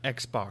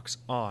Xbox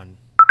On.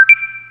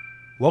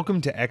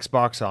 Welcome to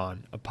Xbox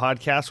On, a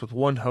podcast with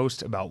one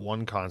host about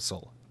one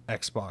console,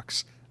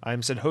 Xbox.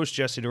 I'm said host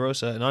Jesse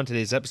DeRosa, and on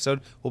today's episode,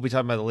 we'll be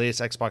talking about the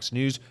latest Xbox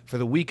news for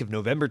the week of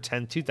November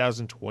 10th,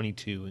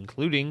 2022,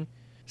 including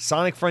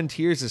Sonic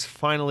Frontiers is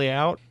finally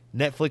out,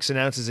 Netflix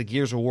announces a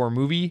Gears of War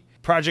movie,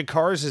 Project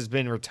Cars has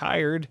been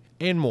retired,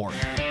 and more.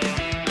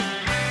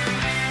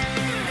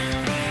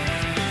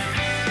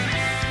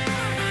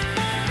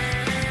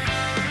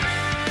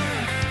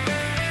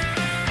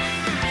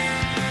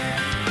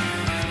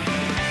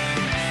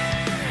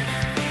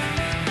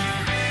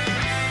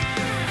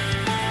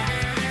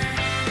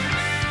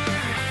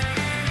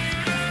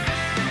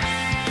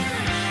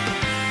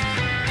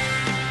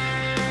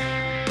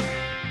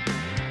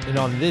 And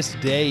on this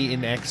day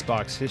in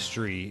Xbox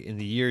history, in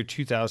the year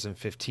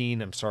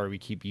 2015, I'm sorry we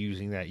keep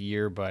using that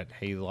year, but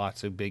hey,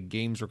 lots of big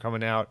games were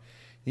coming out.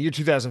 In the year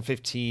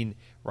 2015,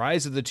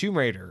 Rise of the Tomb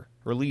Raider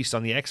released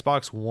on the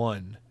Xbox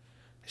One.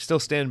 I still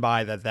stand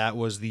by that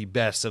was the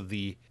best of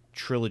the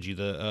trilogy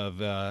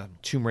of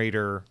Tomb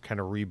Raider kind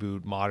of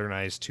reboot,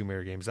 modernized Tomb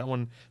Raider games. That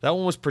one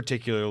was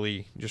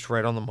particularly just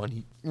right on the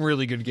money.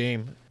 Really good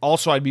game.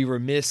 Also, I'd be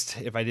remiss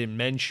if I didn't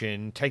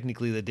mention,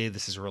 technically the day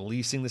this is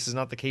releasing, this is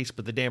not the case,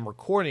 but the day I'm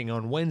recording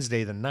on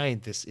Wednesday the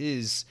 9th, this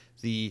is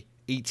the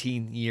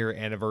 18-year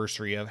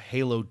anniversary of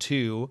Halo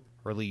 2,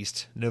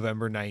 released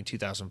November 9,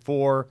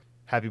 2004.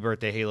 Happy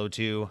birthday, Halo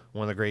 2,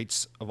 one of the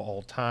greats of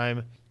all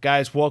time.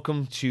 Guys,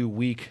 welcome to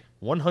week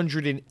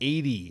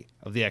 180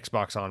 of the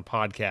Xbox On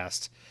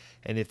podcast.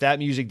 And if that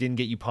music didn't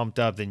get you pumped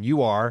up, then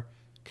you are.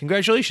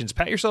 Congratulations.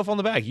 Pat yourself on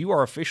the back. You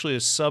are officially a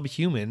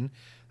subhuman.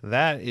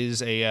 That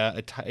is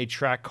a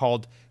track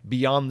called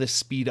Beyond the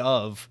Speed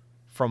Of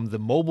from the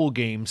mobile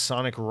game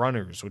Sonic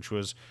Runners, which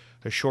was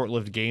a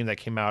short-lived game that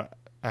came out,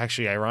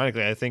 actually,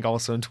 ironically, I think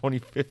also in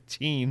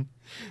 2015.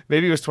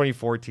 Maybe it was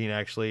 2014,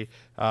 actually.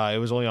 It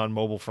was only on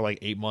mobile for like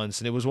 8 months,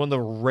 and it was one of the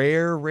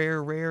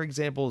rare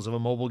examples of a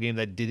mobile game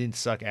that didn't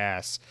suck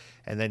ass.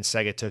 And then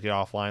Sega took it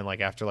offline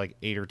like after like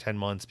 8 or 10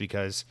 months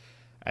because,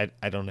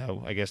 I don't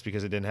know, I guess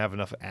because it didn't have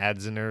enough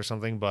ads in there or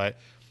something. But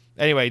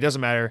anyway, it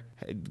doesn't matter.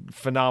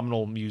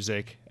 Phenomenal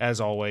music, as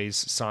always.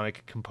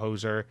 Sonic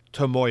composer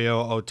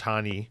Tomoyo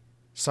Otani.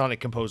 Sonic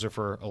composer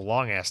for a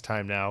long-ass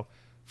time now.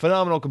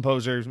 Phenomenal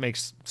composer,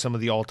 makes some of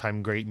the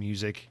all-time great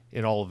music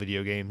in all of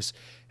video games,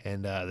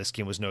 and this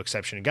game was no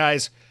exception. And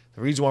guys,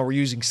 the reason why we're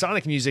using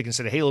Sonic music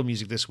instead of Halo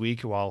music this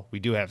week, while we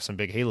do have some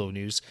big Halo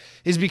news,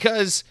 is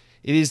because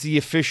it is the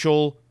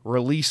official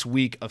release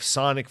week of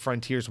Sonic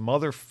Frontiers.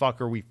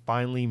 Motherfucker, we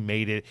finally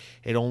made it.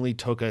 It only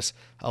took us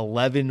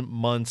 11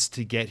 months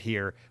to get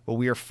here, but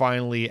we are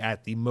finally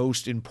at the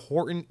most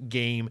important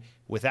game,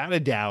 without a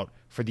doubt,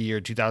 for the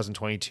year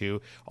 2022.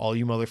 All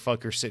you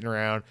motherfuckers sitting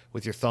around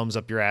with your thumbs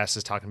up your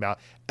asses talking about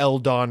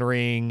Elden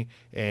Ring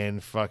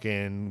and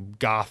fucking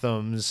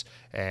Gotham's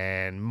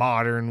and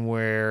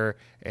Modernware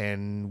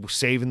and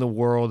saving the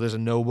world as a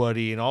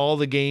nobody and all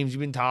the games you've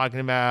been talking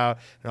about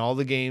and all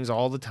the games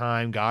all the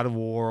time, God of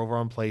War over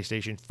on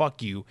PlayStation.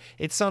 Fuck you.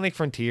 It's Sonic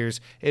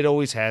Frontiers. It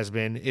always has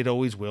been. It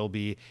always will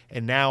be.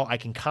 And now I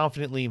can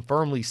confidently and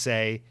firmly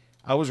say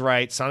I was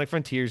right. Sonic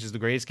Frontiers is the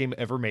greatest game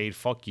ever made.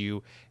 Fuck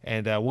you.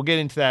 And we'll get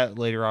into that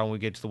later on when we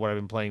get to what I've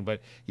been playing.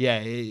 But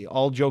yeah,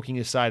 all joking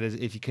aside, as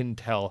if you couldn't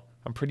tell,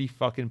 I'm pretty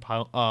fucking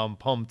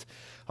pumped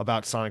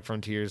about Sonic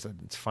Frontiers.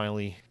 It's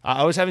finally...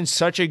 I was having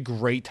such a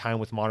great time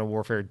with Modern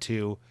Warfare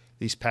 2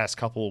 these past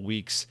couple of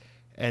weeks.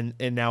 And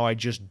now I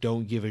just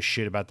don't give a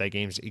shit about that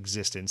game's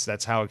existence.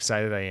 That's how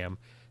excited I am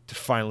to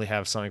finally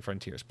have Sonic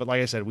Frontiers. But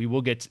like I said, we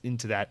will get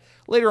into that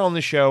later on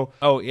the show.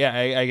 Oh, yeah,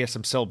 I guess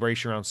some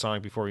celebration around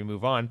Sonic before we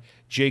move on.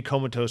 Jay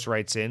Comatose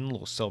writes in, a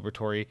little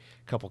celebratory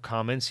couple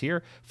comments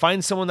here.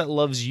 Find someone that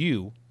loves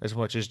you as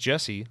much as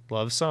Jesse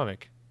loves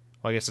Sonic.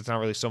 Well, I guess it's not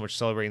really so much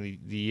celebrating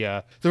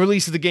the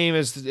release of the game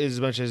as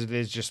much as it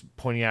is just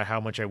pointing out how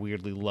much I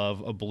weirdly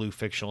love a blue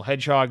fictional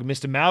hedgehog.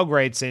 Mr. Maug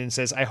writes in and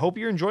says, I hope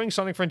you're enjoying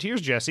Sonic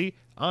Frontiers, Jesse.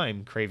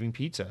 I'm craving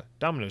pizza.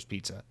 Domino's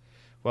Pizza.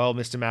 Well,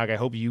 Mr. Maug, I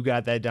hope you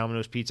got that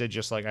Domino's Pizza,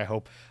 just like I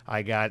hope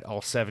I got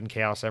all 7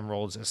 Chaos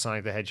Emeralds as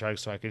Sonic the Hedgehog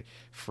so I could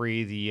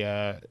free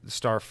the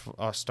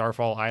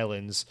Starfall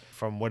Islands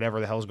from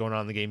whatever the hell's going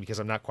on in the game, because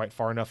I'm not quite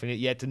far enough in it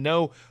yet to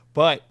know.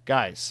 But,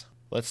 guys,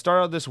 let's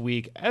start out this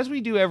week, as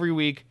we do every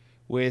week,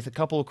 with a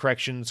couple of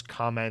corrections,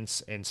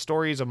 comments, and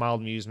stories of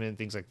mild amusement,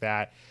 things like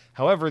that.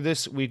 However,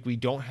 this week we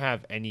don't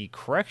have any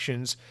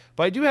corrections,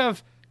 but I do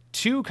have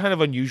 2 kind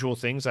of unusual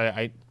things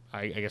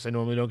I guess I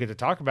normally don't get to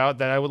talk about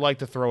that I would like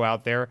to throw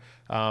out there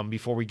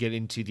before we get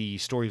into the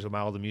stories of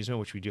mild amusement,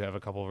 which we do have a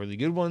couple of really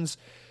good ones.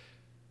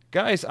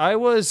 Guys, I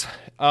was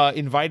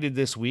invited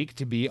this week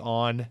to be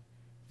on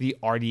the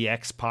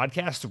RDX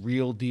podcast,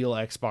 Real Deal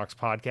Xbox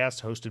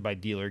podcast, hosted by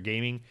Dealer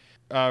Gaming.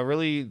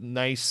 Really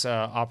nice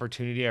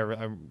opportunity.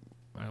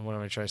 What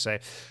am I trying to say?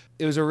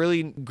 It was a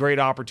really great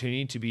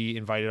opportunity to be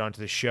invited onto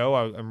the show.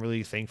 I'm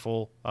really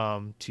thankful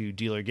to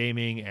Dealer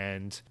Gaming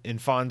and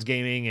Fonz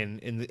Gaming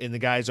and the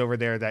guys over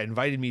there that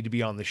invited me to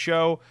be on the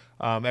show.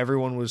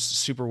 Everyone was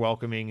super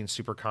welcoming and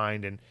super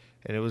kind, and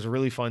and it was a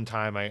really fun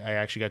time. I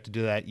actually got to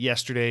do that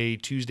yesterday,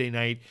 Tuesday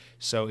night.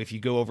 So if you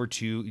go over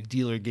to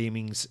Dealer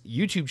Gaming's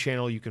YouTube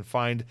channel, you can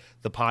find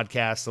the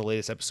podcast, the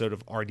latest episode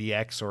of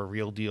RDX, or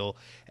Real Deal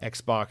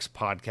Xbox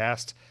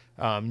podcast.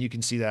 You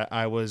can see that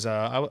I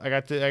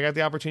got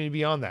the opportunity to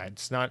be on that.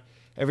 It's not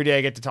every day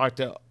I get to talk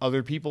to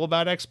other people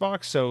about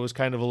Xbox, so it was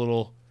kind of a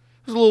little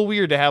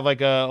weird to have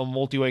like a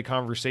multi-way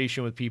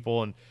conversation with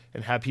people and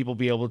have people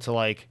be able to,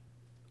 like,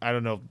 I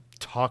don't know,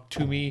 talk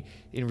to me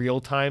in real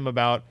time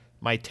about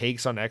my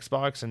takes on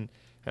Xbox, and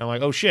I'm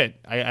like, oh shit,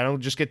 I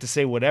don't just get to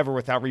say whatever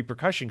without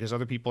repercussion, because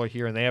other people are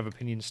here and they have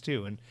opinions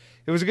too. And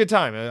it was a good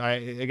time.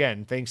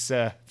 Again, thanks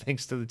to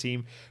the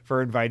team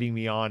for inviting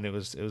me on. It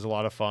was a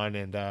lot of fun,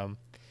 and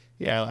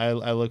I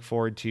look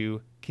forward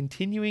to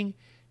continuing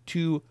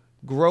to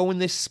grow in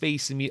this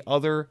space and meet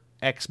other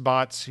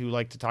Xbots who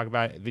like to talk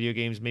about video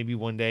games. Maybe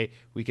one day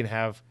we can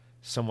have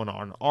someone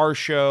on our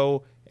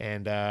show,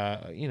 and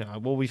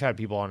we've had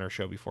people on our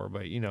show before,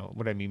 but you know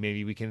what I mean.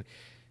 Maybe we can.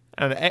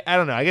 I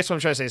don't know. I guess what I'm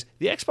trying to say is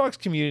the Xbox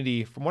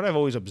community, from what I've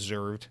always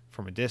observed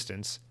from a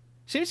distance,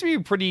 seems to be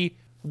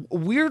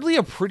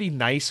a pretty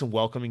nice and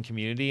welcoming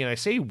community. And I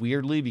say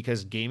weirdly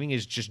because gaming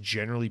is just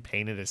generally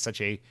painted as such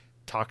a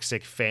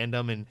toxic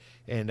fandom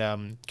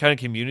and kind of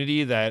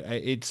community that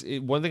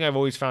one thing I've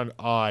always found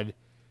odd,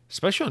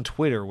 especially on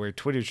Twitter, where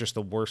Twitter is just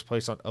the worst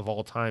place of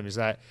all time, is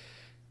that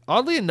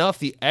oddly enough,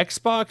 the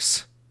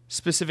Xbox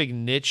specific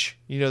niche,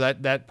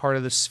 that part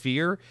of the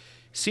sphere,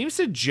 seems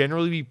to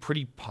generally be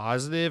pretty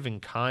positive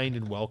and kind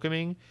and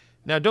welcoming.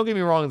 Now, don't get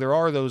me wrong, there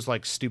are those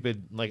like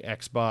stupid like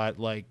Xbot,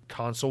 like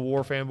console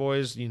war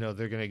fanboys.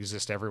 They're going to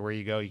exist everywhere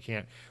you go. You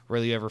can't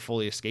really ever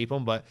fully escape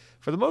them. But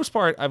for the most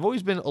part, I've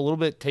always been a little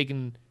bit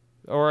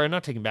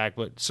not taken back,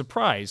 but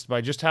surprised by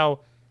just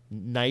how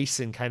nice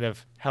and kind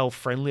of how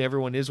friendly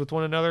everyone is with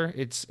one another.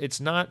 It's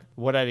not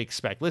what I'd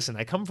expect. Listen,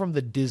 I come from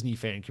the Disney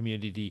fan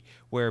community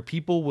where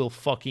people will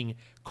fucking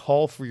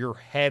call for your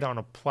head on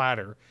a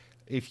platter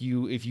if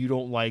you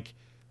don't like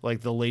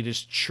the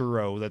latest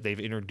churro that they've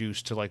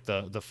introduced to like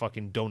the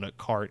fucking donut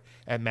cart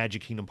at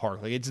Magic Kingdom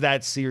Park. Like, it's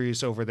that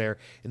serious over there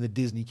in the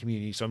Disney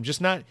community. So I'm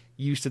just not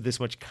used to this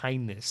much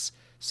kindness.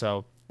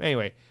 So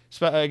anyway,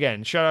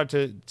 again, shout out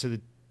to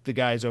the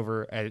guys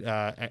over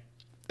at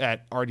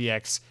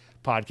RDX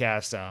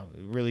podcast.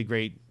 Really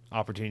great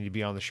opportunity to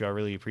be on the show. I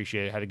really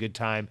appreciate it. Had a good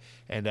time.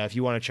 And if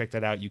you want to check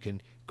that out, you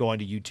can go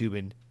onto YouTube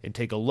and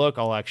take a look.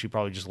 I'll actually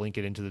probably just link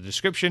it into the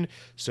description.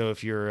 So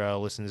if you're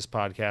listening to this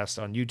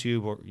podcast on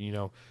YouTube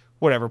or,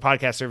 whatever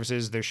podcast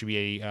services, there should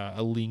be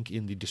a link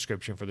in the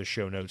description for the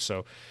show notes.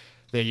 So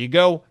there you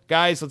go.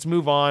 Guys, let's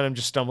move on. I'm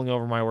just stumbling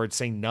over my words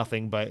saying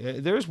nothing,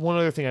 but there's one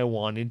other thing I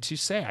wanted to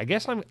say. I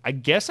guess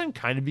I'm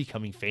kind of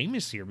becoming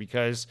famous here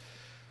because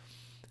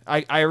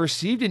I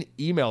received an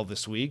email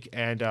this week,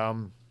 and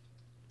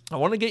I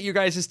want to get your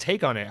guys'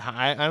 take on it.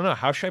 I don't know.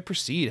 How should I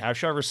proceed? How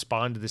should I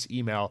respond to this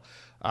email?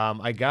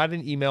 I got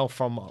an email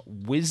from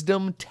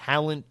Wisdom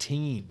Talent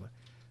Team.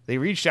 They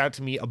reached out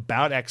to me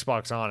about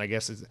Xbox On. I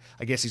guess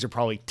these are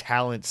probably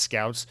talent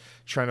scouts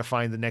trying to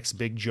find the next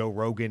big Joe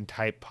Rogan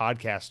type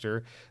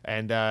podcaster.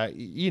 And,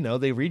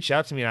 they reached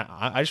out to me. And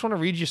I just want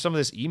to read you some of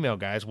this email,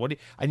 guys.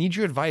 I need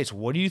your advice.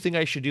 What do you think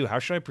I should do? How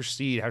should I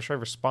proceed? How should I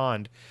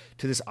respond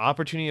to this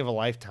opportunity of a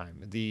lifetime?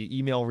 The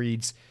email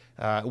reads,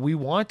 we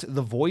want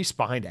the voice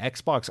behind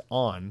Xbox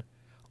On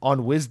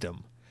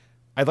Wisdom.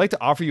 I'd like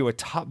to offer you a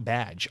top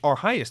badge, our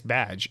highest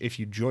badge, if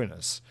you join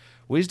us.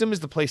 Wisdom is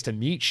the place to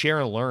meet, share,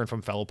 and learn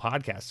from fellow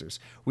podcasters.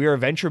 We are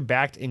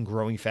venture-backed and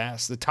growing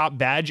fast. The top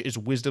badge is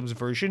Wisdom's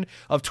version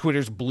of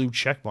Twitter's blue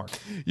checkmark.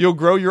 You'll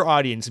grow your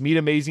audience, meet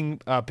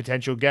amazing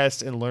potential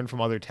guests, and learn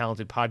from other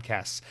talented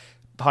podcasters.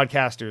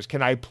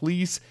 Can I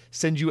please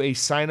send you a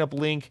sign-up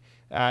link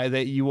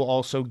that you will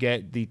also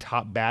get the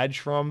top badge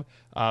from?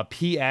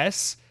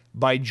 P.S.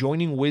 By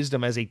joining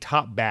Wisdom as a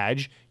top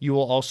badge, you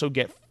will also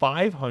get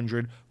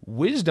 500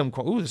 Wisdom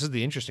coin. Ooh, this is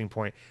the interesting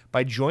point.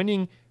 By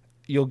joining,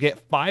 you'll get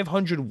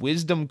 500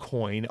 Wisdom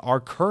coin, our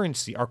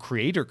currency, our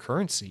creator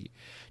currency.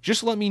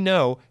 Just let me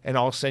know, and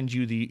I'll send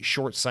you the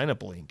short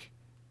sign-up link.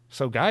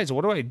 So, guys,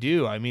 what do I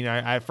do? I mean,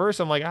 at first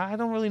I'm like, I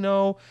don't really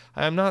know.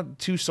 I'm not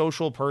too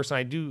social person.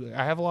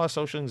 I have a lot of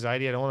social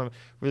anxiety. I don't want to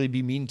really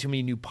be meeting too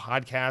many new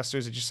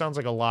podcasters. It just sounds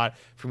like a lot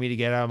for me to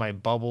get out of my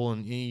bubble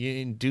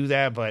and do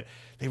that. But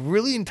they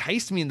really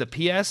enticed me in the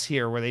PS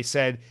here where they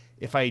said,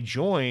 if I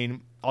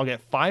join, I'll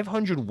get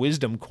 500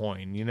 Wisdom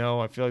coin.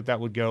 I feel like that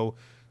would go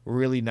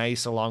really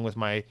nice along with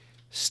my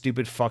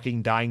stupid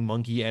fucking dying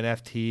monkey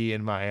NFT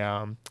and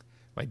my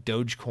my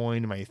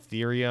Dogecoin, my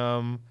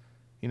Ethereum.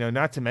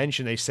 Not to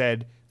mention they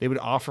said they would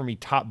offer me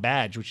top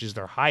badge, which is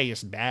their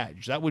highest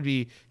badge. That would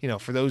be,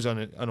 for those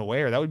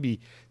unaware, that would be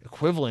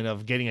equivalent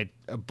of getting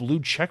a blue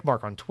check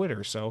mark on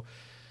Twitter. So,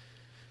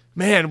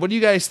 man, what do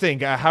you guys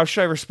think? How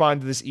should I respond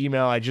to this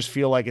email? I just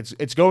feel like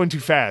it's going too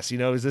fast.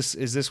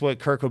 Is this what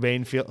Kurt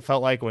Cobain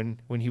felt like when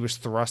he was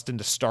thrust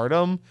into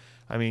stardom?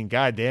 I mean,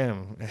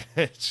 goddamn,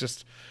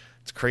 it's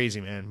crazy,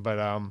 man.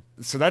 But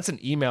so that's an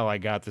email I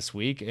got this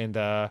week, and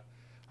I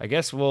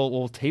guess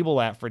we'll table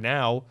that for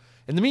now.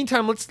 In the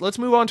meantime, let's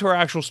move on to our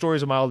actual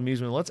stories of mild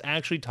amusement. Let's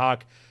actually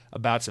talk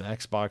about some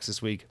Xbox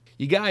this week.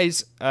 You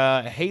guys,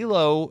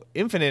 Halo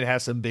Infinite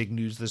has some big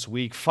news this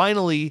week.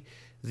 Finally,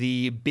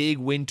 the big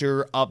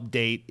winter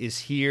update is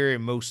here,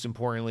 and most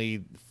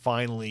importantly,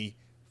 finally,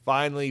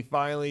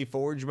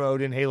 Forge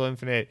mode in Halo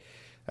Infinite.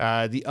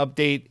 The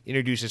update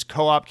introduces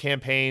co-op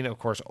campaign, of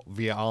course,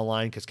 via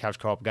online because Couch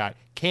Co-op got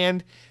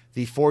canned.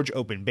 The Forge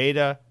open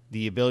beta,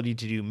 the ability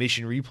to do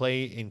mission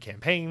replay in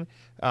campaign.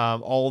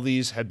 All of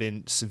these have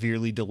been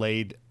severely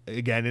delayed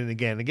again and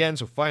again and again.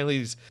 So finally,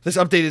 this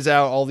update is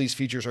out. All these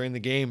features are in the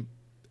game.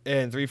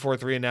 And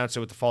 343 announced it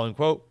with the following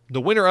quote: "The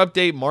winter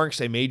update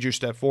marks a major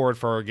step forward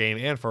for our game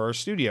and for our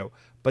studio.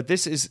 But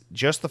this is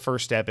just the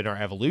first step in our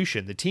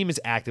evolution. The team is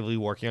actively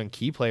working on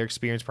key player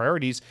experience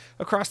priorities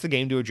across the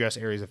game to address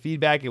areas of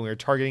feedback, and we are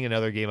targeting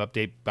another game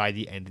update by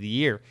the end of the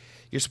year.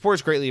 Your support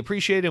is greatly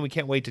appreciated, and we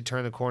can't wait to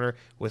turn the corner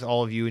with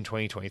all of you in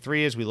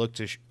 2023 as we look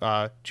to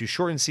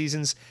shorten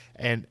seasons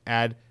and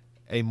add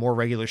a more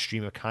regular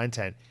stream of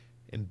content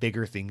and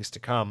bigger things to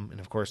come."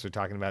 And of course, they're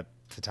talking about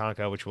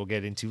Tatanka, which we'll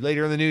get into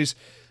later in the news.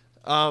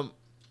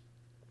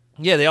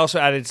 Yeah, they also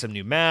added some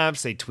new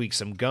maps. They tweaked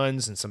some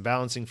guns and some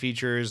balancing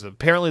features.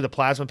 Apparently, the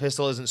plasma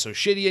pistol isn't so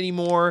shitty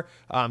anymore.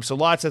 So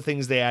lots of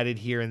things they added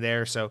here and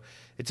there. So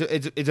it's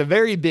a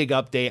very big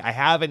update. I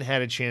haven't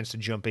had a chance to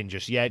jump in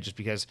just yet, just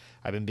because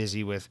I've been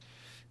busy with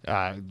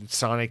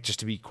Sonic, just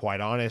to be quite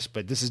honest.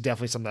 But this is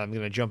definitely something I'm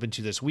going to jump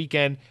into this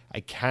weekend.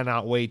 I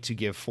cannot wait to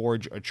give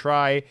Forge a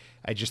try.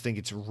 I just think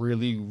it's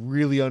really,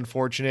 really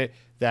unfortunate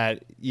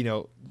that,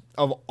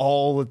 of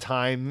all the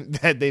time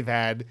that they've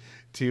had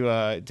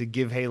to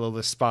give Halo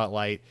the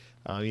spotlight,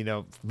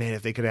 man,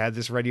 if they could have had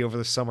this ready over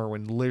the summer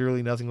when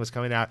literally nothing was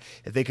coming out,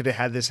 if they could have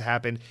had this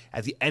happen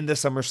at the end of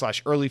summer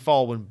 / early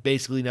fall when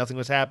basically nothing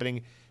was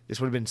happening, this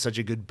would have been such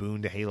a good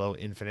boon to Halo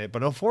Infinite.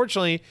 But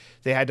unfortunately,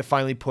 they had to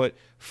finally put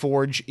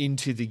Forge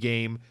into the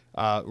game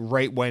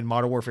right when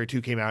Modern Warfare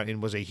 2 came out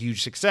and was a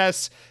huge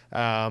success.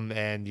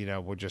 And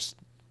we're just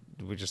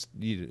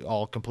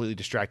all completely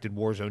distracted.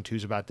 Warzone 2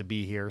 is about to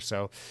be here,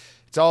 so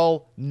it's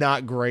all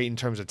not great in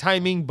terms of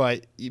timing,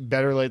 but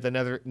better late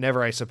than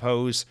never, I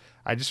suppose.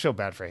 I just feel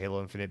bad for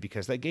Halo Infinite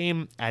because that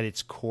game at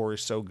its core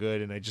is so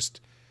good, and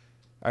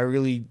I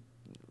really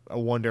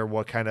wonder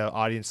what kind of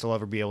audience they'll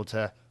ever be able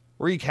to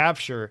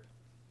recapture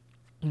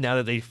now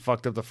that they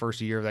fucked up the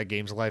first year of that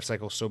game's life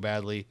cycle so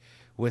badly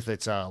with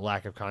its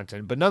lack of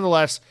content. But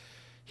nonetheless,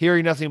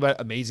 hearing nothing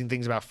but amazing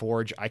things about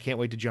Forge, I can't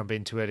wait to jump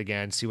into it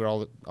again, see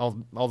what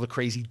all the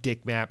crazy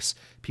dick maps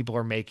people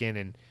are making,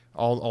 and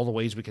all the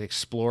ways we can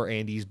explore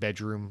Andy's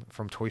bedroom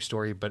from Toy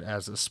Story, but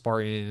as a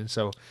Spartan. And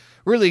so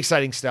really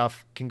exciting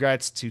stuff.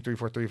 Congrats to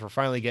 343 for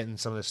finally getting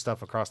some of this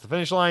stuff across the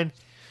finish line.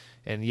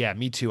 And yeah,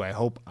 me too. I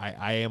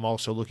am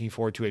also looking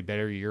forward to a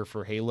better year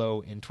for Halo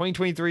in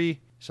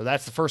 2023. So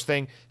that's the first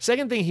thing.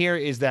 Second thing here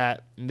is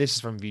that, and this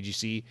is from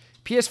VGC,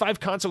 PS5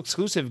 console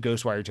exclusive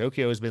Ghostwire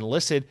Tokyo has been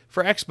listed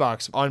for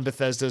Xbox on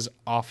Bethesda's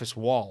office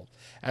wall.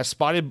 As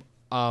spotted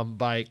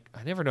by,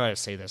 I never know how to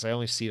say this. I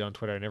only see it on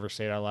Twitter. I never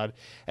say it out loud.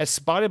 As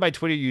spotted by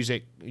Twitter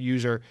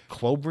user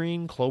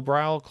Clobril,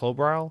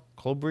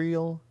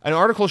 an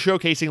article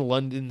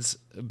showcasing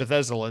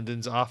Bethesda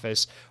London's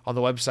office on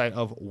the website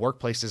of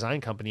Workplace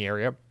Design Company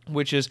area,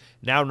 which is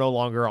now no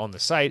longer on the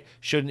site,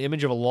 showed an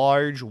image of a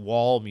large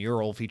wall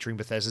mural featuring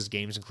Bethesda's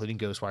games, including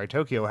Ghostwire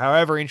Tokyo.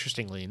 However,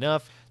 interestingly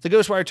enough, the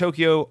Ghostwire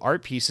Tokyo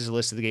art piece is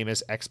listed the game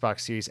as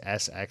Xbox Series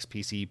S, X,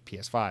 PC,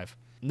 PS5.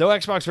 No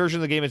Xbox version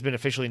of the game has been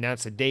officially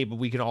announced to date, but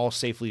we can all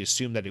safely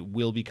assume that it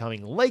will be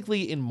coming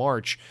likely in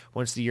March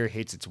once the game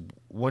hits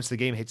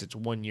its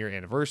 1 year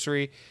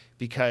anniversary,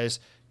 because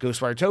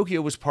Ghostwire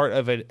Tokyo was part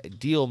of a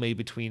deal made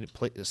between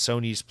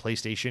Sony's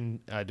PlayStation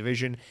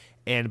division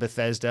and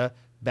Bethesda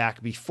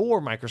back before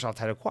Microsoft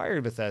had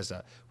acquired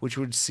Bethesda, which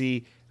would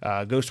see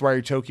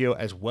Ghostwire Tokyo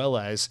as well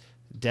as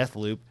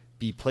Deathloop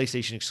be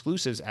PlayStation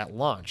exclusives at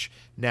launch.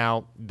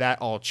 Now, that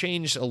all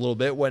changed a little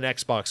bit when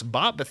Xbox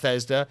bought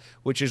Bethesda,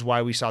 which is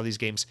why we saw these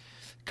games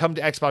come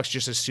to Xbox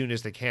just as soon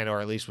as they can,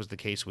 or at least was the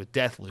case with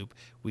Deathloop.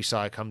 We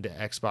saw it come to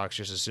Xbox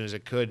just as soon as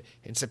it could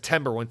in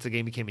September once the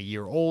game became a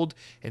year old.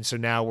 And so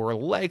now we're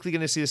likely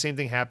going to see the same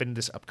thing happen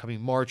this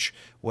upcoming March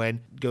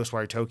when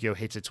Ghostwire Tokyo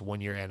hits its 1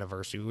 year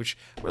anniversary, which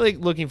I'm really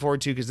looking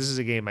forward to because this is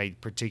a game I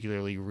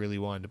particularly really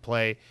wanted to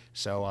play.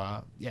 So,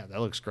 yeah, that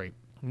looks great.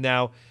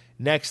 Now,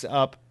 next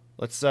up,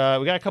 we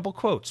got a couple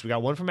quotes. We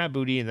got one from Matt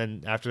Booty, and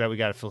then after that, we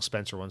got a Phil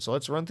Spencer one. So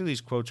let's run through these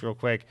quotes real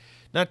quick.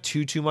 Not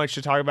too much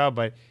to talk about,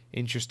 but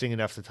interesting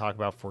enough to talk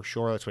about for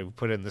sure. That's why we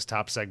put it in this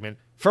top segment.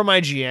 From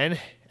IGN,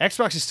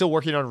 Xbox is still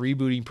working on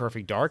rebooting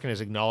Perfect Dark and has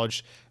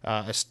acknowledged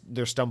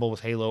their stumble with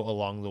Halo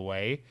along the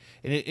way.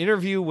 In an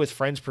interview with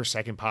Friends Per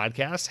Second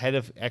podcast, head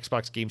of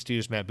Xbox Game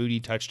Studios Matt Booty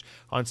touched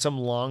on some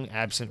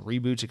long-absent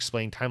reboots,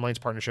 explained timelines,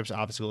 partnerships,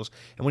 obstacles,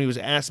 and when he was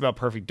asked about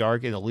Perfect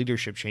Dark and the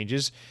leadership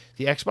changes,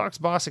 the Xbox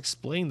boss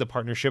explained the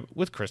partnership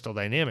with Crystal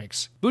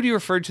Dynamics. Booty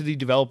referred to the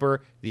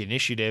developer, the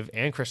initiative,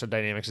 and Crystal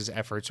Dynamics'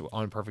 efforts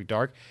on Perfect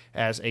Dark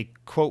as a,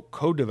 quote,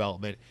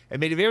 co-development, and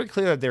made it very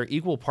clear that they're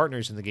equal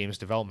partners in the game's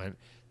development.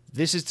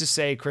 This is to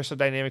say Crystal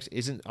Dynamics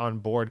isn't on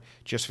board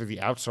just for the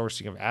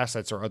outsourcing of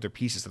assets or other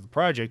pieces of the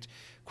project.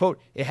 Quote,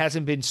 it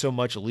hasn't been so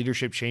much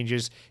leadership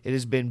changes. It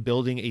has been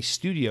building a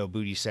studio,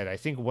 Booty said. I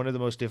think one of the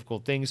most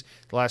difficult things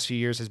the last few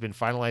years has been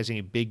finalizing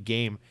a big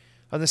game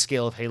on the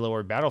scale of Halo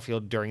or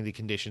Battlefield during the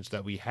conditions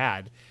that we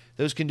had.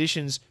 Those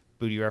conditions,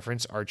 Booty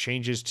reference, are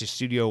changes to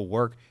studio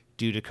work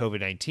due to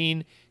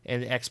COVID-19,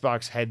 and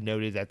Xbox had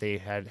noted that they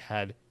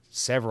had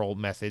several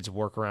methods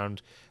workaround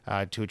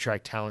to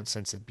attract talent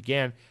since it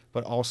began,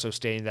 but also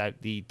stating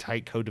that the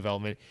tight code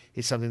development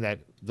is something that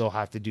they'll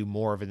have to do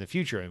more of in the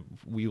future, and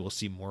we will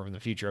see more of in the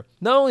future.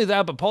 Not only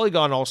that, but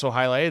Polygon also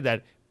highlighted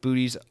that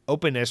Booty's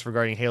openness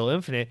regarding Halo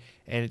Infinite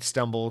and its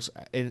stumbles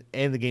and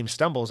the game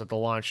stumbles at the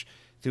launch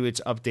through its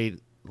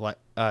update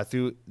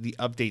through the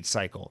update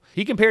cycle.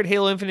 He compared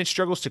Halo Infinite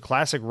struggles to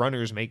classic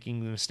runners making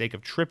the mistake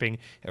of tripping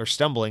or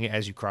stumbling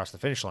as you cross the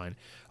finish line,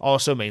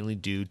 also mainly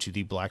due to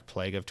the Black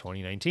Plague of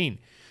 2019.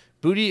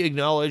 Booty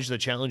acknowledged the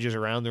challenges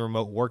around the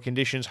remote work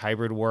conditions,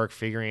 hybrid work,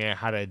 figuring out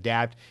how to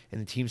adapt,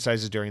 and the team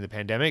sizes during the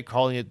pandemic,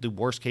 calling it the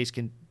worst case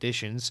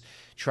conditions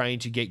trying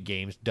to get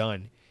games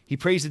done. He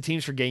praised the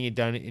teams for getting it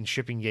done and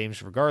shipping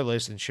games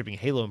regardless, and shipping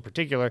Halo in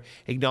particular,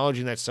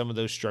 acknowledging that some of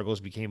those struggles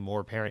became more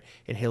apparent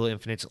in Halo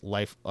Infinite's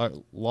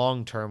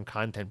long-term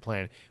content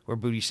plan, where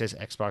Booty says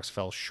Xbox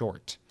fell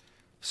short.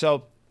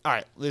 So, all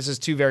right, this is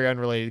two very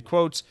unrelated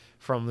quotes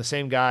from the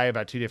same guy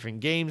about two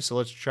different games, so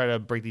let's try to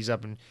break these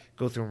up and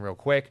go through them real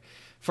quick.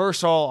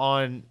 First of all,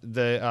 on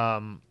the,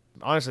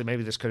 honestly,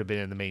 maybe this could have been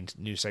in the main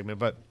news segment,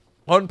 but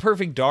on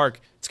Perfect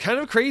Dark, it's kind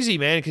of crazy,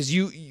 man, because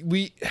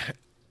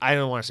I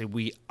don't want to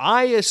say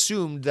I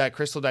assumed that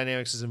Crystal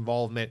Dynamics'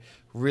 involvement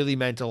really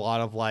meant a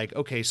lot of like,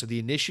 okay, so the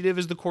initiative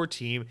is the core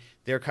team.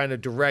 They're kind of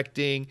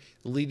directing,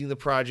 leading the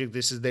project.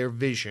 This is their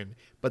vision,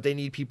 but they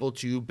need people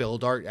to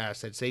build art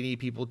assets. They need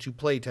people to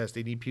play test.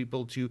 They need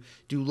people to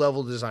do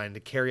level design, to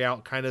carry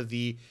out kind of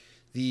the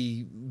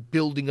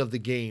building of the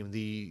game,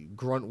 the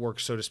grunt work,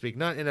 so to speak.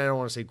 And I don't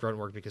want to say grunt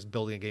work because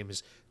building a game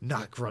is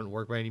not grunt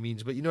work by any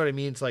means, but you know what I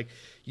mean? It's like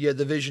you have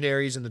the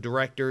visionaries and the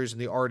directors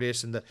and the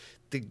artists and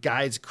the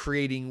guys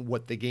creating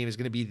what the game is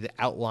going to be, the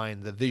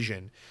outline, the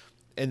vision.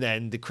 And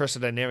then the Crystal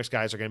Dynamics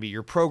guys are going to be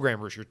your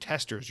programmers, your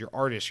testers, your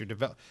artists, your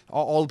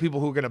all the people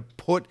who are going to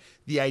put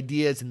the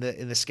ideas and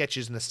the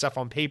sketches and the stuff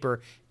on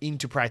paper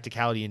into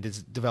practicality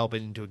and develop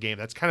it into a game.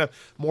 That's kind of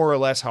more or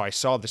less how I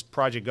saw this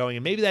project going.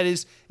 And maybe that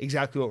is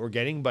exactly what we're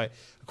getting. But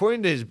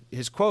according to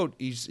his quote,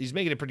 he's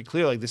making it pretty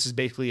clear like this is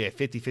basically a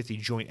 50-50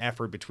 joint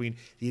effort between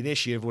the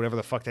initiative, whatever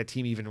the fuck that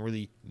team even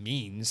really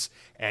means,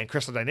 and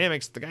Crystal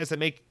Dynamics, the guys that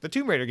make the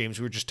Tomb Raider games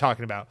we were just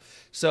talking about.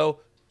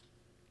 So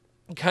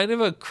kind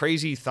of a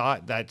crazy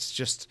thought that's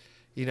just,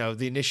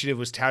 the initiative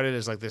was touted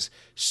as like this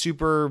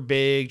super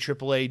big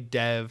AAA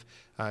dev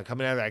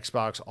coming out of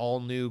Xbox, all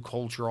new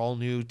culture, all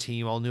new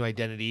team, all new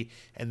identity.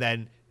 And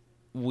then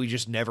we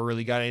just never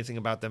really got anything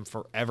about them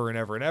forever and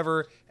ever and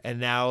ever. And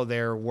now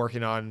they're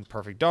working on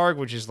Perfect Dark,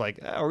 which is like,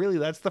 oh, really?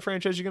 That's the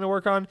franchise you're going to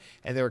work on?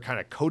 And they were kind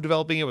of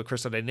co-developing it with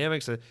Crystal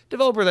Dynamics, a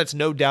developer that's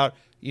no doubt,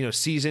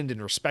 seasoned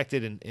and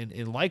respected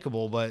and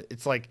likable. But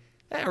it's like,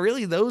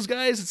 really, those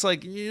guys? It's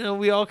like,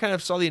 we all kind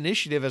of saw the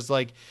initiative as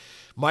like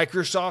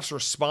Microsoft's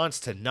response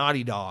to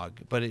Naughty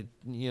Dog, but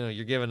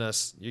you're giving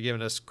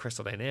us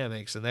Crystal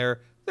Dynamics, and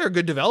they're a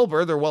good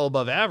developer. They're well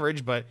above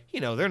average, but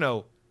they're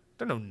no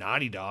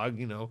Naughty Dog.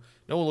 No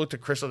one looked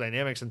at Crystal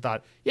Dynamics and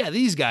thought, yeah,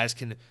 these guys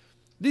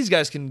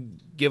can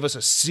give us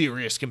a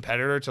serious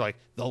competitor to like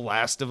The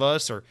Last of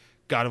Us or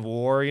God of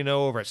War,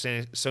 over at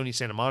Sony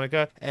Santa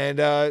Monica.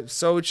 And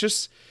so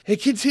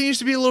it continues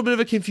to be a little bit of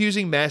a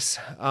confusing mess,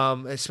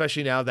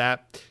 especially now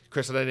that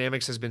Crystal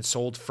Dynamics has been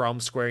sold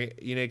from Square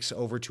Enix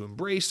over to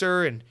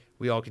Embracer, and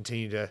we all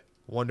continue to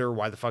wonder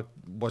why the fuck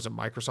wasn't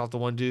Microsoft the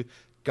one to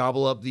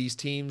gobble up these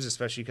teams,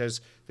 especially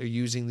because they're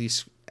using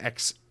these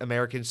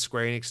ex-American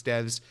Square Enix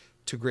devs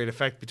to great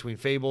effect between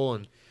Fable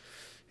and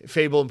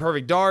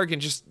Perfect Dark,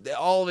 and just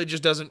all of it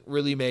just doesn't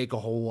really make a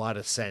whole lot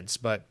of sense.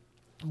 But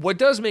what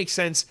does make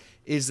sense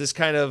is this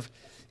kind of,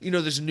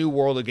 this new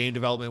world of game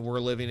development we're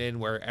living in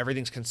where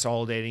everything's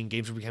consolidating,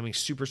 games are becoming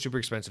super, super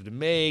expensive to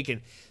make,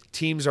 and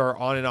teams are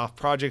on and off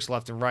projects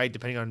left and right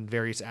depending on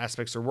various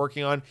aspects they're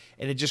working on,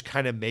 and it just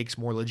kind of makes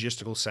more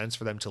logistical sense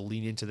for them to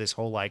lean into this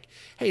whole like,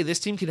 hey, this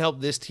team can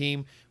help this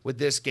team with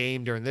this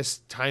game during this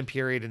time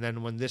period, and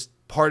then when this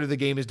part of the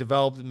game is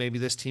developed, maybe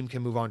this team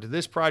can move on to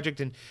this project,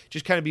 and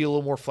just kind of be a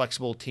little more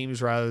flexible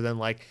teams rather than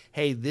like,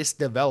 hey, this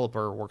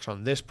developer works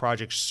on this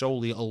project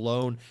solely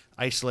alone,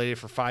 isolated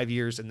for 5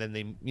 years, and then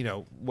they,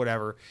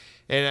 whatever.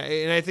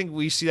 And I think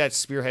we see that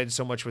spearhead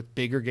so much with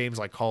bigger games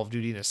like Call of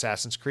Duty and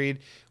Assassin's Creed,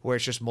 where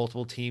it's just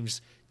multiple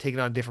teams taking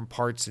on different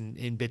parts and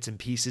in bits and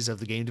pieces of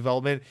the game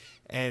development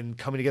and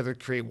coming together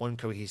to create one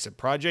cohesive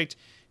project.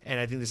 And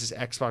I think this is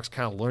Xbox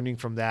kind of learning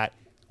from that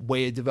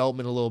way of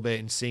development a little bit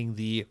and seeing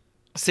the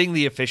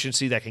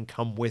efficiency that can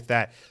come with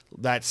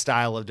that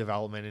style of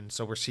development. And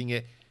so we're seeing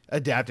it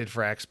adapted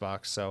for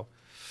Xbox. So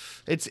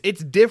it's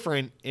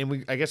different,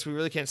 and I guess we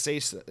really can't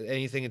say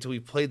anything until we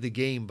played the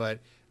game, but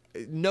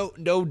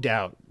no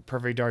doubt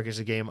Perfect Dark is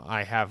a game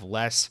I have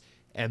less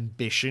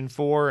ambition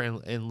for,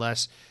 and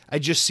less, I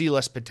just see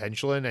less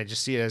potential in. I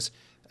just see it as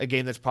a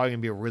game that's probably going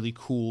to be a really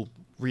cool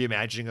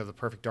reimagining of the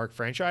Perfect Dark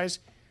franchise,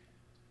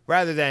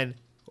 rather than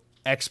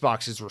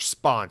Xbox's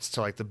response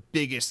to like the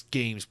biggest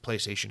games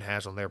PlayStation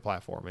has on their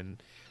platform.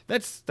 And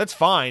that's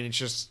fine. It's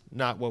just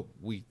not what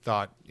we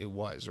thought it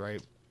was,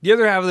 right? The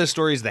other half of this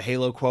story is the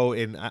Halo quote,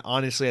 and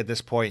honestly, at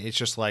this point, it's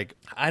just like,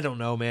 I don't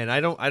know, man.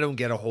 I don't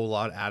get a whole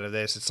lot out of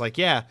this. It's like,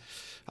 yeah,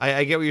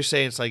 I get what you're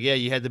saying. It's like, yeah,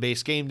 you had the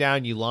base game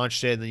down, you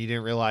launched it, and then you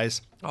didn't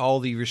realize all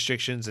the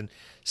restrictions and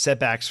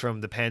setbacks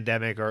from the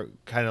pandemic are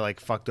kind of like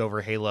fucked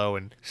over Halo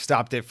and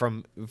stopped it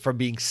from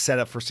being set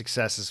up for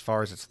success as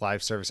far as its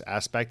live service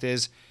aspect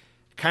is.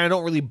 Kind of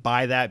don't really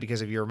buy that,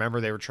 because if you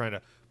remember, they were trying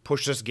to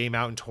push this game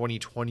out in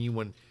 2020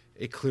 when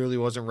it clearly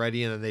wasn't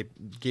ready, and then they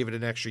gave it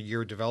an extra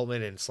year of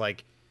development, and it's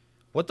like,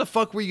 what the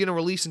fuck were you going to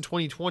release in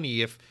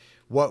 2020 if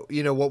what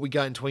we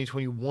got in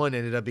 2021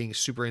 ended up being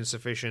super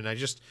insufficient? I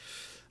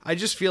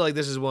just feel like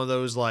this is one of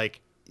those,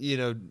 like,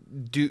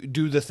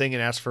 do the thing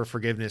and ask for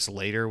forgiveness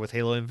later with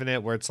Halo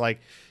Infinite, where it's like,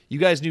 you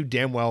guys knew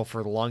damn well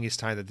for the longest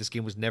time that this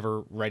game was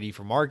never ready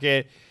for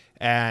market,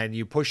 and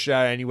you pushed it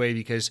out anyway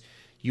because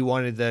you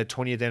wanted the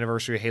 20th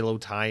anniversary of Halo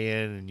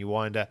tie-in, and you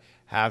wanted to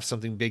have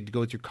something big to go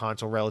with your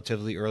console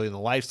relatively early in the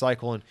life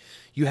cycle, and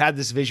you had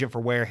this vision for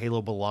where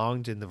Halo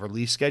belonged in the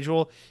release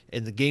schedule,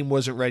 and the game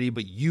wasn't ready,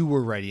 but you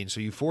were ready, and so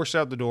you forced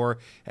out the door,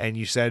 and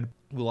you said,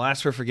 we'll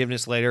ask for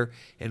forgiveness later,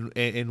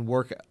 and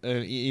work,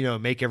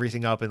 make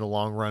everything up in the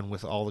long run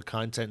with all the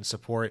content and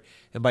support,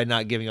 and by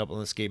not giving up on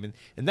this game.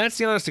 And that's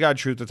the honest to God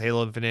truth with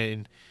Halo Infinite,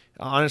 and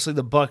honestly,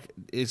 the buck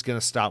is going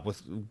to stop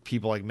with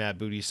people like Matt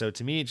Booty. So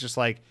to me, it's just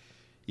like,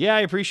 yeah,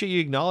 I appreciate you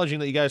acknowledging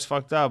that you guys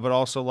fucked up, but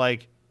also,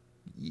 like,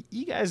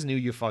 you guys knew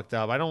you fucked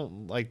up. I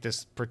don't like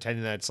this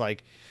pretending that it's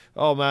like,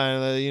 oh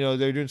man,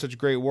 they're doing such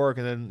great work,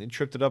 and then it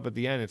tripped it up at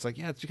the end. It's like,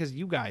 yeah, it's because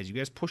you guys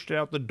pushed it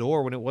out the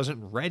door when it wasn't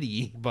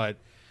ready. But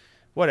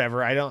whatever.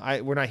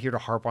 We're not here to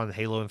harp on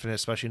Halo Infinite,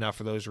 especially not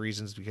for those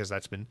reasons, because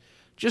that's been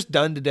just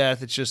done to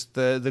death. It's just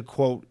the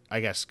quote, I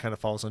guess, kind of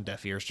falls on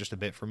deaf ears just a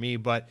bit for me.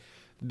 But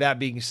that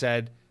being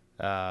said,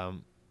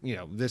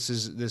 this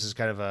is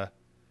kind of a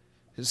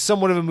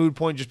somewhat of a mood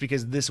point, just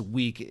because this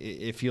week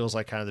it feels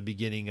like kind of the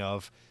beginning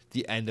of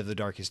the end of the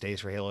darkest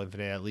days for Halo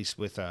Infinite, at least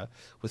with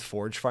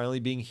Forge finally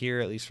being here.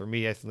 At least for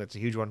me, I think that's a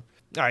huge one.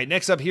 All right,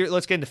 next up here,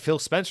 let's get into Phil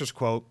Spencer's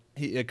quote.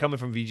 Coming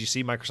from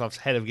VGC, Microsoft's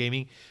head of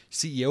gaming,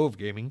 CEO of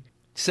gaming,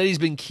 said he's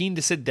been keen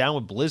to sit down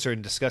with Blizzard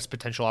and discuss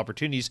potential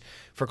opportunities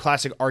for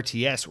classic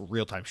RTS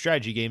real-time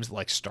strategy games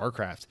like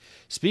StarCraft.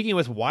 Speaking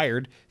with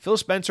Wired, Phil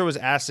Spencer was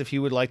asked if he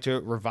would like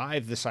to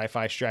revive the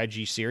sci-fi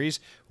strategy series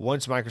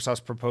once Microsoft's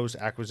proposed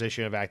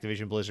acquisition of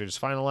Activision Blizzard is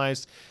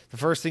finalized. The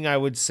first thing I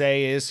would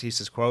say is, he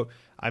says, quote,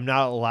 I'm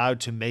not allowed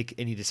to make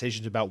any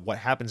decisions about what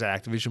happens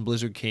at Activision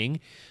Blizzard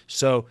King,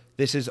 so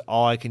this is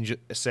all I can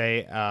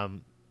say,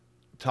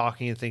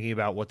 talking and thinking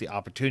about what the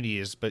opportunity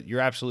is. But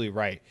you're absolutely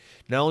right.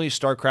 Not only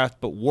StarCraft,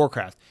 but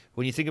Warcraft.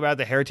 When you think about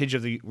the heritage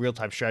of the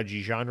real-time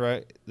strategy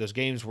genre, those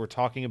games we're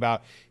talking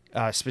about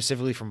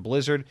specifically from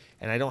Blizzard,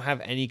 and I don't have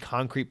any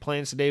concrete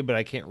plans today, but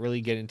I can't really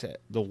get into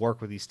the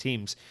work with these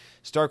teams.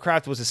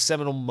 StarCraft was a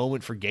seminal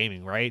moment for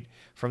gaming, right?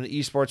 From the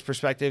esports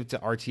perspective to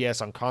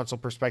RTS on console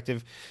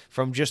perspective,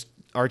 from just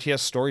RTS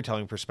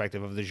storytelling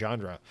perspective of the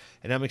genre.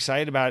 And I'm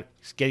excited about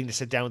getting to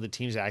sit down with the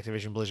teams at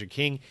Activision Blizzard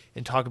King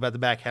and talk about the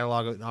back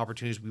catalog and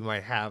opportunities we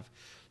might have.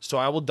 So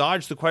I will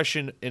dodge the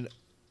question, and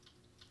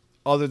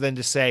other than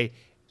to say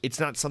it's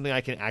not something I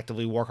can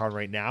actively work on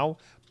right now,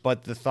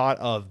 but the thought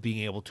of being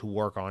able to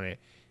work on it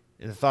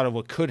and the thought of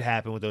what could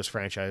happen with those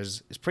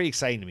franchises is pretty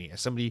exciting to me as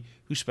somebody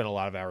who spent a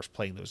lot of hours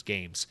playing those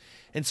games.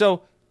 And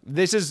so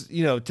this is,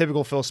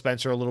 typical Phil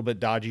Spencer, a little bit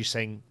dodgy,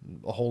 saying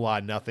a whole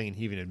lot of nothing, and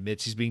he even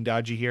admits he's being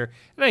dodgy here.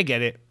 And I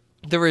get it.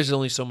 There is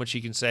only so much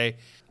he can say.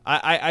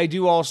 I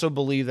do also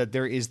believe that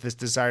there is this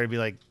desire to be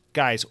like,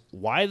 guys,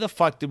 why the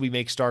fuck did we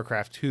make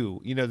StarCraft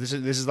 2? This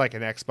is like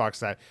an Xbox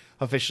that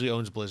officially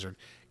owns Blizzard.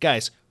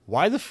 Guys,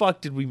 why the fuck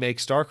did we make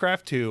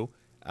StarCraft 2?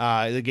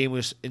 The game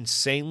was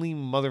insanely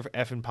mother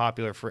effing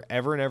popular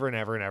forever and ever and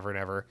ever and ever and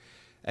ever.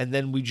 And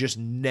then we just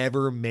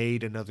never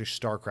made another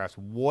StarCraft.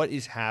 What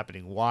is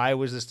happening? Why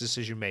was this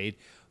decision made?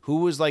 Who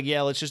was like,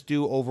 yeah, let's just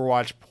do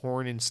Overwatch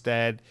porn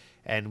instead?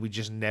 And we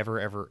just never,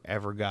 ever,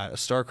 ever got a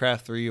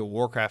StarCraft 3, a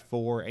Warcraft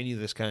 4, any of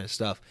this kind of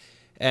stuff.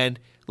 And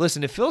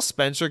listen, if Phil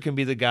Spencer can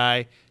be the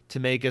guy to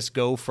make us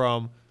go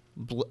from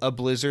a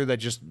Blizzard that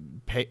just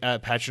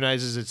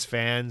patronizes its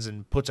fans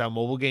and puts out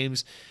mobile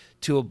games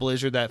to a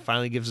Blizzard that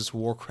finally gives us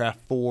Warcraft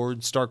 4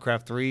 and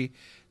StarCraft 3,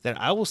 then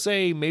I will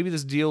say maybe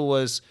this deal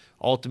was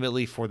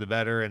ultimately for the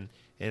better, and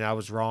I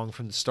was wrong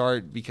from the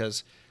start,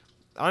 because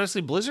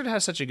honestly, Blizzard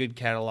has such a good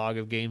catalog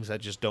of games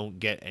that just don't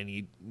get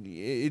any.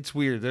 It's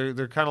weird.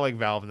 They're kind of like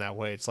Valve in that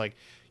way. It's like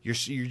you're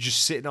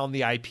just sitting on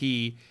the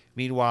IP.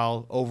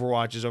 Meanwhile,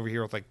 Overwatch is over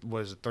here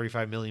with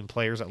 35 million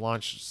players at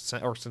launch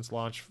or since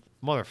launch,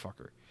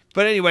 motherfucker.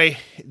 But anyway,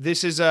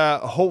 this is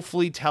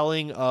hopefully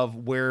telling of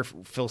where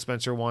Phil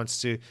Spencer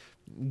wants to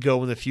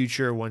go in the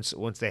future once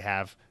they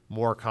have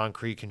more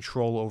concrete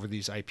control over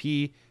these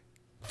IP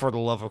for the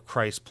love of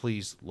Christ,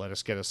 please let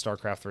us get a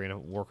StarCraft 3 and a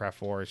Warcraft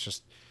 4. It's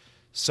just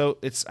so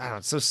it's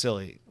so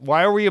silly.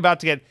 Why are we about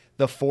to get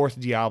the 4th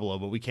Diablo,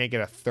 but we can't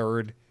get a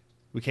third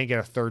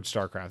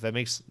StarCraft? That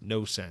makes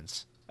no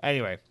sense.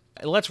 Anyway,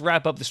 let's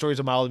wrap up the stories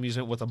of mild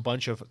amusement with a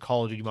bunch of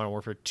Call of Duty Modern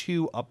Warfare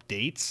 2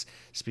 updates.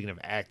 Speaking of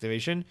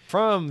Activision,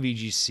 from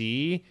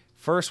VGC.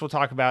 First, we'll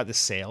talk about the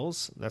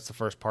sales. That's the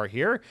first part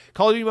here.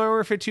 Call of Duty Modern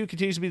Warfare 2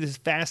 continues to be the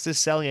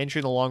fastest selling entry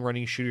in the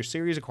long-running shooter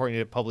series, according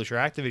to publisher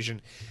Activision.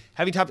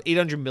 Having topped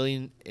 800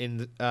 million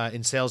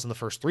in sales in the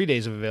first 3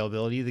 days of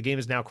availability, the game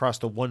has now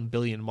crossed the 1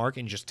 billion mark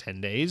in just 10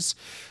 days.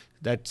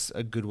 That's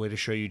a good way to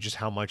show you just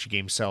how much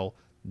games sell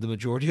the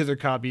majority of their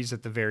copies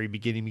at the very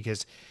beginning,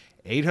 because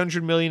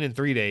 800 million in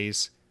 3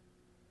 days,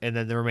 and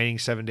then the remaining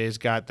 7 days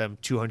got them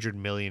 200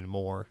 million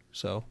more.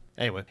 So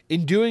anyway,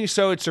 in doing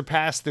so, it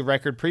surpassed the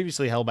record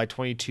previously held by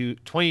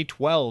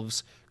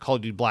 2012's Call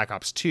of Duty Black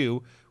Ops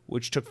 2,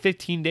 which took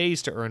 15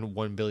 days to earn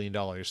 $1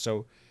 billion.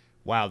 So,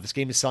 wow, this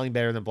game is selling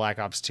better than Black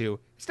Ops 2.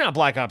 It's not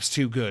Black Ops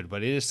 2 good,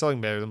 but it is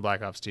selling better than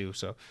Black Ops 2,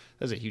 so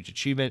that's a huge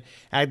achievement.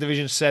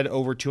 Activision said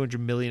over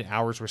 200 million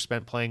hours were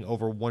spent playing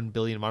over 1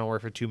 billion Modern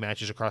Warfare 2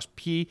 matches across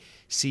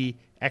PC,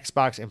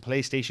 Xbox, and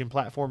PlayStation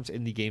platforms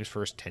in the game's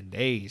first 10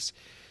 days.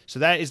 So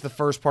that is the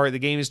first part. The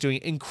game is doing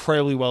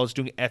incredibly well. It's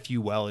doing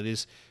FU well. It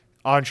is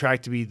on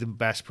track to be the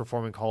best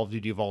performing Call of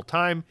Duty of all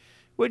time,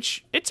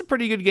 which it's a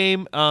pretty good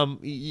game.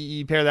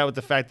 You pair that with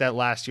the fact that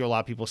last year a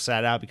lot of people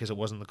sat out because it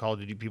wasn't the Call of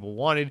Duty people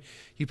wanted.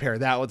 You pair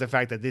that with the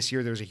fact that this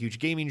year there was a huge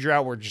gaming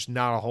drought where just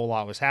not a whole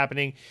lot was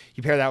happening.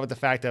 You pair that with the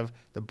fact of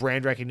the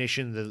brand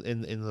recognition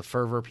in the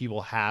fervor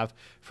people have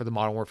for the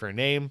Modern Warfare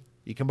name.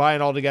 You combine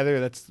it all together,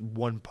 that's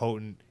one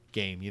potent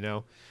game, you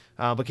know?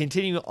 But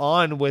continuing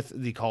on with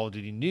the Call of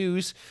Duty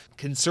news,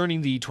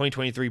 concerning the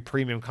 2023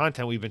 premium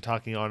content we've been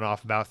talking on and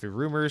off about through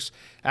rumors,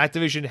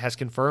 Activision has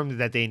confirmed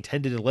that they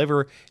intend to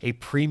deliver a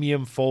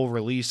premium full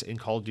release in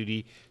Call of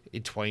Duty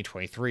in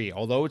 2023.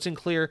 Although it's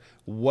unclear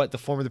what the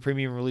form of the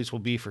premium release will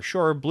be for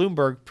sure,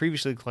 Bloomberg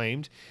previously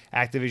claimed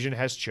Activision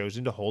has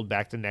chosen to hold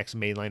back the next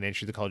mainline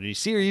entry of the Call of Duty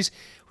series,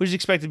 which is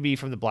expected to be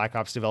from the Black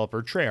Ops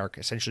developer Treyarch,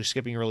 essentially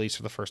skipping a release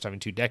for the first time in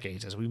 2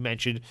 decades. As we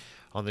mentioned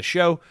on the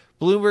show,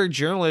 Bloomberg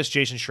journalist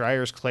Jason Schreier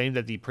has claimed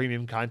that the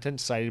premium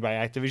content cited by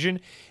Activision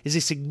is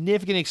a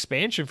significant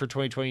expansion for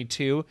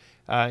 2022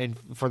 and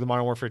for the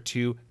Modern Warfare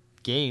 2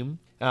 game.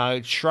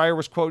 Schreier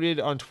was quoted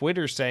on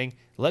Twitter saying,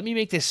 "Let me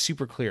make this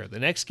super clear. The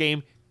next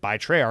game by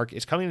Treyarch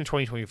is coming in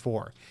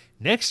 2024.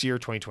 Next year,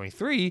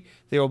 2023,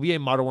 there will be a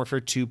Modern Warfare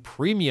 2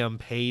 premium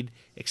paid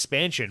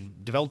expansion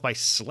developed by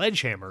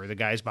Sledgehammer, the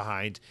guys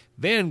behind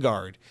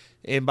Vanguard."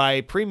 And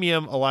by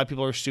premium, a lot of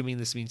people are assuming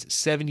this means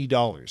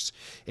 $70.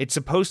 It's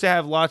supposed to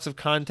have lots of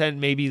content.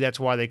 Maybe that's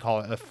why they call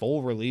it a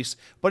full release,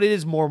 but it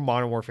is more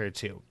Modern Warfare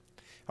 2.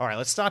 All right,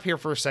 let's stop here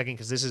for a second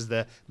because this is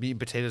the meat and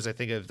potatoes, I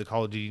think, of the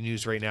Call of Duty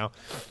news right now.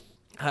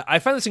 I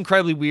find this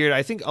incredibly weird.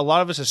 I think a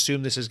lot of us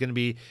assume this is going to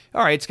be,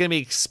 all right, it's going to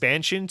be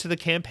expansion to the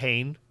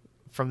campaign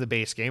from the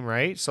base game,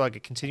 right? So like a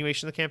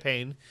continuation of the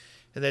campaign.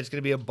 And then it's going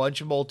to be a bunch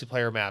of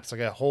multiplayer maps,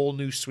 like a whole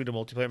new suite of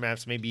multiplayer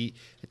maps, maybe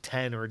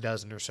 10 or a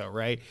dozen or so,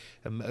 right?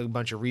 A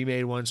bunch of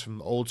remade ones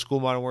from old school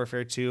Modern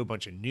Warfare 2, a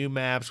bunch of new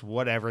maps,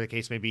 whatever the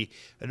case may be,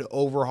 an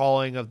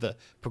overhauling of the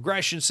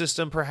progression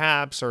system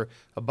perhaps, or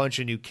a bunch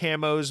of new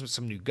camos with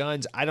some new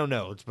guns. I don't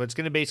know. But it's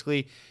going to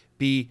basically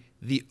be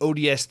the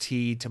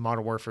ODST to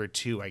Modern Warfare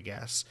 2, I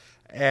guess.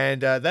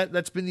 And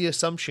that's been the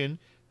assumption.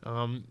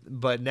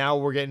 But now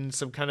we're getting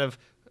some kind of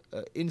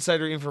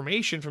insider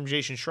information from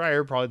Jason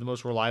Schreier, probably the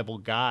most reliable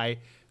guy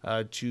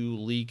to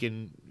leak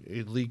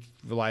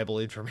reliable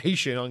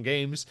information on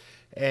games,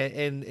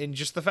 and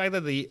just the fact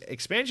that the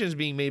expansion is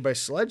being made by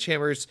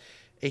Sledgehammer is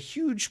a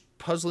huge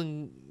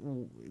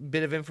puzzling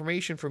bit of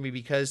information for me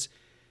because,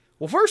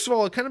 well, first of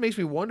all, it kind of makes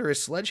me wonder,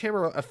 has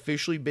Sledgehammer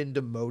officially been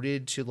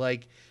demoted to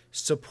like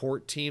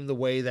support team the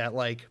way that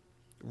like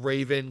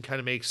Raven kind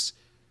of makes,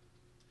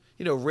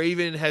 you know,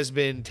 Raven has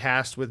been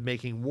tasked with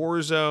making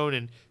Warzone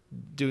and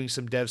doing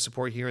some dev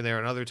support here and there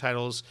on other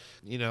titles,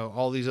 you know,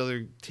 all these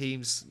other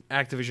teams,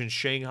 Activision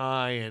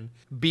Shanghai and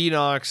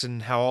Beenox,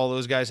 and how all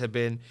those guys have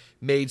been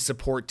made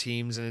support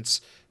teams. And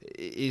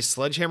is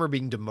Sledgehammer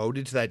being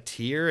demoted to that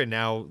tier, and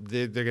now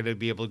they're going to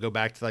be able to go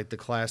back to like the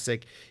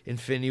classic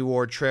Infinity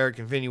Ward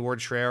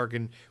Treyarch,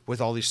 and with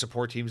all these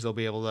support teams they'll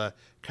be able to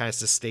kind of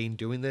sustain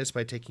doing this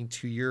by taking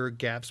 2-year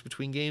gaps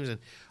between games. And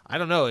I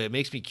don't know, it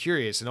makes me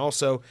curious. And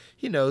also,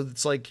 you know,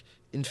 it's like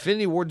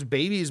Infinity Ward's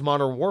baby is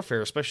Modern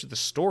Warfare, especially the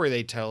story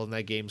they tell in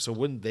that game. So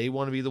wouldn't they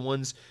want to be the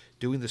ones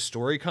doing the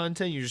story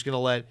content? You're just going to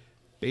let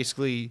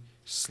basically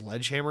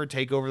Sledgehammer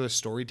take over the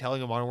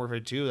storytelling of Modern Warfare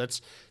 2? That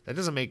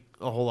doesn't make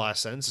a whole lot of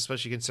sense,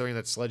 especially considering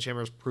that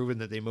Sledgehammer's proven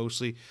that they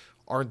mostly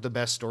aren't the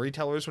best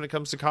storytellers when it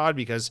comes to COD,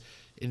 because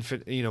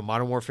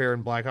Modern Warfare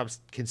and Black Ops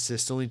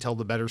consistently tell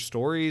the better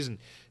stories, and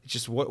it's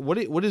just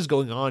what is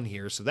going on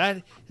here. So that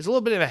is a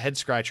little bit of a head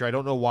scratcher. I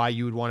don't know why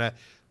you would want to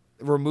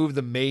remove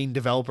the main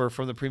developer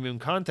from the premium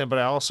content, but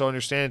I also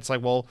understand it's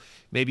like, well,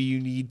 maybe you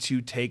need to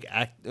take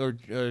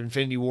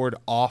Infinity Ward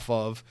off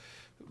of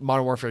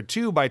Modern Warfare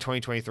 2 by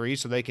 2023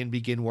 so they can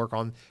begin work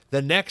on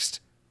the next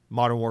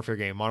Modern Warfare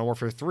game. Modern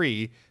Warfare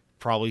 3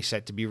 probably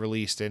set to be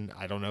released in,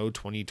 I don't know,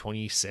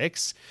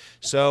 2026.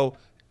 So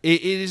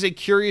it is a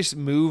curious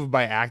move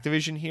by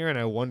Activision here, and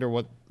I wonder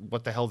what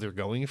the hell they're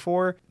going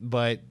for.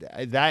 But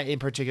that in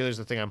particular is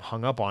the thing I'm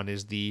hung up on,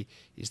 is the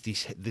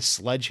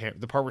Sledgehammer,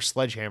 the part where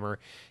Sledgehammer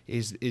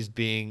is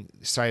being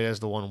cited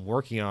as the one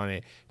working on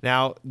it.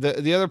 Now,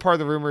 the other part of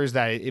the rumor is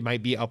that it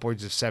might be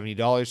upwards of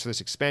 $70 for this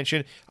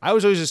expansion. I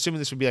was always assuming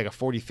this would be like a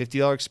 $40,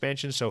 $50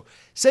 expansion, so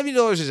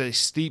 $70 is a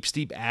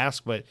steep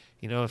ask, but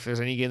if there's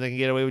any game that can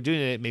get away with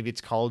doing it, maybe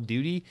it's Call of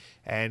Duty.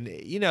 And,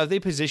 if they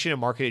position and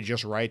market it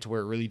just right to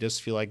where it really does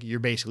feel like you're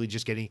basically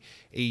just getting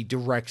a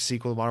direct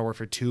sequel to Modern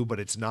Warfare 2, but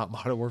it's not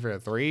Modern Warfare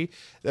 3,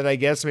 then I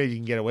guess maybe you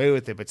can get away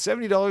with it. But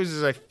 $70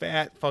 is a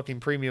fat fucking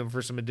premium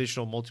for some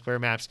additional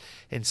multiplayer maps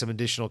and some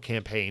additional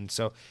campaigns.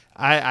 So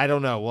I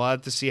don't know. We'll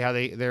have to see how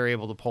they're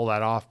able to pull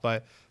that off.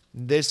 But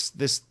this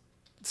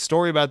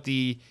story about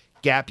the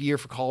gap year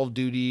for Call of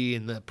Duty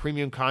and the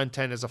premium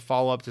content as a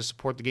follow-up to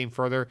support the game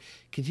further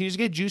continues to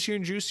get juicier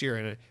and juicier,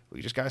 and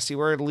we just got to see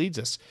where it leads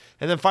us.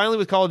 And then finally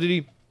with Call of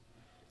Duty,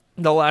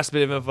 the last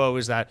bit of info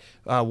is that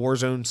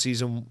Warzone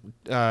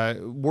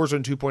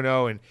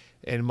 2.0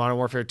 and Modern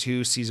Warfare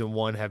 2 Season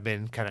 1 have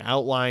been kind of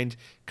outlined,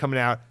 coming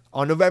out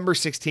on November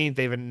 16th.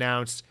 They've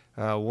announced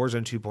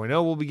Warzone 2.0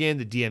 will begin.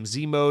 The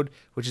DMZ mode,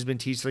 which has been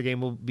teased for the game,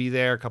 will be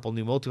there. A couple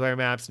new multiplayer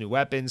maps, new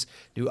weapons,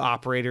 new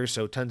operators,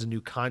 so tons of new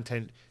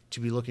content to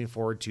be looking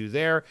forward to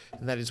there.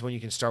 And that is when you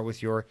can start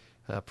with your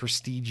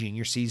prestiging,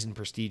 your season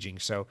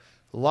prestiging. So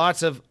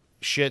lots of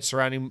shit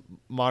surrounding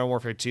Modern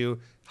Warfare 2.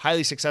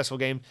 Highly successful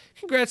game.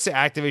 Congrats to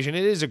Activision.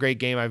 It is a great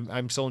game.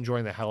 I'm still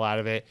enjoying the hell out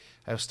of it.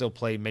 I've still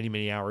played many,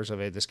 many hours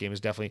of it. This game has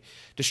definitely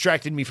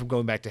distracted me from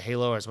going back to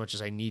Halo as much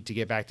as I need to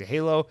get back to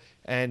Halo,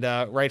 and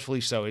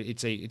rightfully so.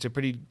 It's a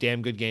pretty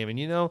damn good game.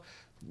 And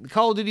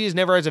Call of Duty is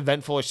never as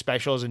eventful or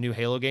special as a new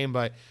Halo game,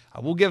 but I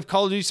will give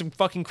Call of Duty some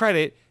fucking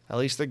credit. At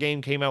least the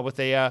game came out with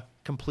a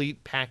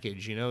complete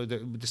package,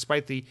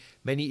 despite the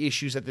many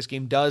issues that this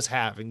game does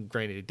have. And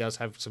granted, it does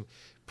have some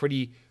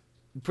pretty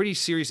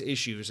serious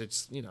issues.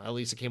 It's, at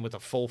least it came with a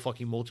full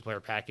fucking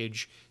multiplayer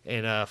package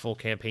and a full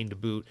campaign to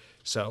boot.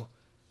 So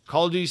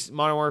Call of Duty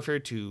Modern Warfare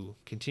 2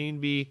 continue to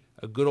be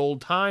a good old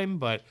time,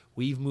 but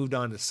we've moved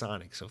on to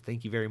Sonic. So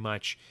thank you very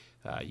much.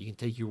 You can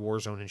take your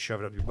Warzone and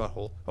shove it up your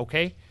butthole.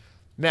 Okay?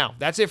 Now,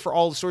 that's it for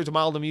all the stories of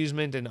mild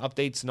amusement and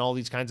updates and all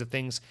these kinds of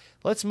things.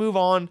 Let's move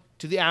on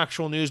to the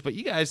actual news, but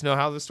you guys know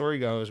how the story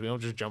goes. We don't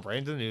just jump right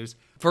into the news.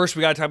 First,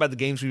 we got to talk about the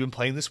games we've been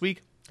playing this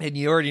week, and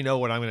you already know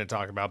what I'm going to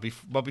talk about.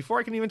 But before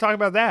I can even talk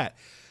about that,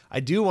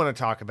 I do want to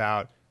talk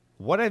about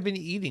what I've been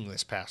eating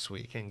this past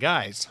week. And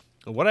guys,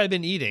 what I've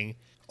been eating,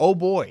 oh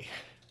boy,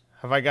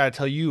 have I got to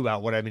tell you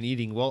about what I've been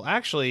eating. Well,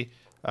 actually,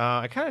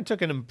 I kind of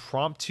took an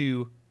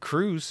impromptu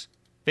cruise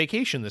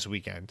vacation this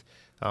weekend.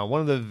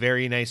 One of the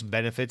very nice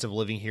benefits of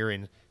living here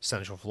in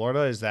Central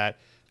Florida is that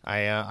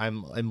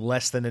I'm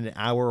less than an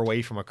hour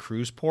away from a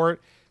cruise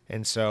port,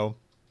 and so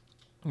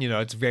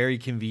it's very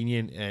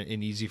convenient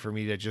and easy for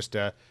me to just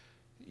do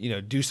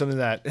something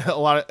that a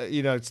lot of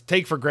it's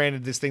take for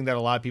granted, this thing that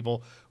a lot of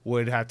people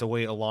would have to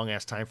wait a long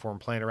ass time for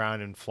and plan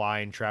around and fly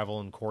and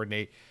travel and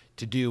coordinate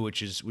to do,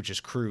 which is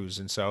cruise.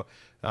 And so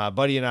a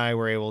buddy of mine and I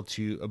were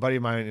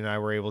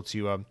able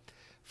to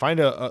find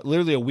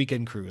literally a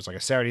weekend cruise, like a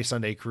Saturday,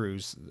 Sunday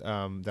cruise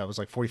that was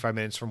like 45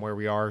 minutes from where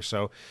we are.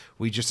 So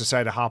we just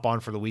decided to hop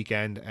on for the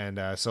weekend and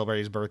celebrate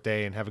his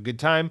birthday and have a good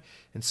time.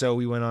 And so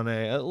we went on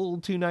a little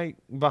 2-night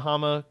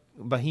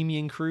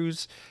Bahamian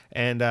cruise.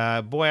 And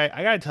boy,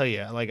 I gotta tell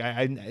you, like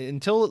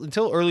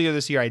until earlier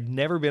this year, I'd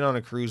never been on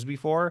a cruise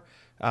before.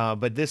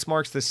 But this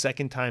marks the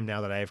second time now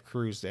that I have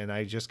cruised, and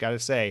I just gotta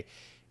say,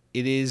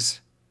 it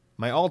is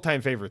my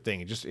all-time favorite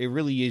thing. It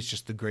really is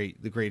just the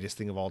greatest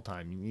thing of all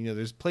time.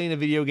 There's playing a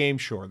video game,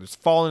 sure. There's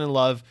falling in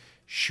love,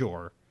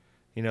 sure.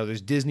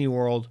 There's Disney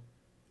World,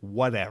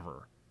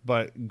 whatever.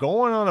 But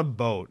going on a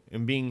boat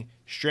and being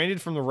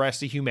stranded from the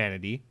rest of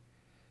humanity,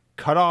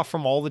 cut off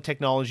from all the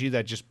technology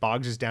that just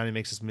bogs us down and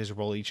makes us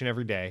miserable each and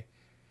every day,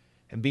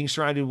 and being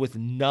surrounded with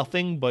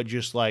nothing but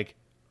just like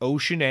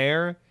ocean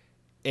air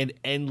and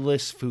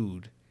endless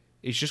food.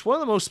 It's just one of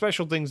the most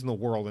special things in the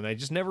world, and I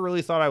just never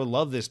really thought I would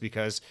love this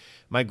because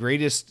my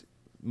greatest,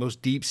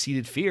 most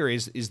deep-seated fear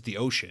is the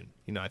ocean.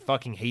 I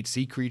fucking hate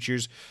sea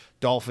creatures,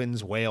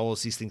 dolphins,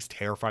 whales. These things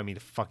terrify me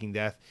to fucking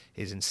death.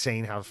 It's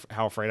insane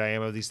how afraid I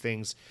am of these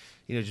things.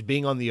 Just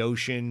being on the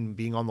ocean,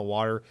 being on the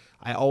water.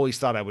 I always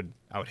thought I would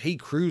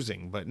hate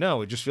cruising, but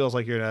no, it just feels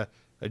like you're in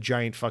a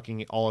giant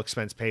fucking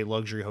all-expense-paid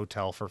luxury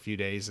hotel for a few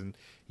days, and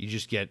you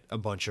just get a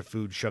bunch of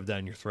food shoved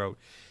down your throat.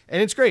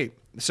 And it's great.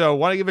 So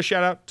want to give a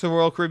shout-out to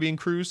Royal Caribbean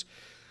Cruise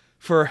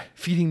for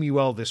feeding me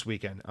well this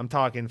weekend. I'm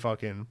talking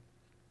fucking...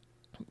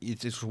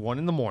 It's 1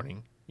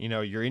 a.m.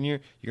 You're in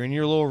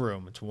your little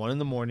room. It's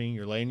 1 a.m.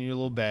 You're laying in your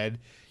little bed.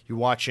 You're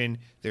watching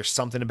There's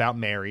Something About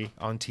Mary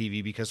on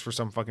TV because for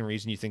some fucking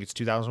reason you think it's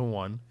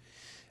 2001.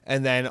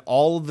 And then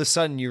all of a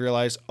sudden you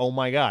realize, oh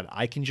my God,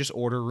 I can just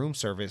order room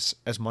service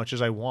as much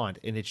as I want,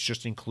 and it's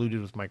just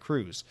included with my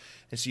cruise.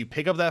 And so you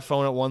pick up that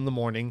phone at 1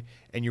 a.m,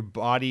 and your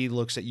body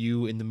looks at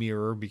you in the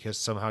mirror because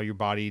somehow your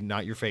body,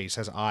 not your face,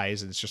 has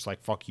eyes, and it's just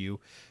like, fuck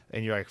you.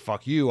 And you're like,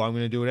 fuck you, I'm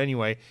going to do it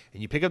anyway.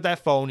 And you pick up that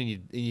phone, and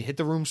you hit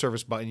the room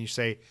service button, you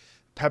say,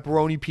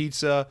 pepperoni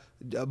pizza,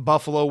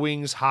 buffalo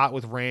wings hot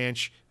with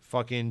ranch,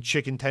 fucking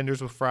chicken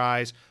tenders with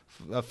fries,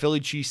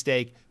 Philly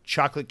cheesesteak,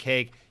 chocolate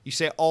cake. You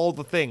say all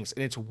the things,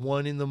 and it's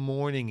 1 a.m,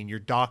 and your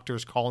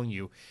doctor's calling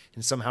you,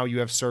 and somehow you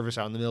have service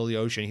out in the middle of the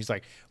ocean. He's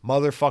like,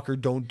 motherfucker,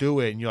 don't do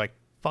it. And you're like,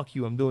 fuck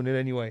you, I'm doing it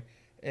anyway.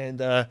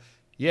 And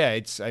yeah,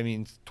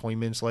 20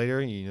 minutes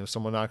later,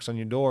 someone knocks on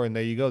your door, and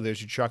there you go.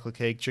 There's your chocolate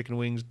cake, chicken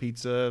wings,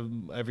 pizza,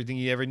 everything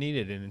you ever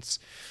needed. And it's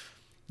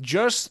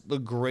just the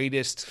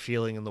greatest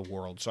feeling in the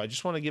world. So I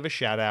just want to give a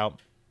shout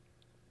out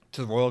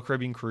to the Royal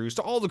Caribbean Cruise,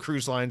 to all the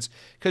cruise lines,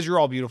 because you're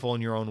all beautiful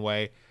in your own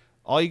way.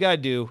 All you got to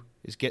do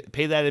is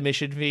pay that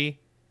admission fee,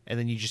 and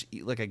then you just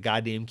eat like a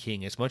goddamn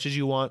king as much as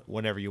you want,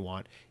 whenever you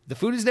want. The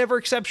food is never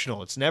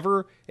exceptional. It's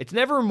never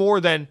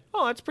more than,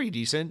 oh, that's pretty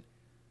decent,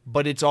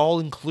 but it's all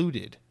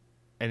included,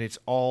 and it's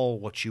all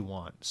what you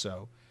want.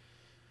 So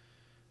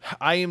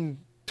I am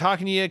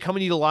talking to you, coming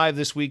to you live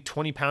this week,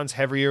 20 pounds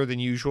heavier than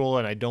usual,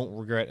 and I don't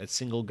regret a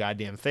single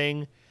goddamn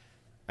thing.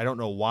 I don't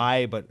know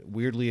why, but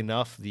weirdly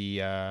enough,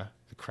 the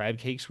crab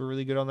cakes were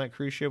really good on that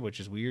cruise ship, which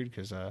is weird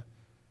because I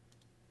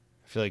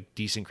feel like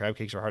decent crab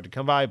cakes are hard to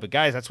come by. But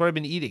guys, that's what I've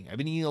been eating. I've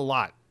been eating a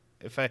lot.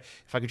 If I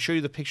could show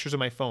you the pictures of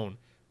my phone,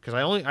 because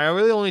I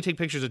really only take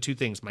pictures of two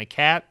things: my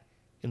cat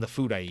and the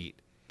food I eat.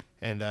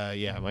 And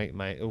yeah,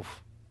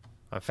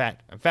 I'm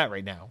fat. I'm fat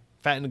right now.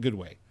 Fat in a good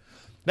way.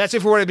 That's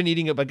it for what I've been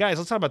eating. But guys,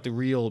 let's talk about the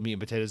real meat and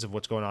potatoes of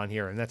what's going on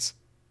here, and that's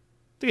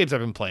the games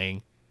I've been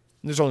playing.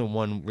 And there's only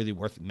one really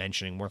worth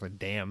mentioning, worth a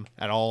damn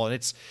at all, and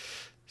it's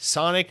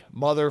Sonic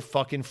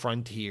motherfucking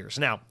Frontiers.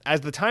 Now,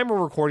 as the time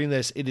we're recording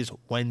this, it is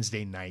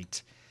Wednesday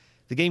night.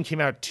 The game came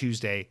out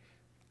Tuesday.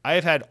 I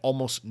have had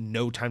almost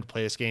no time to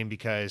play this game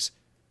because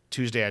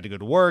Tuesday I had to go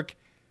to work.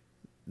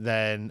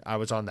 Then I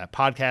was on that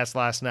podcast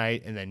last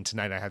night, and then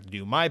tonight I have to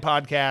do my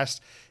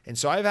podcast. And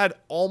so I've had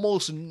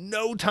almost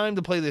no time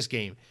to play this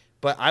game,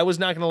 but I was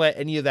not going to let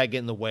any of that get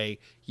in the way.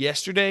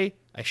 Yesterday,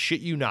 I shit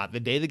you not, the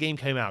day the game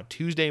came out,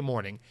 Tuesday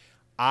morning,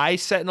 I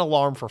set an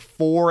alarm for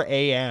 4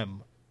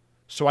 a.m.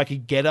 so I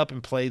could get up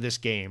and play this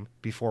game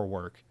before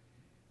work.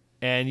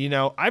 And,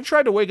 I've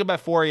tried to wake up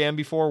at 4 a.m.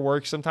 before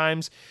work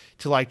sometimes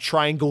to like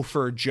try and go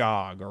for a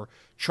jog or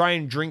try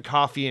and drink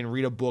coffee and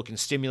read a book and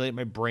stimulate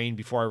my brain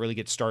before I really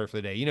get started for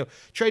the day.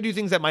 Try to do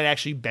things that might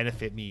actually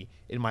benefit me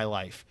in my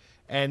life.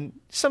 And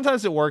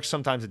sometimes it works,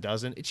 sometimes it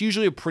doesn't. It's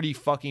usually a pretty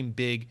fucking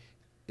big,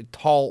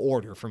 tall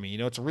order for me.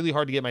 It's really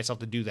hard to get myself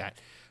to do that.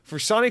 For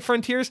Sonic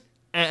Frontiers,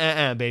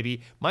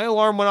 baby. My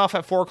alarm went off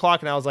at 4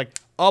 o'clock, and I was like,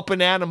 up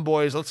and at 'em,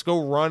 boys. Let's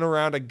go run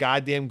around a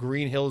goddamn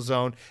Green Hill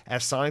Zone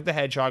as Sonic the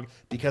Hedgehog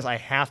because I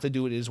have to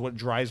do it. It is what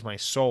drives my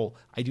soul.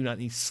 I do not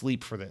need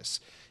sleep for this.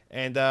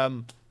 And,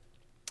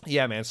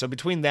 yeah, man. So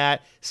between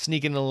that,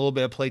 sneaking in a little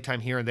bit of playtime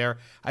here and there,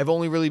 I've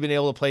only really been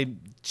able to play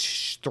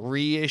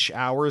 3-ish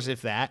hours,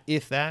 if that.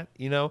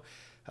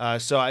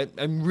 So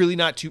I'm really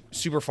not too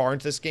super far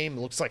into this game. It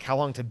looks like how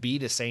long to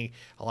beat is saying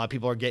a lot of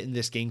people are getting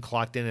this game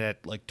clocked in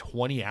at like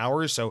 20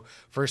 hours. So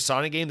for a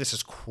Sonic game, this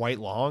is quite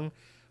long.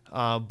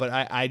 But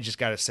I just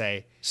got to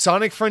say,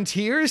 Sonic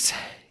Frontiers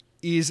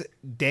is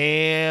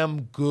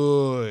damn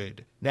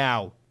good.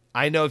 Now,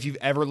 I know if you've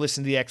ever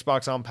listened to the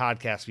Xbox On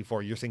podcast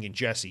before, you're thinking,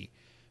 Jesse,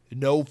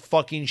 no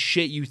fucking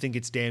shit you think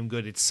it's damn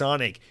good. It's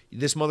Sonic.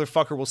 This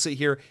motherfucker will sit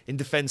here and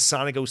defend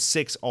Sonic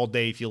 06 all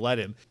day if you let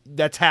him.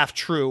 That's half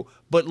true.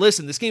 But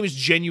listen, this game is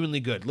genuinely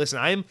good. Listen,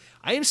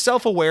 I am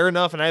self-aware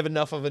enough and I have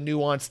enough of a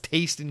nuanced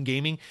taste in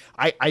gaming,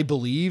 I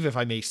believe, if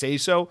I may say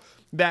so,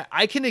 that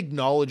I can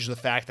acknowledge the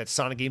fact that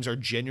Sonic games are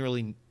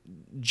generally,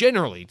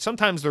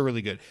 sometimes they're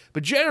really good,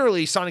 but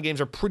generally Sonic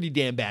games are pretty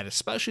damn bad,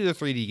 especially the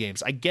 3D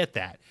games. I get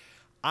that.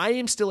 I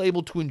am still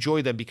able to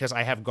enjoy them because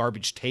I have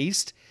garbage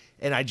taste,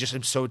 and I just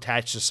am so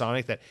attached to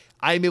Sonic that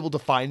I'm able to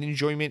find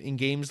enjoyment in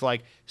games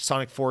like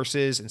Sonic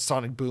Forces and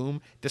Sonic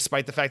Boom,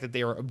 despite the fact that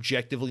they are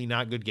objectively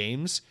not good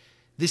games.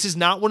 This is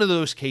not one of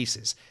those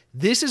cases.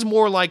 This is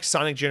more like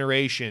Sonic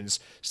Generations,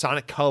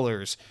 Sonic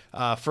Colors,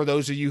 for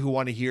those of you who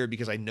want to hear it,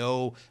 because I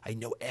know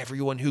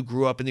everyone who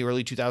grew up in the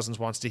early 2000s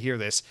wants to hear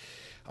this.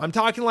 I'm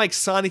talking like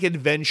Sonic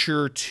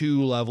Adventure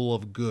 2 level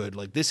of good.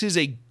 Like, this is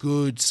a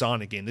good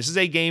Sonic game. This is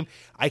a game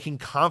I can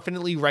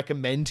confidently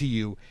recommend to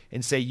you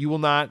and say you will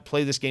not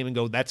play this game and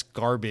go, that's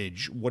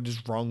garbage. What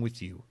is wrong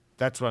with you?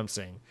 That's what I'm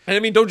saying. And I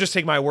mean, don't just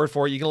take my word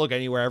for it. You can look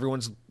anywhere.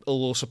 Everyone's a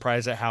little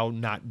surprised at how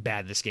not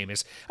bad this game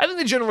is. I think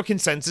the general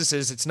consensus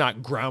is it's not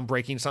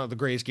groundbreaking. It's not the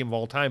greatest game of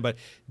all time, but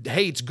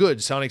hey, it's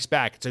good. Sonic's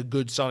back. It's a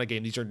good Sonic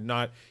game. These are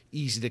not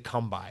easy to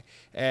come by.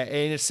 And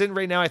it's sitting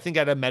right now, I think,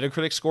 at a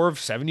Metacritic score of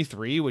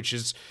 73, which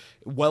is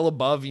well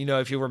above,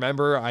 if you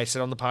remember, I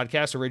said on the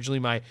podcast originally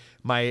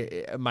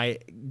my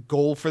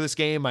goal for this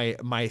game,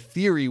 my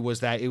theory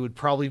was that it would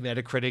probably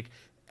Metacritic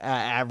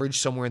average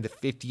somewhere in the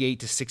 58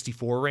 to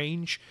 64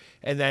 range.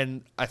 And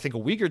then I think a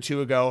week or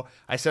two ago,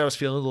 I said I was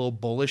feeling a little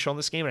bullish on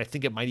this game, and I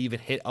think it might even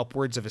hit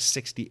upwards of a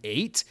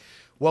 68.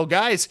 Well,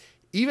 guys,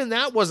 even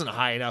that wasn't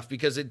high enough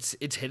because it's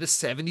hit a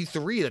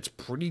 73. That's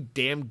pretty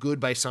damn good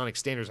by Sonic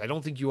standards. I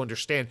don't think you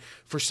understand.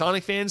 For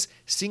Sonic fans,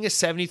 seeing a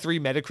 73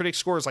 Metacritic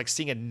score is like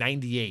seeing a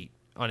 98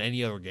 on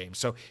any other game.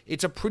 So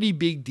it's a pretty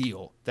big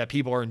deal that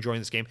people are enjoying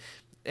this game.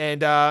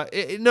 And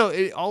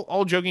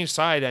all joking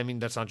aside, I mean,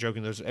 that's not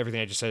joking.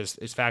 Everything I just said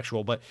is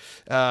factual. But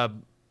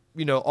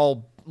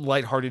all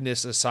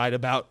lightheartedness aside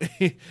about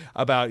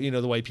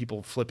the way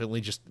people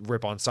flippantly just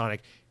rip on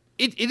Sonic,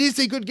 it is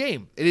a good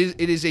game.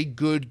 It is a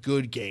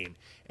good game.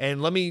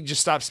 And let me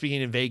just stop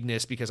speaking in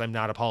vagueness because I'm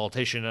not a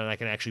politician and I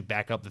can actually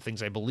back up the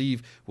things I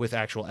believe with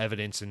actual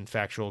evidence and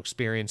factual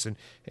experience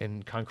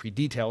and concrete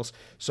details.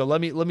 So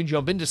let me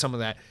jump into some of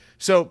that.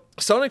 So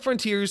Sonic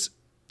Frontiers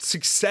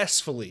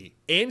successfully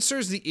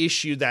answers the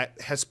issue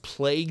that has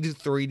plagued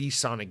 3D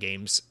Sonic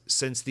games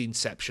since the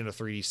inception of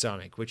 3D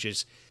Sonic, which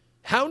is,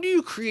 how do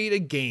you create a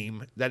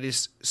game that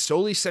is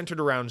solely centered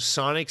around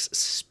Sonic's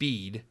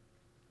speed,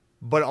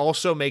 but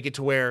also make it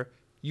to where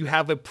you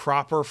have a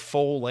proper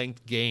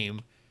full-length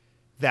game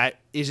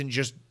that isn't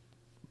just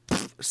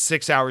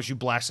 6 hours you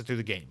blast it through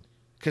the game?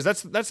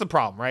 Because that's the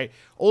problem, right?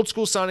 Old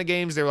school Sonic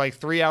games, they're like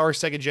 3 hour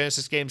Sega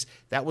Genesis games.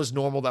 That was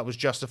normal. That was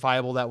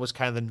justifiable. That was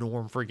kind of the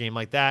norm for a game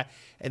like that.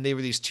 And they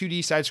were these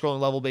 2D side-scrolling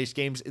level-based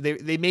games.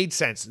 They made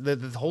sense. The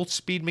whole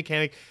speed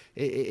mechanic,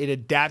 it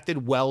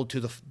adapted well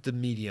to the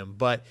medium.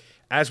 But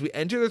as we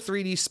enter the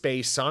 3D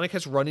space, Sonic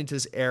has run into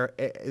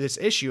this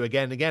issue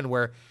again and again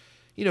where,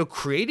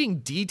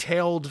 creating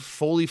detailed,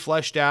 fully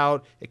fleshed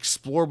out,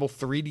 explorable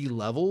 3D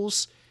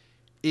levels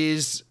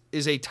is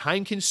a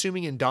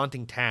time-consuming and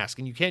daunting task.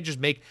 And you can't just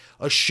make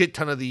a shit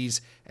ton of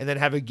these and then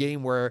have a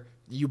game where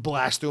you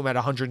blast through them at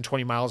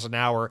 120 miles an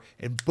hour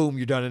and boom,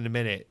 you're done in a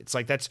minute. It's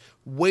like that's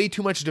way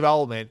too much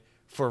development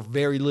for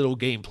very little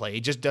gameplay.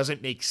 It just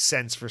doesn't make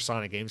sense for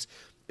Sonic games.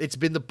 It's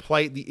been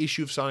the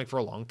issue of Sonic for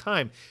a long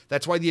time.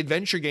 That's why the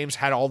adventure games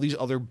had all these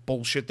other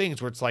bullshit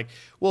things where it's like,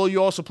 well,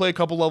 you also play a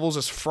couple levels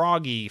as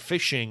Froggy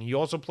fishing. You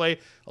also play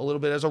a little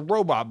bit as a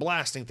robot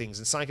blasting things.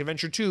 In Sonic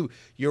Adventure 2,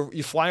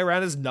 you fly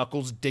around as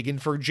Knuckles digging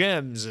for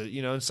gems.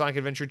 In Sonic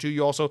Adventure 2,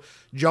 you also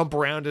jump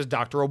around as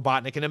Dr.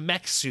 Robotnik in a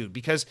mech suit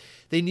because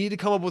they need to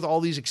come up with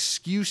all these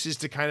excuses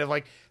to kind of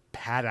like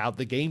pad out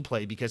the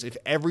gameplay, because if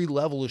every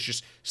level is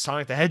just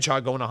Sonic the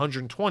Hedgehog going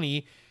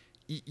 120,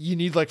 you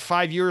need like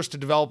 5 years to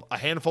develop a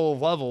handful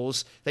of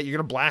levels that you're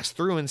going to blast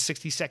through in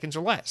 60 seconds or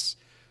less.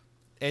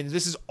 And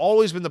this has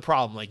always been the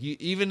problem. Like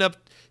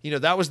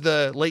that was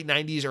the late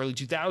 90s, early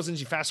 2000s.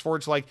 You fast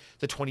forward to like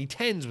the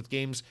 2010s with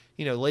games,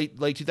 late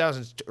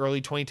 2000s,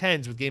 early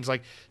 2010s with games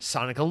like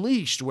Sonic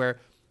Unleashed, where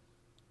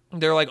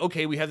they're like,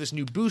 okay, we have this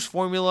new boost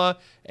formula,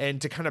 and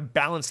to kind of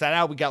balance that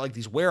out, we got like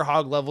these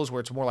werehog levels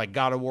where it's more like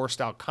God of War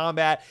style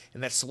combat,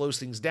 and that slows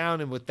things down.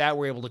 And with that,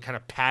 we're able to kind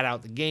of pad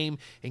out the game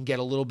and get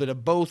a little bit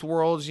of both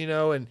worlds,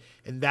 and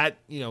that,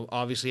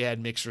 obviously had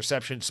mixed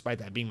reception, despite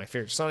that being my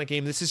favorite Sonic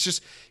game. This has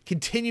just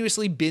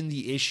continuously been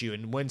the issue.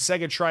 And when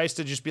Sega tries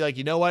to just be like,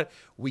 you know what,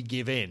 we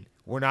give in.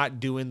 We're not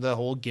doing the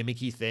whole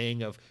gimmicky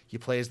thing of you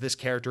play as this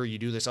character, you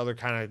do this other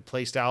kind of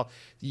play style.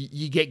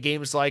 You get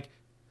games like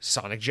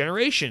Sonic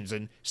Generations,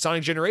 and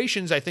Sonic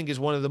Generations I think is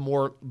one of the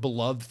more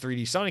beloved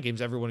 3D Sonic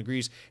games. Everyone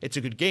agrees it's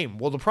a good game.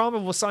 Well, the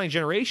problem with Sonic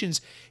Generations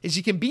is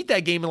you can beat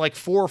that game in like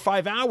 4 or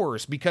 5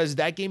 hours because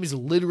that game is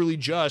literally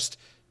just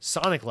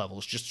Sonic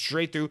levels, just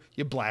straight through,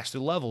 you blast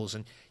through levels,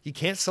 and you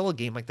can't sell a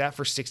game like that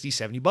for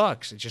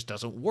 $60-$70. It just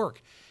doesn't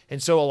work.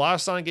 And so a lot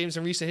of Sonic games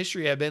in recent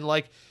history have been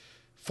like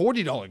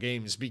 $40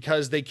 games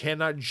because they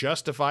cannot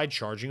justify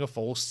charging a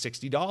full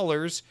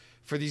 $60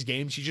 for these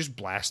games you just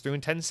blast through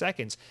in 10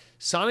 seconds.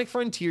 Sonic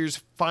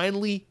Frontiers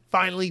finally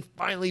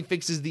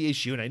fixes the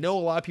issue. And I know a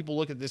lot of people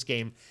look at this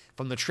game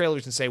from the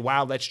trailers and say,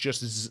 wow, that's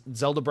just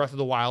Zelda Breath of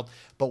the Wild,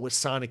 but with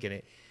Sonic in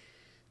it.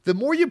 The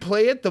more you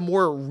play it, the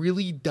more it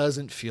really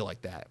doesn't feel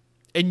like that.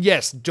 And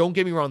yes, don't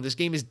get me wrong, this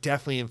game is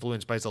definitely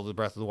influenced by Zelda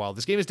Breath of the Wild.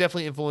 This game is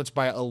definitely influenced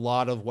by a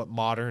lot of what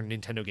modern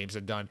Nintendo games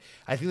have done.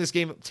 I think this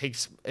game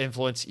takes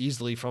influence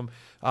easily from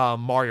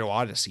Mario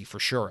Odyssey, for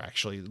sure,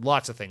 actually.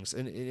 Lots of things.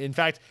 And in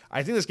fact,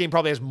 I think this game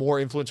probably has more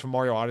influence from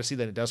Mario Odyssey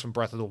than it does from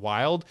Breath of the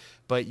Wild,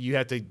 but you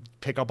have to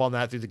pick up on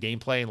that through the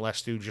gameplay and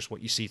less through just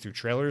what you see through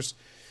trailers.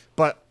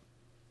 But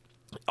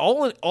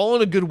all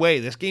in a good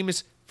way, this game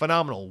is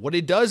phenomenal. What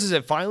it does is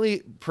it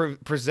finally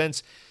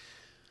presents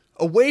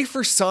a way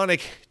for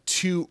Sonic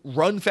to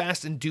run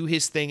fast and do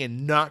his thing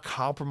and not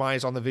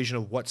compromise on the vision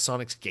of what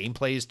Sonic's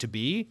gameplay is to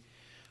be,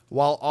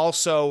 while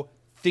also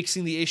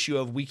fixing the issue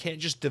of we can't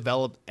just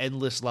develop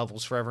endless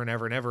levels forever and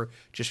ever and ever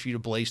just for you to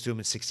blaze through them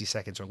in 60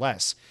 seconds or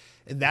less.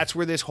 And that's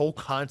where this whole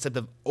concept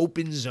of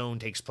open zone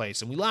takes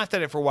place. And we laughed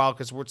at it for a while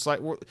because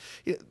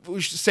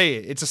we should say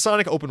it. It's a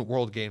Sonic open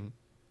world game.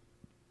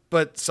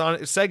 But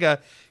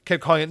Sega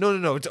kept calling it,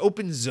 no, it's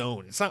open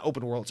zone. It's not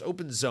open world, it's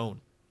open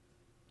zone.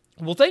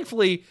 Well,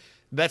 thankfully,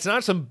 that's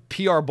not some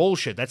PR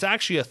bullshit. That's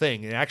actually a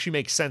thing. It actually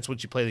makes sense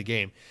once you play the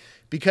game.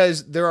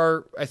 because there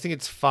are, I think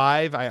it's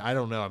 5. I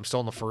don't know. I'm still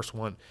on the first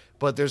one,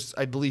 but there's,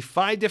 I believe,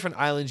 5 different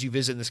islands you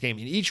visit in this game,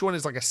 and each one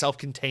is like a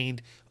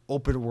self-contained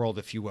open world,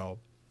 if you will.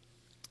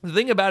 The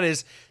thing about it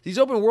is these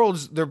open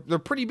worlds, they're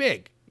pretty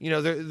big.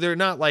 They're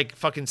not like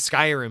fucking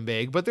Skyrim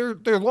big, but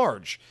they're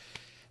large.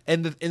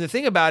 And the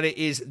thing about it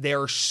is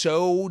they're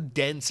so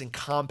dense and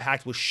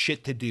compact with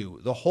shit to do.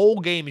 The whole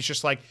game is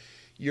just like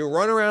you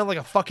run around like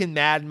a fucking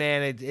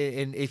madman,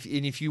 and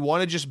if you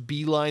want to just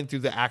beeline through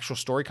the actual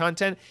story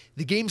content,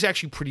 the game's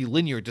actually pretty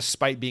linear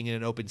despite being in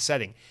an open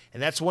setting.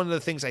 And that's one of the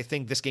things I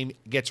think this game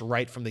gets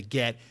right from the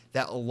get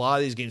that a lot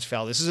of these games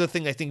fail. This is a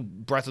thing I think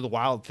Breath of the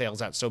Wild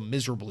fails at so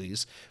miserably.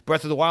 Is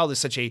Breath of the Wild is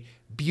such a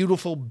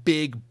beautiful,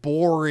 big,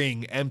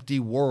 boring, empty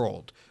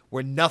world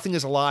where nothing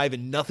is alive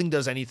and nothing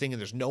does anything and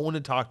there's no one to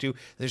talk to, and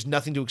there's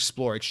nothing to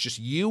explore. It's just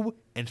you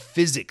and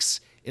physics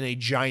in a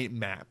giant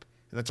map.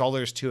 And that's all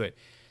there is to it.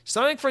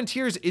 Sonic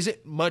Frontiers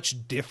isn't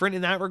much different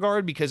in that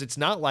regard because it's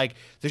not like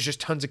there's just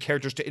tons of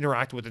characters to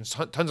interact with and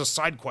tons of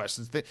side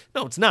quests.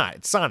 No, it's not.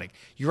 It's Sonic.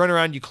 You run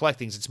around, you collect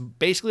things. It's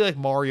basically like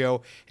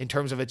Mario in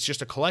terms of it's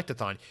just a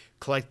collectathon.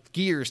 Collect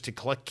gears, to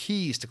collect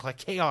keys, to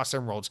collect Chaos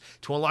Emeralds,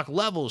 to unlock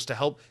levels, to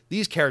help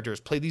these characters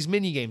play these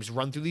mini games,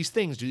 run through these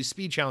things, do these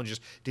speed challenges,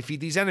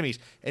 defeat these enemies.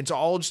 And it's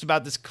all just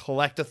about this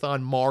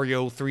collectathon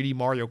Mario, 3D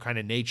Mario kind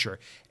of nature.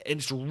 And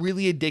it's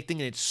really addicting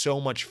and it's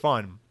so much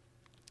fun.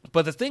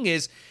 But the thing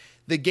is,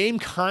 the game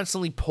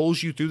constantly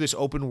pulls you through this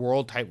open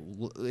world type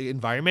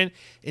environment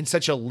in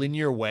such a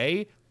linear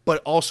way,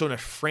 but also in a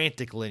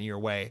frantic linear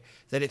way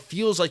that it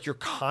feels like you're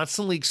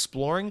constantly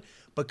exploring,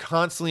 but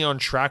constantly on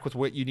track with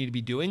what you need to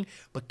be doing,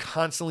 but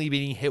constantly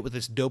being hit with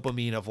this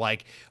dopamine of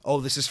like,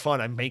 oh, this is fun.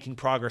 I'm making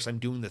progress. I'm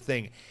doing the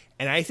thing.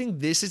 And I think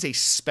this is a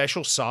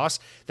special sauce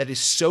that is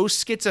so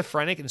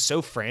schizophrenic and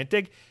so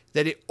frantic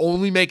that it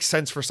only makes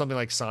sense for something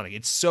like Sonic.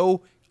 It's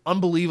so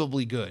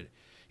unbelievably good.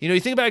 You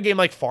think about a game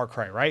like Far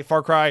Cry, right?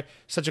 Far Cry,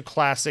 such a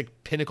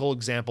classic, pinnacle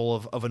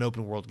example of an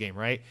open world game,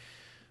 right?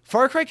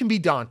 Far Cry can be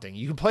daunting.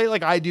 You can play it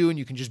like I do, and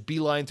you can just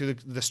beeline through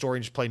the story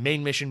and just play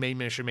main mission,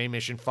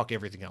 fuck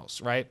everything else,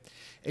 right?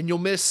 And you'll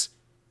miss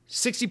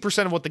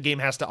 60% of what the game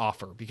has to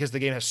offer because the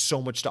game has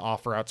so much to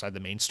offer outside the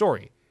main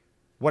story.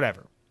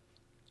 Whatever.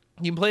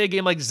 You can play a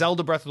game like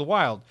Zelda Breath of the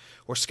Wild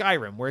or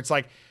Skyrim, where it's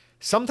like,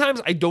 sometimes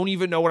I don't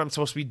even know what I'm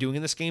supposed to be doing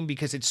in this game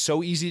because it's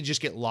so easy to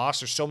just get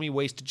lost. There's so many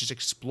ways to just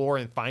explore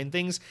and find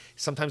things.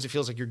 Sometimes it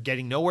feels like you're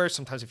getting nowhere.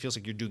 Sometimes it feels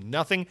like you're doing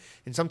nothing.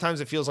 And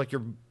sometimes it feels like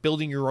you're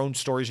building your own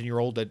stories and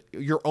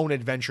your own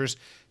adventures,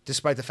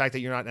 despite the fact that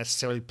you're not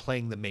necessarily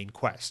playing the main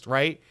quest,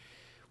 right?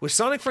 With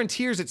Sonic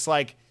Frontiers, it's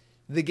like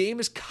the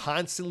game is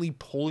constantly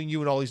pulling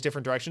you in all these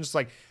different directions. It's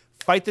like,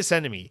 fight this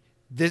enemy.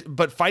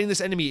 But fighting this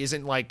enemy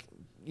isn't like,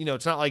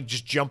 it's not like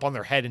just jump on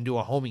their head and do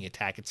a homing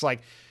attack. It's like,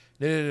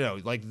 No.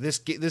 Like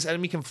this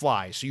enemy can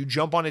fly, so you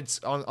jump on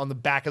on the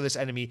back of this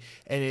enemy,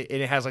 and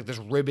it has like this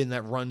ribbon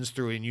that runs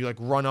through it, and you like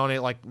run on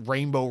it like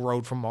Rainbow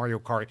Road from Mario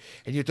Kart,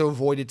 and you have to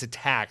avoid its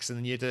attacks, and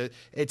then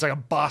it's like a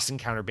boss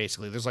encounter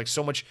basically. There's like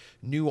so much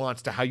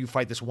nuance to how you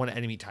fight this one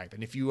enemy type,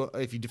 and if you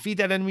defeat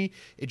that enemy,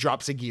 it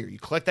drops a gear. You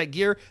collect that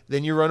gear,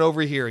 then you run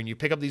over here and you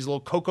pick up these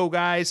little Coco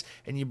guys,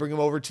 and you bring them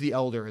over to the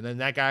Elder, and then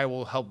that guy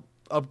will help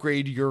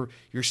upgrade your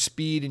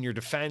speed and your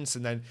defense,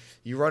 and then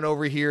you run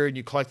over here and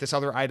you collect this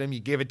other item, you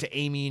give it to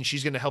Amy, and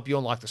she's going to help you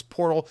unlock this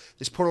portal.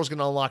 This portal is going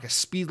to unlock a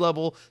speed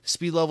level. The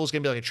speed level is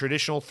going to be like a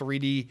traditional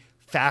 3D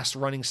fast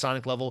running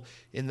Sonic level,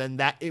 and then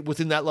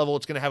within that level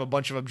it's going to have a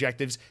bunch of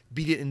objectives.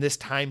 Beat it in this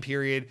time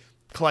period,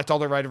 collect all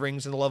the red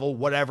rings in the level,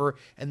 whatever,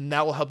 and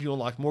that will help you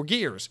unlock more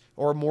gears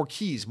or more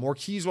keys. More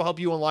keys will help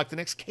you unlock the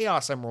next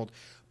Chaos Emerald.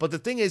 But the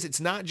thing is,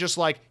 it's not just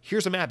like,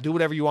 here's a map, do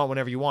whatever you want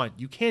whenever you want.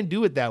 You can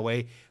do it that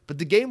way, but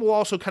the game will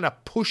also kind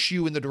of push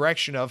you in the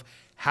direction of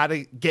how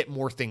to get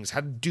more things,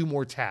 how to do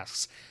more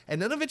tasks.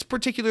 And none of it's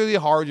particularly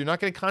hard. You're not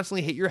going to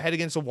constantly hit your head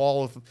against a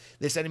wall if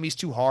this enemy's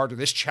too hard or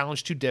this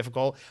challenge too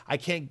difficult. I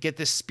can't get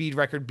this speed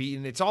record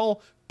beaten. It's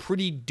all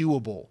pretty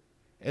doable.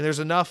 And there's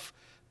enough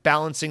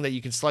balancing that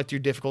you can select your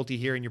difficulty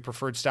here and your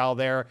preferred style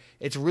there.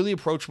 It's really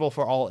approachable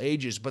for all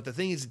ages. But the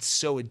thing is, it's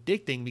so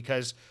addicting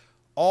because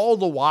all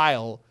the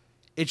while,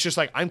 it's just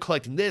like, I'm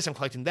collecting this, I'm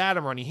collecting that,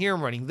 I'm running here,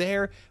 I'm running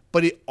there,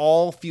 but it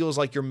all feels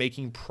like you're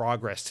making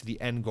progress to the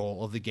end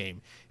goal of the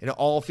game. And it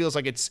all feels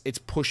like it's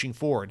pushing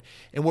forward.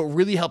 And what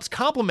really helps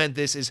complement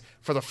this is,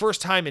 for the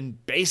first time in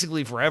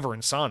basically forever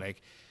in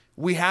Sonic,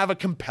 we have a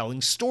compelling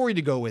story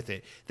to go with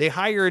it. They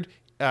hired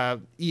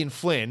Ian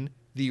Flynn,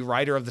 the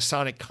writer of the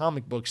Sonic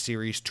comic book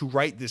series, to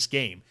write this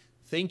game.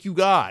 Thank you,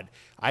 God.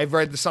 I've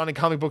read the Sonic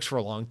comic books for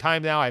a long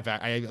time now. I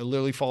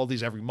literally follow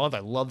these every month. I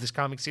love this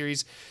comic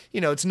series.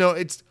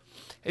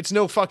 It's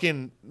no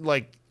fucking,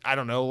 like, I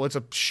don't know, it's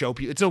a show.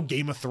 It's no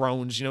Game of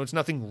Thrones, it's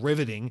nothing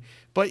riveting,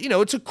 but,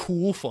 it's a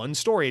cool, fun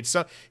story.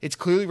 It's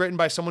clearly written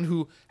by someone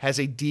who has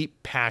a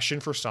deep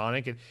passion for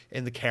Sonic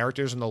and the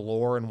characters and the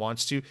lore and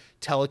wants to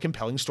tell a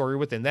compelling story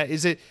within that.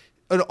 Is it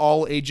an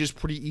all ages,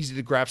 pretty easy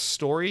to grasp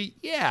story?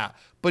 Yeah.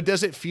 But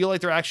does it feel like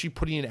they're actually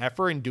putting in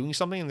effort and doing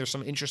something and there's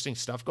some interesting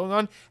stuff going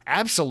on?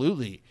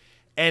 Absolutely.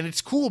 And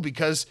it's cool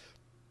because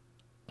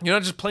You're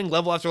not just playing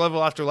level after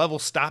level after level,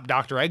 stop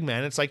Dr.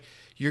 Eggman. It's like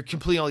you're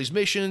completing all these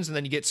missions, and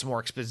then you get some more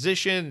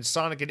exposition, and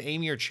Sonic and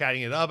Amy are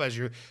chatting it up as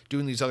you're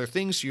doing these other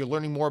things. So you're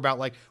learning more about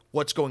like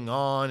what's going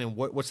on and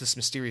what's this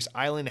mysterious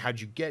island, how'd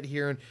you get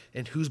here,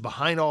 and who's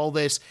behind all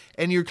this.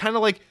 And you're kind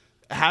of like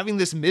having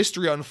this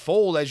mystery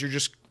unfold as you're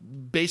just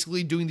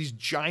basically doing these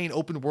giant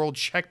open world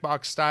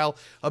checkbox style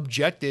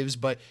objectives,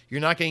 but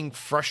you're not getting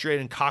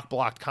frustrated and cock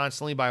blocked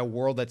constantly by a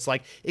world that's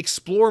like,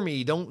 explore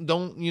me, don't,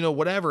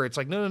 whatever. It's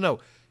like, no.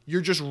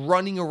 You're just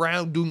running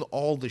around doing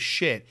all the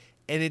shit.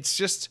 And it's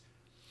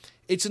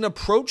an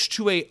approach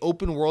to a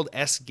open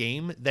world-esque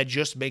game that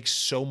just makes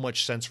so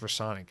much sense for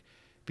Sonic.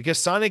 Because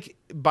Sonic,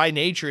 by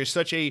nature, is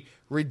such a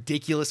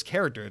ridiculous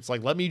character. It's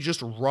like, let me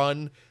just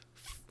run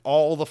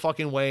all the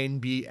fucking way and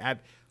be at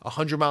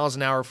 100 miles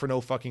an hour for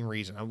no fucking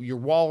reason. You're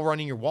wall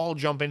running, you're wall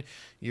jumping,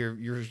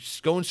 you're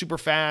going super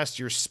fast,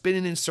 you're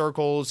spinning in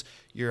circles,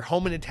 you're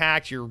homing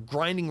attacks, you're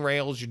grinding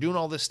rails, you're doing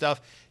all this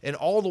stuff. And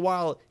all the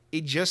while,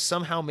 it just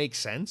somehow makes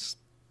sense.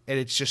 And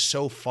it's just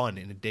so fun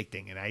and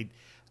addicting. And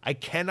I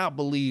cannot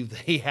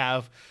believe they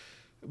have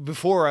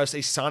before us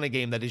a Sonic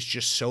game that is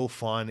just so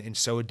fun and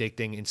so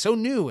addicting and so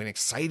new and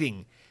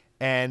exciting.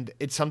 And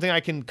it's something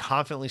I can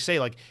confidently say,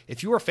 like,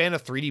 if you are a fan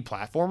of 3D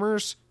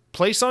platformers,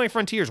 play Sonic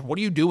Frontiers. What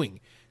are you doing?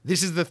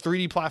 This is the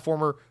 3D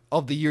platformer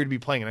of the year to be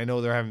playing. And I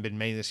know there haven't been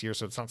many this year,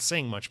 so it's not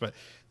saying much, but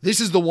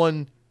this is the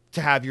one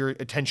to have your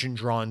attention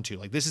drawn to.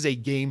 Like, this is a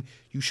game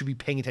you should be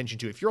paying attention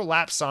to. If you're a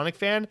lapsed Sonic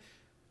fan,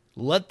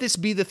 let this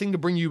be the thing to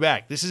bring you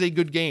back. This is a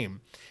good game.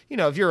 You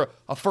know, if you're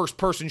a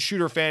first-person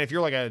shooter fan, if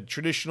you're like a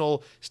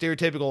traditional,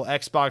 stereotypical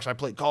Xbox, I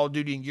play Call of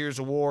Duty and Gears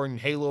of War and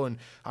Halo, and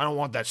I don't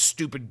want that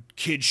stupid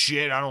kid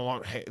shit. I don't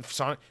want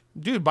Sonic.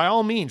 Dude, by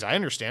all means, I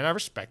understand. I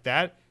respect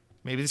that.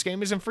 Maybe this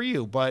game isn't for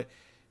you, but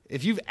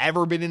if you've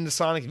ever been into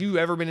Sonic, if you've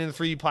ever been into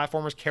 3D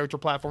platformers, character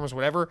platformers,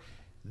 whatever,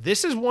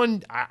 this is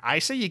one I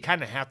say you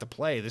kind of have to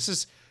play. This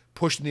is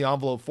pushing the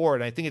envelope forward,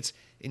 and I think it's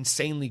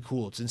insanely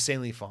cool. It's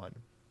insanely fun.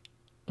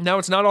 Now,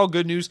 it's not all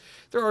good news.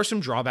 There are some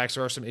drawbacks.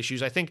 There are some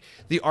issues. I think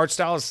the art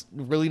style is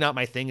really not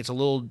my thing. It's a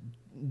little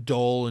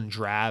dull and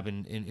drab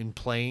and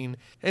plain.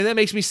 And that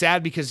makes me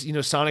sad because, you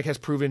know, Sonic has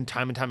proven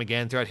time and time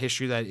again throughout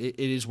history that it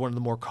is one of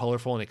the more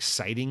colorful and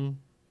exciting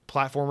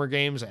platformer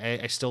games.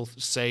 I still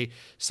say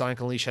Sonic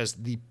Unleashed has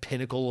the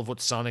pinnacle of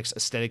what Sonic's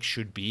aesthetic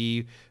should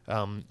be,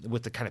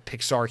 with the kind of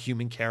Pixar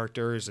human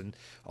characters and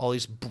all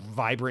these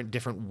vibrant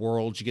different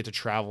worlds you get to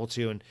travel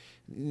to. And,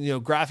 you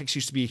know, graphics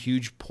used to be a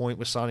huge point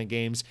with Sonic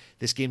games.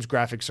 This game's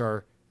graphics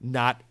are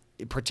not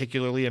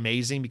particularly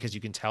amazing because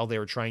you can tell they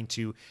were trying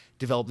to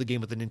develop the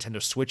game with the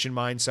Nintendo Switch in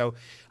mind. So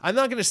I'm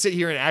not going to sit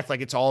here and act like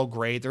it's all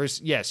great.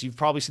 Yes, you've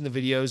probably seen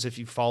the videos if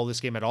you follow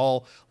this game at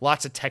all.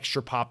 Lots of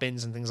texture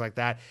pop-ins and things like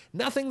that.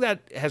 Nothing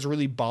that has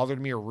really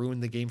bothered me or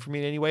ruined the game for me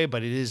in any way,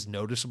 but it is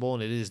noticeable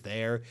and it is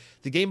there.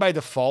 The game by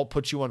default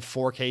puts you on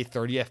 4K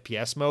 30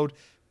 FPS mode.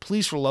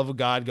 Please, for the love of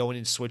God, go in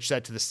and switch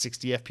that to the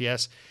 60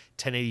 FPS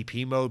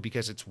 1080p mode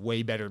because it's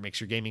way better. It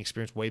makes your gaming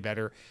experience way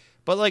better.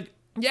 But like,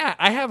 yeah,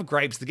 I have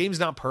gripes. The game's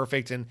not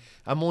perfect, and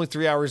I'm only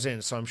 3 hours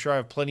in, so I'm sure I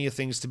have plenty of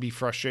things to be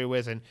frustrated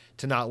with and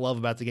to not love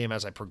about the game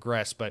as I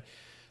progress. But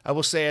I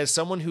will say, as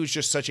someone who's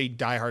just such a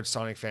diehard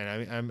Sonic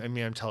fan,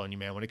 I'm telling you,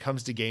 man, when it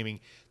comes to gaming,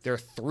 there are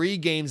 3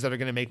 games that are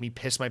going to make me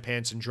piss my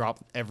pants and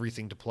drop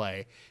everything to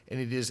play. And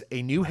it is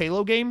a new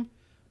Halo game,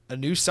 a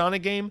new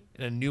Sonic game,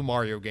 and a new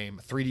Mario game,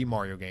 a 3D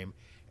Mario game.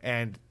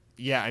 And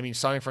yeah, I mean,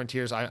 Sonic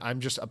Frontiers, I'm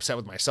just upset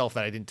with myself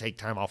that I didn't take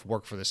time off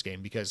work for this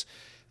game because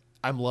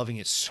I'm loving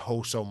it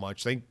so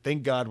much.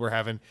 Thank God we're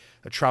having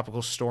a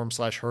tropical storm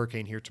 /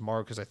 hurricane here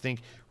tomorrow because I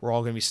think we're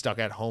all going to be stuck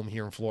at home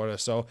here in Florida.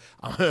 So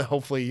I'm going to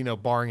hopefully, you know,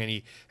 barring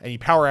any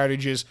power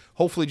outages,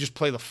 hopefully just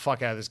play the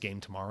fuck out of this game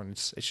tomorrow. And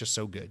it's just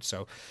so good.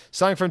 So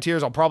Sonic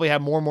Frontiers, I'll probably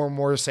have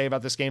more to say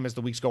about this game as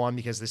the weeks go on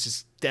because this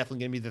is definitely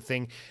going to be the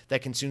thing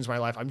that consumes my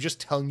life. I'm just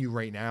telling you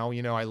right now,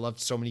 you know, I loved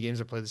so many games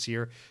I played this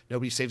year.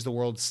 Nobody Saves the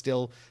World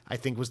still, I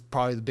think, was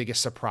probably the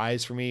biggest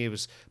surprise for me. It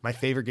was my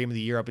favorite game of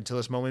the year up until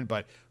this moment,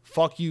 but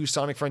fuck you,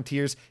 Sonic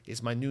Frontiers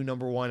is my new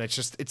number one.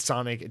 It's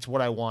Sonic. It's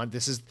what I want.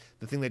 This is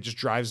the thing that just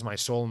drives my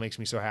soul and makes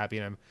me so happy,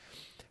 and I'm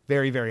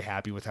very, very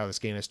happy with how this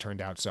game has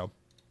turned out. So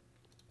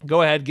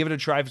go ahead, give it a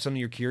try if it's something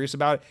you're curious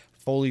about.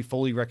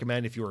 Fully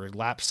recommend if you're a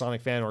lapsed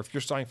Sonic fan or if you're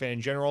a Sonic fan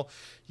in general,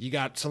 you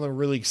got something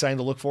really exciting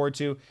to look forward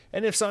to.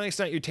 And if Sonic's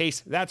not your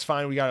taste, that's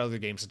fine. We got other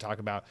games to talk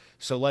about.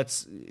 So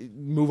let's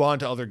move on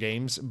to other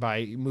games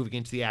by moving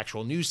into the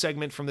actual news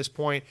segment from this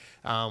point.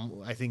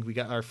 I think we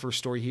got our first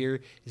story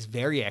here is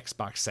very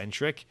Xbox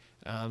centric.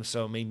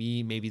 So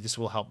maybe this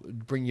will help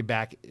bring you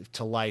back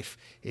to life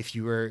if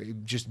you were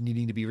just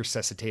needing to be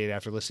resuscitated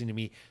after listening to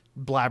me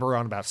blabber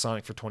on about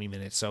Sonic for 20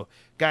 minutes. So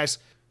guys,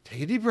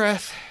 take a deep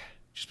breath.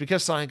 Just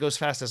because Sonic goes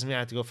fast doesn't mean I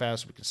have to go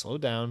fast. We can slow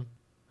down.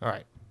 All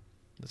right,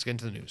 let's get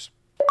into the news.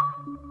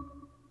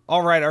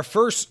 All right, our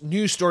first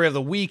news story of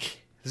the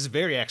week. This is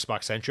very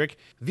Xbox-centric.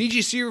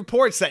 VGC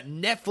reports that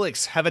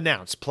Netflix have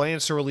announced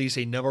plans to release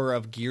a number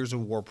of Gears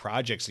of War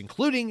projects,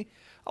 including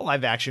a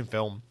live-action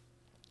film.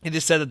 It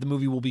is said that the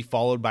movie will be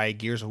followed by a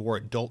Gears of War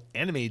adult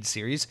animated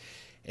series,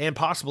 and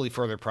possibly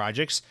further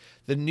projects.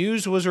 The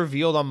news was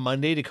revealed on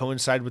Monday to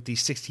coincide with the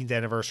 16th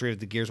anniversary of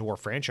the Gears of War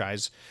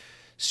franchise.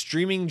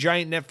 Streaming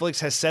giant Netflix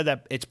has said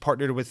that it's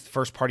partnered with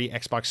first-party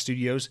Xbox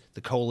studios,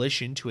 the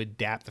Coalition, to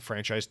adapt the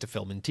franchise to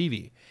film and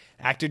TV.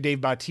 Actor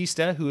Dave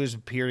Bautista, who has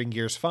appeared in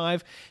Gears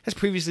 5, has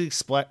previously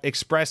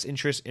expressed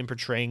interest in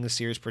portraying the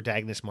series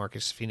protagonist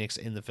Marcus Phoenix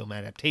in the film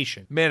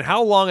adaptation. Man,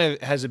 how long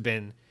has it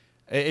been?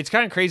 It's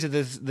kind of crazy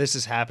that this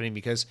is happening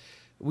because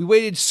we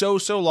waited so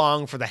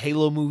long for the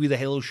Halo movie, the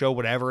Halo show,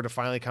 whatever, to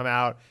finally come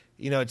out.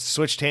 It's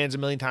switched hands a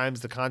million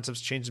times. The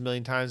concept's changed a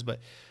million times, but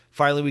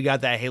finally we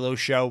got that Halo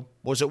show.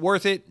 Was it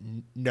worth it?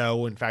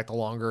 No. In fact, the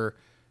longer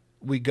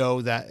we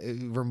go that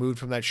removed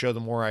from that show, the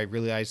more I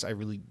realize I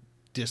really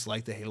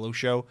dislike the Halo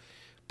show.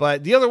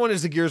 But the other one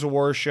is the Gears of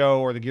War show,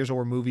 or the Gears of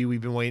War movie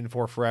we've been waiting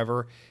for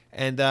forever.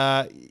 And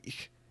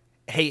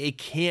hey, it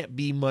can't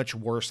be much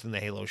worse than the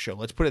Halo show.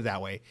 Let's put it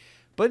that way.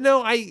 But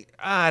no,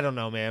 I don't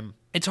know, man.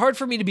 It's hard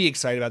for me to be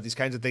excited about these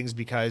kinds of things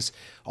because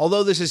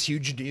although this is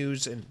huge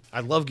news and I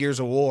love Gears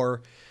of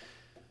War,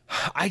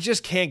 I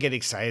just can't get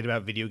excited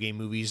about video game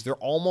movies. They're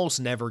almost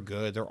never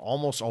good. They're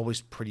almost always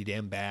pretty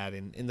damn bad.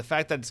 And the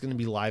fact that it's going to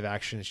be live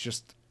action is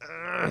just...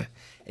 and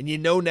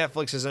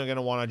Netflix isn't going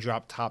to want to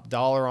drop top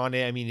dollar on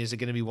it. I mean, is it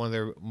going to be one of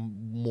their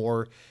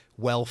more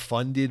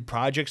well-funded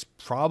projects?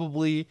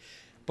 Probably.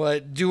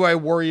 But do I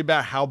worry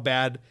about how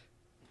bad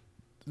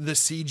the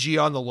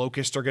CG on the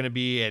Locust are going to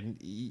be? And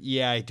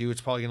yeah, I do.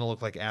 It's probably going to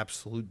look like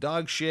absolute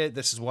dog shit.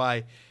 This is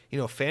why,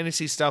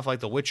 fantasy stuff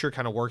like The Witcher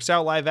kind of works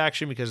out live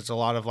action because it's a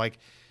lot of like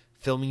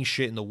filming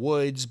shit in the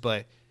woods,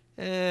 but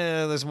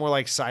there's more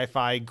like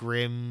sci-fi,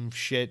 grim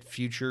shit,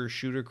 future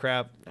shooter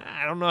crap.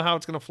 I don't know how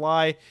it's going to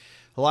fly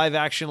live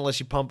action unless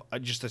you pump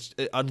just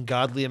an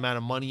ungodly amount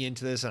of money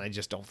into this, and I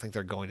just don't think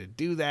they're going to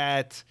do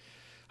that.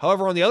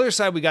 However, on the other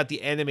side, we got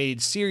the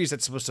animated series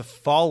that's supposed to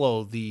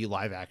follow the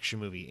live-action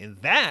movie, and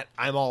that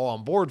I'm all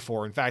on board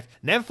for. In fact,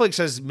 Netflix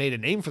has made a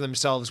name for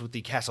themselves with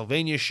the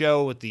Castlevania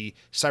show, with the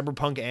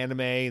cyberpunk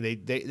anime.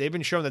 They've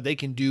been shown that they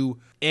can do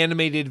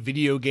animated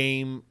video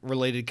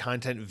game-related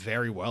content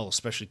very well,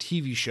 especially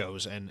TV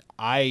shows, and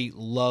I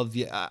love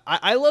the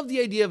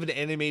idea of an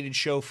animated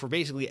show for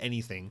basically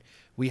anything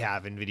we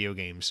have in video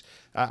games.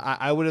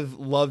 I would have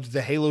loved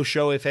the Halo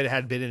show if it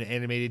had been an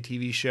animated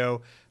TV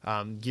show.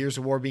 Gears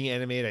of War being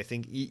animated, I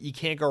think you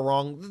can't go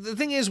wrong. The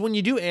thing is, when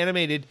you do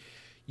animated,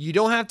 you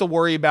don't have to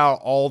worry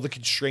about all the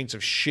constraints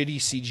of shitty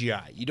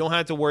CGI. You don't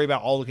have to worry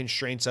about all the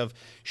constraints of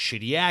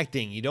shitty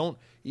acting.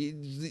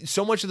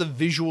 So much of the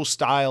visual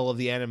style of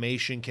the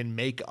animation can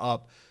make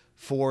up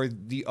for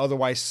the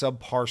otherwise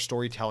subpar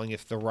storytelling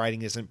if the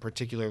writing isn't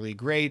particularly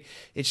great.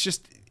 It's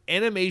just...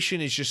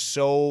 animation is just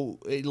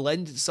it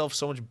lends itself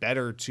so much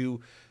better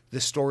to the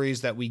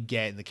stories that we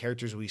get and the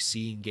characters we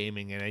see in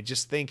gaming. And I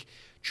just think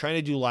trying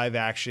to do live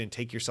action and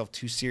take yourself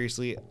too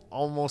seriously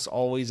almost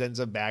always ends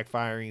up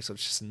backfiring. So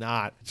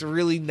it's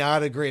really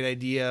not a great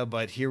idea,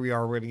 but here we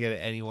are. We're going to get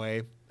it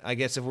anyway. I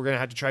guess if we're going to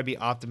have to try to be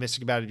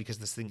optimistic about it because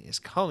this thing is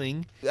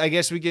coming, I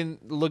guess we can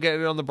look at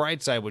it on the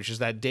bright side, which is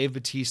that Dave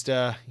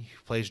Bautista, who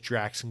plays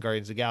Drax in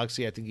Guardians of the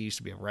Galaxy, I think he used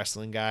to be a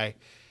wrestling guy,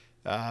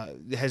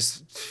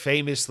 has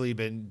famously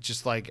been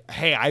just like,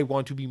 hey, I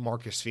want to be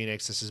Marcus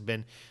Phoenix. This has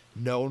been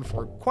known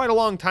for quite a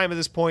long time at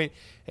this point.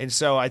 And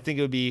so I think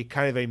it would be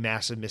kind of a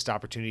massive missed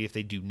opportunity if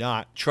they do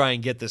not try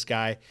and get this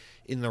guy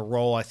in the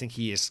role. I think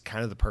he is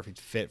kind of the perfect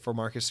fit for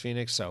Marcus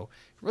Phoenix. So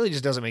it really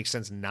just doesn't make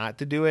sense not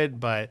to do it.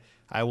 But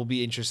I will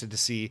be interested to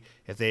see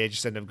if they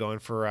just end up going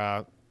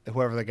for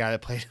whoever the guy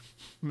that played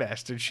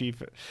Master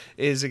Chief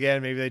is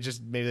again. Maybe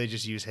they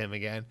just use him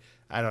again.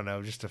 I don't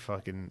know, just to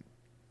fucking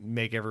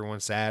make everyone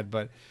sad.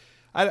 But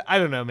I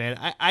don't know, man.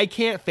 I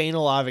can't feign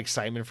a lot of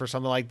excitement for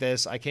something like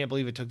this. I can't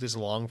believe it took this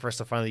long for us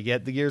to finally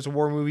get the Gears of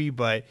War movie,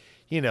 but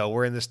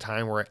we're in this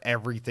time where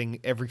every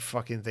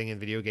fucking thing in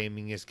video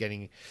gaming is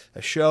getting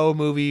a show,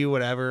 movie,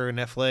 whatever,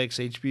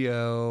 Netflix,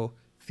 HBO,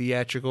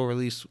 theatrical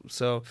release.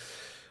 So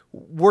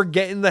we're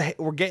getting the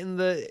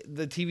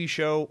TV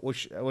show,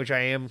 which I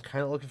am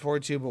kind of looking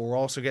forward to, but we're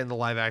also getting the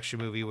live action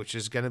movie, which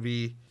is going to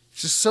be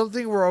just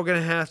something we're all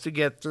going to have to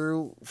get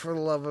through. For the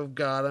love of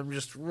God, I'm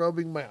just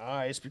rubbing my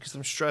eyes because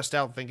I'm stressed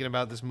out thinking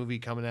about this movie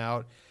coming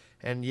out.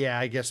 And yeah,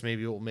 I guess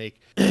maybe it will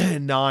make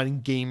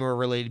non-gamer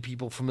related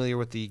people familiar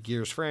with the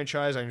Gears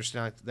franchise. I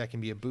understand that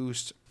can be a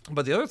boost.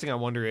 But the other thing I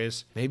wonder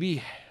is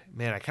maybe,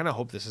 man, I kind of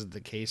hope this isn't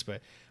the case, but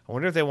I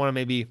wonder if they want to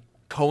maybe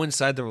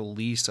coincide the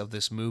release of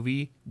this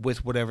movie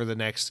with whatever the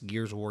next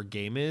Gears of War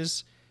game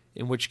is,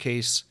 in which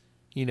case,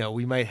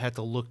 we might have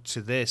to look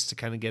to this to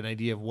kind of get an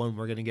idea of when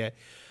we're going to get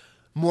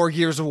more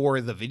Gears of War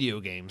in the video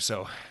game.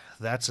 So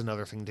that's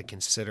another thing to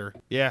consider.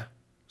 Yeah.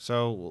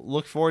 So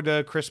look forward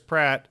to Chris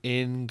Pratt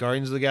in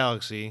Guardians of the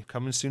Galaxy,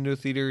 coming soon to a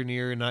theater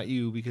near not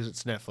you because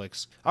it's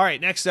Netflix. All right,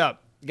 next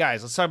up,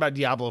 guys, let's talk about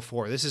Diablo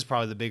 4. This is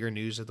probably the bigger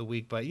news of the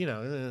week, but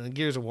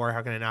Gears of War,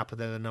 how can I not put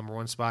that in the number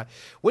one spot?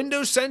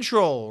 Windows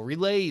Central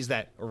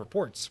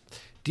reports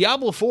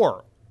Diablo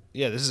 4.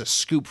 Yeah, this is a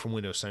scoop from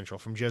Windows Central,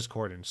 from Jez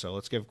Corden, so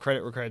let's give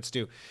credit where credit's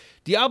due.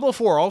 Diablo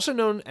 4, also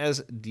known as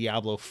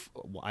Diablo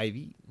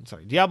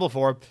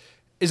 4,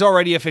 is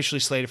already officially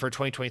slated for a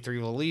 2023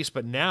 release,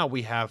 but now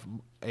we have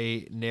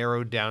a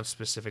narrowed down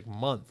specific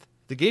month.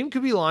 The game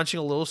could be launching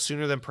a little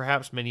sooner than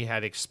perhaps many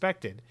had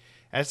expected.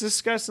 As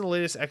discussed in the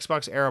latest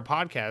Xbox Era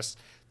podcast,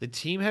 the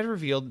team had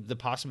revealed the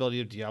possibility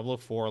of Diablo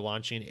 4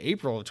 launching in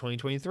April of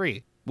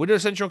 2023.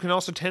 Windows Central can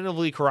also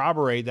tentatively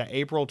corroborate that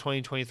April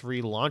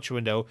 2023 launch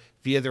window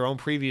via their own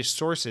previous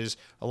sources,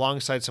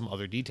 alongside some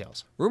other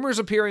details. Rumors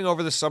appearing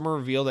over the summer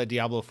revealed that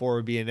Diablo 4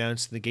 would be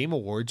announced in the Game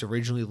Awards,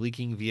 originally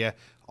leaking via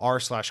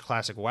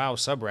r/ClassicWoW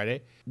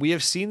subreddit. We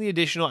have seen the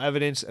additional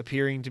evidence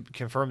appearing to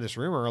confirm this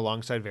rumor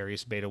alongside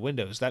various beta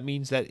windows. That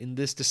means that in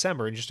this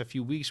December, in just a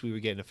few weeks, we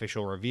would get an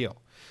official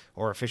reveal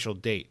or official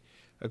date.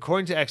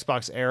 According to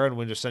Xbox Era and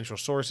Windows Central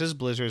sources,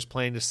 Blizzard is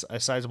planning a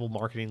sizable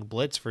marketing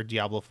blitz for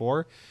Diablo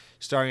 4,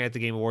 starting at the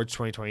Game Awards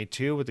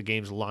 2022 with the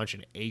game's launch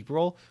in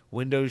April.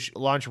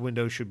 Launch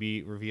window should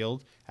be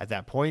revealed at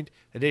that point.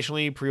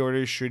 Additionally,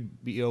 pre-orders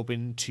should be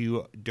open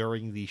to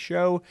during the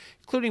show,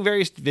 including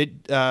various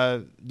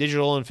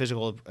digital and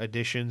physical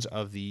editions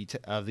of the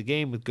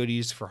game with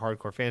goodies for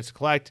hardcore fans to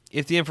collect.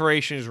 If the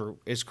information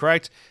is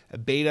correct, a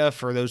beta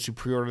for those who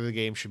pre-order the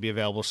game should be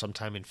available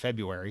sometime in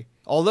February.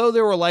 Although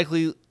there were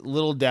likely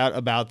little doubt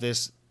about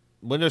this,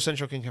 Windows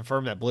Central can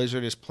confirm that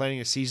Blizzard is planning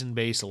a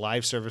season-based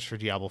live service for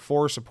Diablo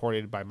 4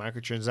 supported by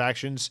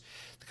microtransactions.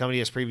 The company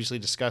has previously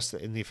discussed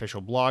in the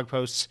official blog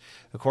posts.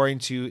 According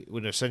to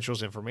Windows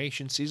Central's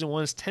information, Season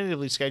 1 is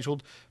tentatively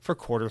scheduled for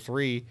Quarter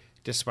 3,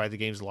 despite the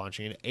game's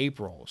launching in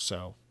April.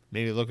 So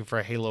maybe looking for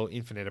a Halo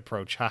Infinite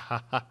approach.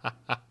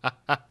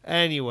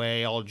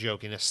 Anyway, all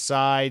joking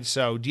aside,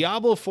 so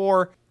Diablo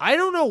 4, I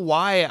don't know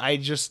why I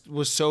just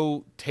was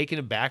so taken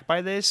aback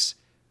by this.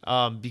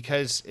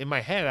 Because in my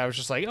head, I was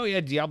just like, oh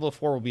yeah, Diablo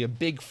 4 will be a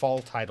big fall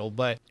title,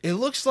 but it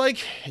looks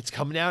like it's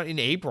coming out in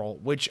April,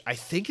 which I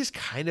think is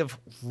kind of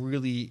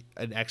really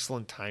an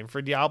excellent time for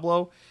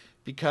Diablo,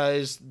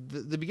 because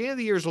the beginning of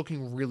the year is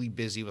looking really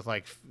busy with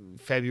like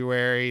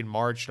February and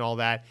March and all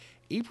that.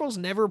 April's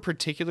never a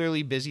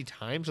particularly busy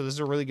time, so this is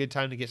a really good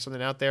time to get something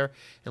out there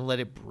and let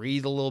it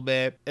breathe a little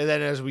bit. And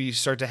then as we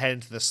start to head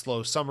into the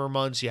slow summer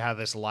months, you have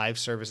this live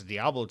service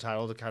Diablo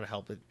title to kind of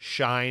help it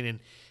shine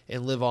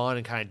and live on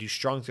and kind of do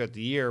strong throughout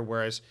the year.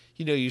 Whereas,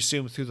 you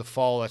assume through the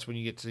fall, that's when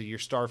you get to your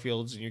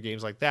Starfields and your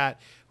games like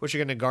that, which are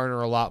going to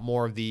garner a lot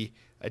more of the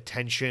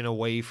attention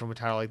away from a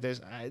title like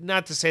this.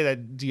 Not to say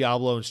that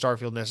Diablo and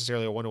Starfield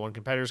necessarily are one-to-one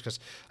competitors, because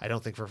I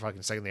don't think for a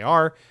fucking second they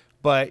are.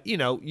 But,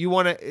 you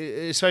want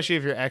to, especially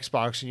if you're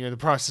Xbox and you're in the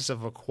process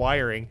of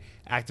acquiring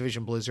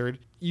Activision Blizzard,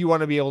 you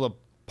want to be able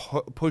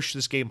to push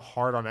this game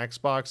hard on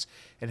Xbox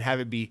and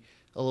have it be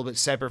a little bit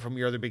separate from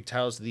your other big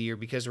titles of the year,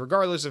 because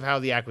regardless of how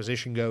the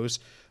acquisition goes,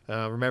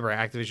 remember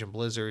Activision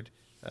Blizzard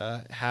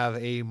have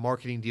a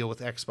marketing deal with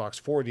Xbox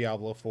for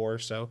Diablo 4,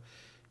 so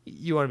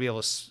you want to be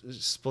able to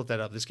split that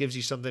up. This gives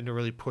you something to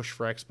really push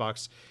for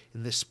Xbox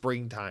in the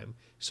springtime,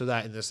 so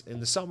that in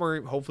the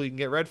summer, hopefully you can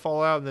get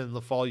Redfall out, and then in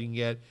the fall you can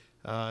get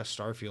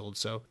Starfield.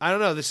 So I don't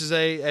know. I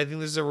think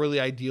this is a really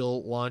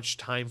ideal launch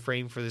time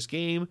frame for this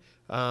game.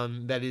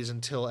 That is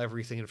until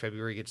everything in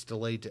February gets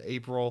delayed to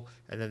April,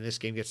 and then this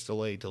game gets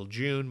delayed till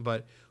June.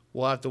 But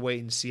we'll have to wait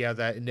and see how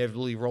that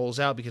inevitably rolls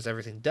out, because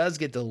everything does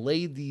get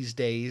delayed these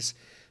days.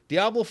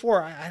 Diablo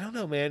 4, I don't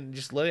know, man.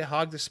 Just let it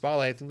hog the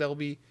spotlight. I think that'll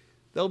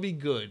be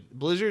good.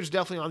 Blizzard's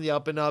definitely on the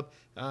up and up.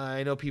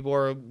 I know people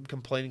are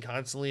complaining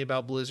constantly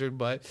about Blizzard,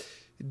 but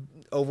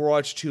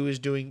Overwatch 2 is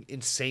doing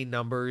insane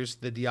numbers.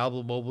 The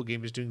Diablo mobile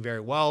game is doing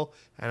very well,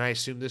 and I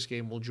assume this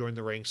game will join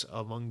the ranks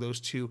among those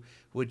two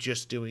with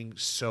just doing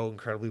so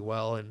incredibly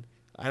well. And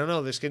I don't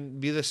know, this can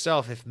be the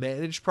stuff, if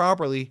managed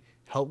properly,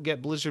 help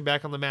get Blizzard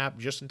back on the map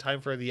just in time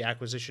for the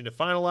acquisition to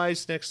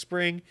finalize next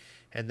spring,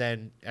 and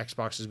then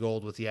Xbox's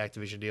gold with the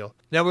Activision deal.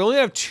 Now, we only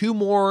have 2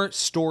 more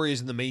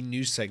stories in the main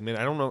news segment.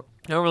 I don't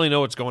really know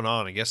what's going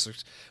on. I guess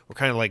we're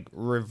kind of like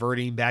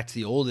reverting back to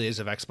the old days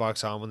of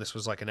Xbox On, when this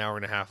was like an hour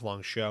and a half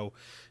long show.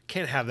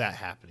 Can't have that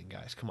happening,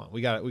 guys. Come on,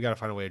 we got to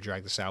find a way to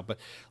drag this out. But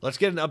let's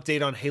get an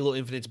update on Halo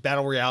Infinite's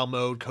Battle Royale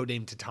mode,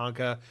 codenamed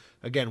Tatanka.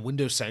 Again,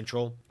 Windows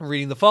Central.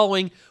 Reading the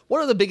following: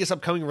 one of the biggest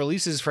upcoming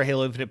releases for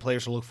Halo Infinite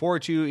players to look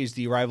forward to is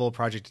the arrival of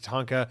Project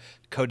Tatanka,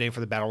 codename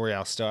for the Battle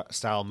Royale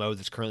style mode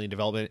that's currently in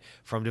development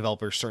from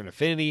developer Certain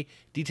Affinity.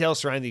 Details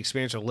surrounding the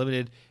experience are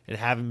limited and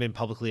haven't been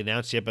publicly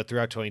announced yet, but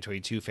throughout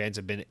 2022, fans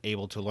have been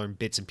able to learn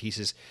bits and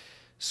pieces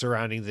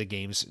surrounding the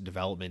game's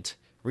development.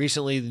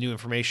 Recently, the new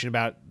information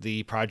about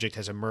the project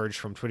has emerged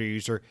from Twitter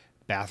user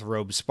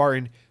Bathrobe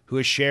Spartan, who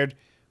has shared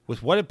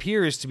with what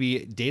appears to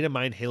be data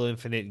mined Halo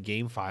Infinite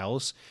game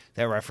files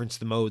that reference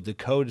the mode. The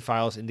code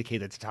files indicate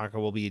that Tatanka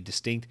will be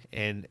distinct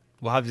and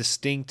will have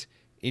distinct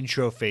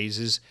intro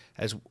phases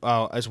as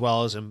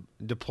well as a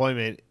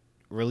deployment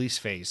release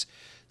phase.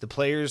 The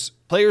players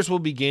will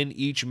begin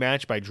each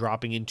match by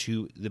dropping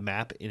into the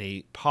map in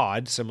a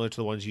pod, similar to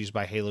the ones used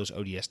by Halo's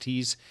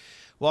ODSTs,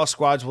 while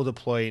squads will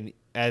deploy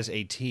as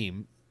a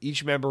team.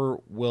 Each member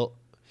of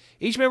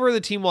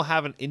the team will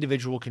have an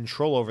individual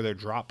control over their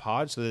drop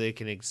pod, so that they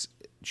can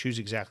choose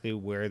exactly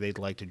where they'd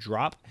like to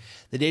drop.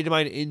 The data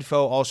mine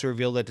info also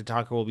revealed that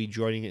Tatanka will be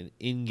joining an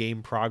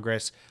in-game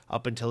progress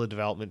up until the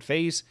development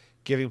phase,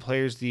 giving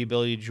players the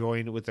ability to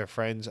join with their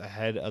friends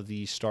ahead of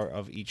the start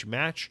of each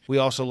match. We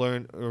also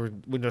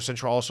Windows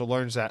Central also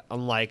learns that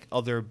unlike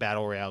other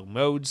Battle Royale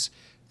modes,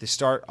 that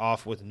start you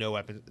off with no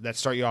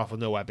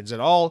weapons at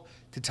all,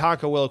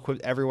 Tatanka will equip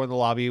everyone in the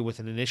lobby with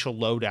an initial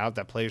loadout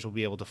that players will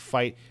be able to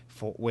fight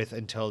with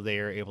until they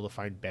are able to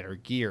find better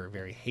gear.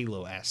 Very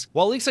Halo-esque.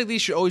 While leaks like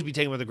these should always be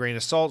taken with a grain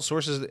of salt,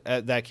 sources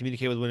that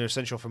communicate with Windows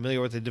Central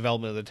familiar with the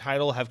development of the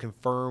title have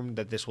confirmed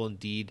that this will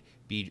indeed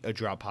be a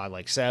drop pod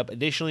like Seb.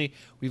 Additionally,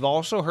 we've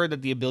also heard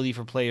that the ability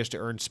for players to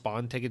earn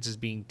spawn tickets is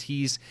being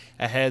teased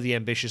ahead of the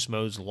ambitious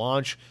mode's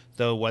launch,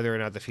 though whether or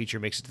not the feature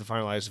makes it to the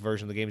finalized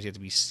version of the game is yet to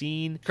be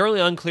seen. Currently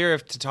unclear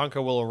if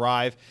Tatanka will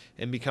arrive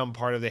and become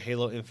part of the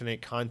Halo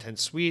Infinite content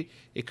suite.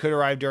 It could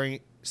arrive during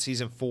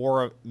Season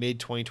 4 of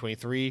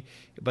mid-2023,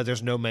 but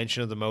there's no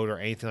mention of the mode or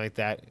anything like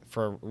that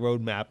for a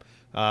roadmap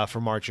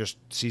for March of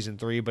Season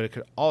 3, but it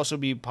could also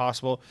be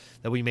possible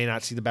that we may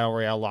not see the Battle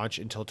Royale launch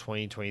until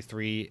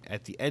 2023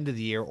 at the end of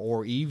the year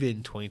or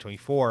even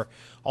 2024.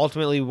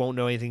 Ultimately, we won't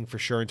know anything for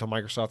sure until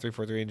Microsoft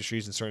 343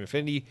 Industries and Certain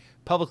Affinity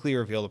publicly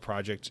reveal the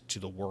project to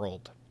the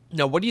world.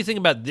 Now, what do you think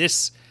about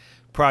this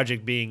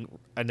project being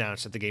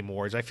announced at the Game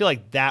Awards? I feel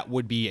like that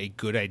would be a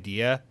good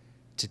idea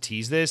to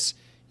tease this.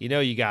 You know,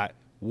 you got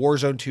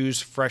Warzone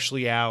 2's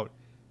freshly out.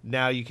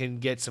 Now you can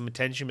get some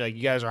attention. Be like,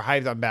 you guys are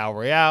hyped on Battle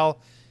Royale.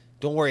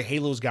 Don't worry,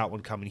 Halo's got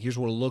one coming. Here's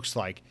what it looks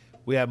like.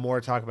 We have more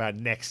to talk about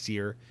next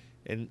year.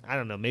 And I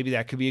don't know, maybe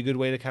that could be a good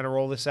way to kind of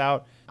roll this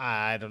out.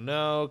 I don't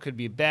know. Could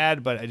be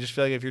bad, but I just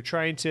feel like if you're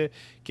trying to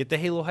get the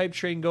Halo hype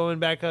train going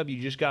back up,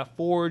 you just got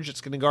Forge.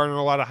 It's going to garner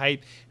a lot of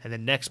hype. And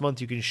then next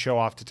month you can show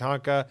off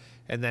Tatanka.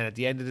 And then at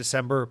the end of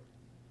December,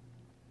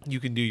 you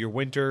can do your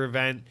winter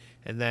event.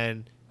 And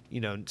then,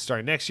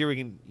 starting next year, we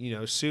can,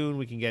 soon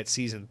we can get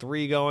Season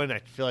 3 going. I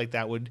feel like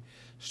that would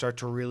start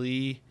to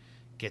really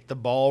get the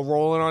ball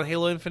rolling on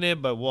Halo Infinite,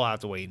 but we'll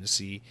have to wait and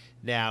see.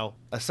 Now,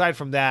 aside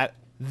from that,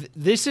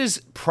 this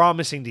is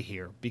promising to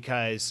hear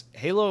because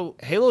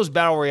Halo's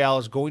Battle Royale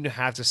is going to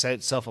have to set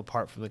itself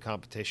apart from the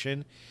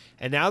competition.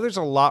 And now there's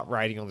a lot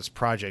riding on this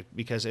project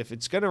because if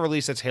it's going to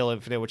release as Halo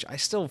Infinite, which I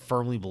still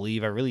firmly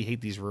believe, I really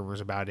hate these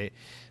rumors about it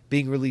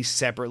being released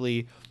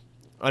separately,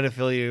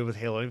 unaffiliated with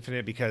Halo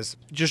Infinite, because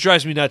it just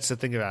drives me nuts to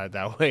think about it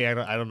that way.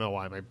 I don't know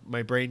why.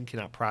 My brain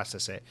cannot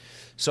process it.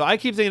 So I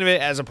keep thinking of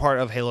it as a part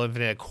of Halo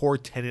Infinite, a core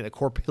tenet, a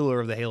core pillar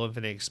of the Halo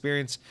Infinite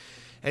experience.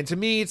 And to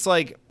me, it's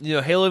like,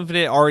 Halo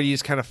Infinite already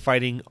is kind of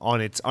fighting on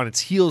its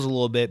heels a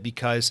little bit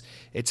because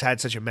it's had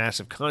such a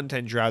massive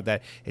content drought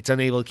that it's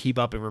unable to keep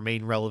up and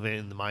remain relevant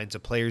in the minds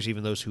of players,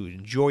 even those who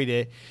enjoyed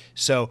it.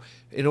 So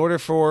in order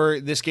for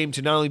this game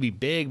to not only be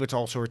big, but to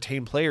also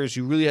retain players,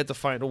 you really have to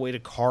find a way to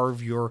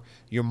carve your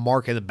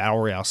mark in the Battle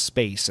Royale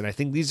space. And I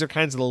think these are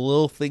kinds of the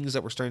little things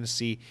that we're starting to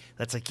see.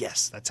 That's like,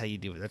 yes, that's how you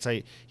do it. That's how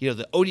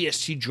the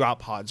ODST drop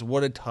pods,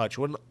 what a touch,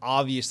 what an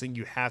obvious thing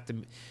you have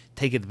to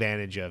take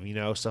advantage of,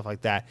 stuff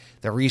like that.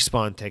 The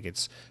respawn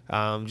tickets,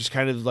 just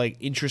kind of like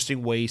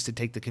interesting ways to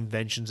take the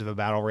conventions of a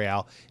Battle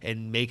Royale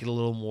and make it a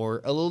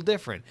little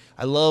different.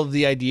 I love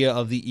the idea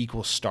of the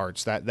equal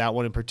starts, that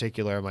one in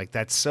particular. I'm like,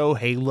 that's so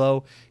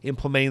Halo.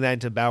 Implementing that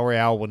into Battle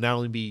Royale will not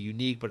only be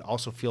unique, but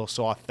also feel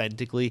so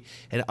authentically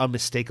and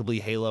unmistakably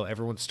Halo.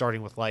 Everyone's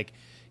starting with like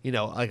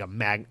a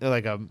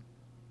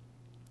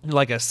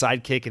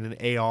sidekick and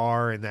an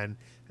AR, and then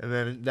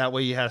that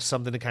way you have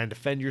something to kind of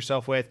defend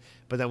yourself with.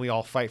 But then we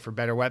all fight for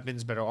better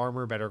weapons, better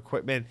armor, better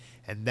equipment,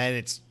 and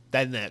then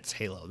that's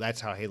Halo.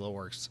 That's how Halo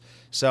works.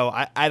 So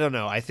I don't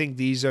know. I think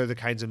these are the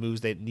kinds of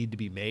moves that need to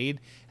be made.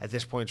 At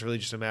this point, it's really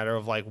just a matter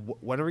of like,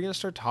 when are we going to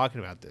start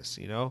talking about this?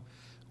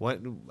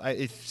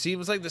 It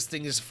seems like this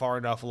thing is far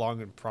enough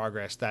along in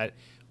progress that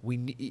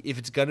if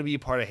it's going to be a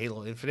part of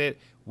Halo Infinite,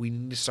 we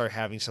need to start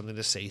having something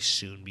to say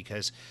soon,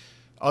 because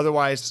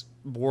otherwise,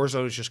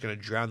 Warzone is just going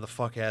to drown the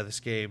fuck out of this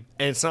game.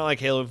 And it's not like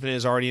Halo Infinite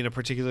is already in a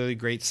particularly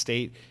great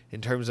state in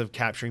terms of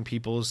capturing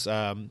people's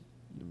mind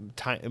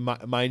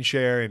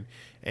share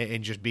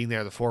and just being there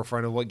at the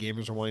forefront of what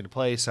gamers are wanting to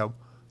play. So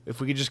if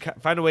we could just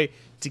find a way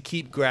to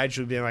keep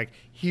gradually being like,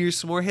 here's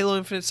some more Halo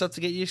Infinite stuff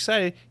to get you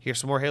excited, here's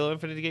some more Halo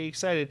Infinite to get you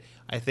excited,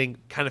 I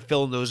think kind of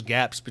filling those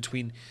gaps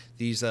between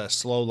these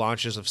slow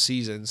launches of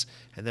seasons.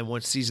 And then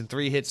once Season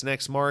 3 hits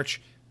next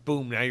March,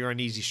 boom, now you're on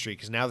easy streak,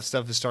 because now the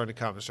stuff is starting to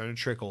come. It's starting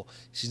to trickle.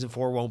 Season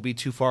 4 won't be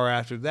too far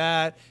after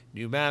that.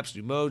 New maps,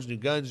 new modes, new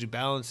guns, new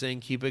balancing.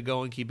 Keep it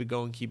going, keep it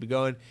going, keep it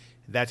going.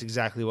 That's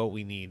exactly what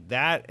we need.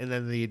 That, and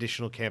then the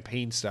additional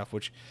campaign stuff,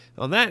 which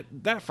on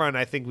that front,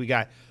 I think we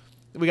got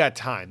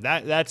time.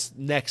 That's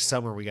next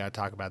summer we got to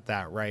talk about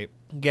that, right?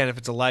 Again, if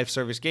it's a live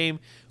service game,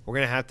 we're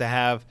going to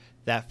have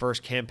that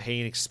first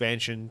campaign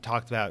expansion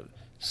talked about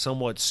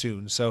somewhat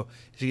soon. So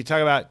if you could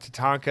talk about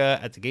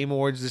Tatanka at the Game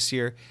Awards this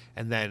year,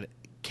 and then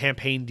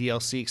campaign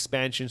DLC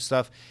expansion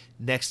stuff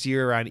next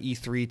year around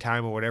E3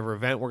 time or whatever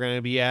event we're going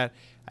to be at,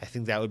 I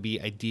think that would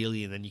be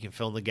ideally, and then you can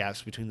fill in the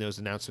gaps between those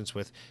announcements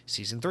with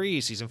Season 3,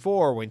 Season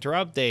 4, Winter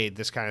Update,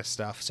 this kind of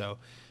stuff. So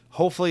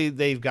Hopefully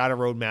they've got a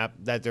roadmap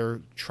that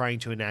they're trying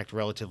to enact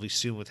relatively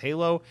soon with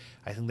Halo.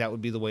 I think that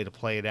would be the way to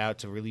play it out,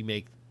 to really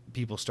make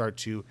people start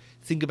to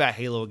think about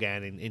Halo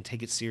again and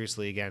take it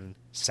seriously again, and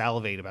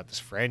salivate about this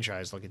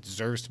franchise like it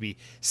deserves to be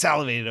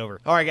salivated over.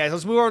 All right, guys,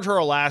 let's move on to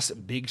our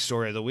last big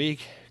story of the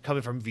week.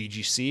 Coming from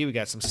VGC, we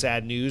got some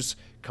sad news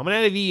coming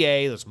out of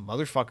EA. Those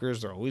motherfuckers,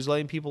 they're always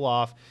laying people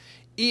off.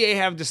 EA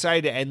have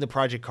decided to end the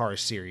Project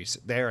Cars series.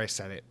 There, I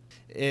said it.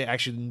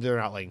 Actually, they're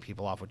not laying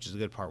people off, which is a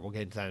good part. We'll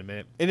get into that in a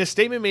minute. In a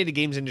statement made to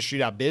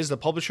GamesIndustry.biz, the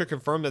publisher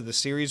confirmed that the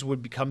series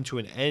would come to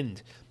an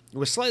end,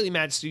 with Slightly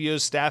Mad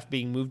Studios staff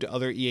being moved to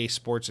other EA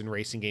sports and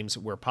racing games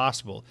where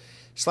possible.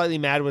 Slightly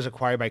Mad was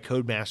acquired by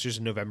Codemasters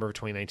in November of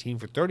 2019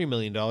 for $30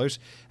 million.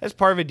 As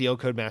part of a deal,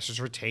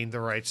 Codemasters retained the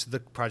rights to the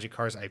Project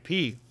Cars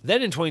IP.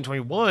 Then in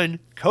 2021,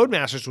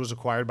 Codemasters was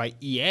acquired by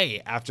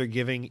EA after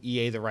giving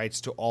EA the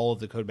rights to all of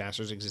the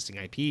Codemasters' existing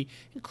IP,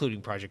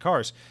 including Project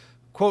Cars.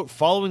 Quote,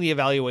 following the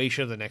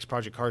evaluation of the next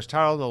Project Cars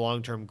title and the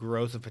long-term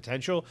growth of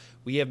potential,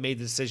 we have made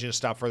the decision to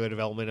stop further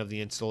development of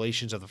the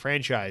installations of the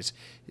franchise,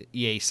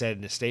 EA said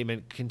in a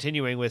statement,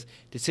 continuing with,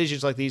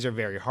 decisions like these are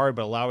very hard,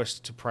 but allow us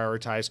to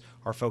prioritize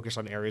our focus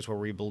on areas where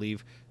we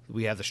believe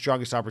we have the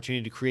strongest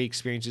opportunity to create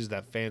experiences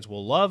that fans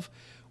will love.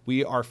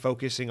 We are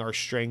focusing our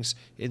strengths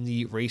in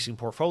the racing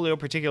portfolio,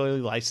 particularly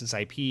licensed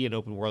IP and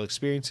open world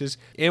experiences,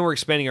 and we're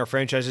expanding our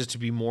franchises to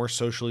be more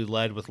socially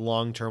led with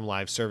long-term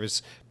live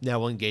service that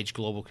will engage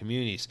global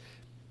communities.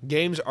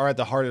 Games are at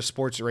the heart of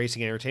sports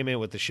racing entertainment.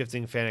 With the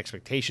shifting fan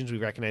expectations, we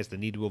recognize the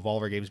need to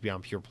evolve our games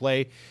beyond pure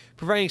play,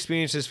 providing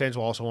experiences fans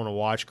will also want to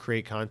watch,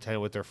 create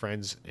content with their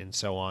friends, and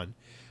so on.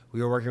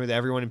 We are working with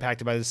everyone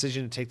impacted by the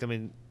decision to take them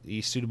in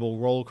a suitable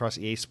role across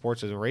EA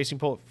Sports as a racing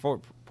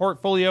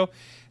portfolio,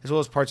 as well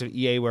as parts of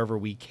EA wherever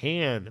we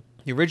can.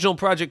 The original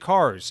Project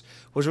Cars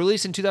was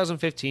released in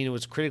 2015 and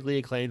was critically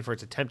acclaimed for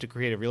its attempt to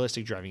create a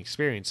realistic driving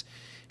experience.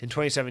 In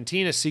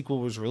 2017, a sequel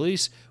was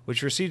released,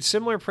 which received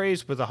similar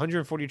praise with a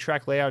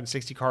 140-track layout and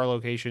 60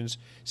 locations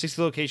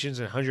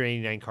and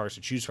 189 cars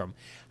to choose from.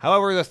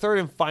 However, the third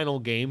and final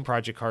game,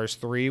 Project Cars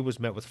 3, was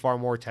met with far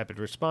more tepid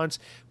response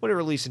when it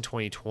released in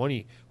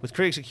 2020, with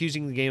critics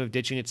accusing the game of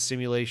ditching its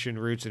simulation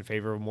roots in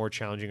favor of a more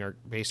challenging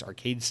based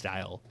arcade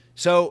style.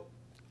 So,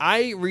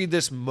 I read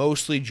this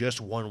mostly just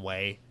one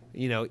way.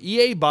 You know,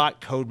 EA bought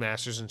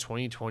Codemasters in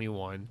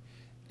 2021,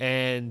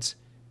 and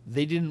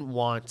they didn't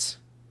want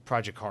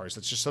Project Cars.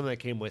 That's just something that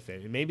came with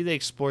it. And maybe they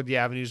explored the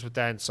avenues with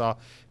that and saw,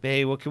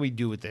 hey, what can we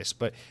do with this?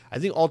 But I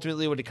think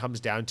ultimately what it comes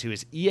down to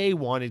is EA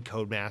wanted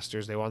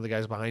Codemasters. They wanted the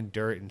guys behind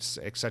Dirt and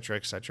et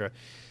cetera,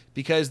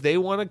 because they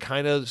want to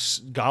kind of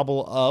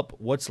gobble up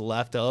what's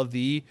left of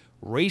the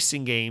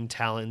racing game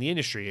talent in the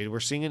industry. We're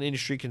seeing an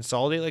industry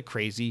consolidate like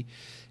crazy.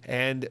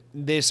 And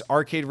this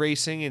arcade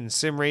racing and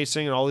sim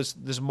racing and all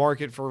this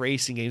market for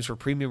racing games, for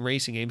premium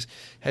racing games,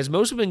 has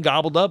mostly been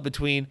gobbled up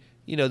between,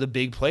 you know, the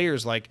big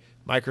players like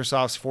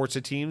Microsoft's Forza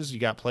teams.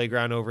 You got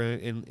Playground over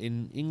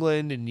in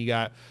England, and you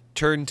got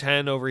Turn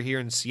 10 over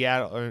here in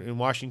Seattle or in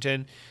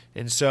Washington.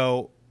 And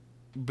so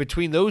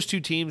between those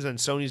two teams, and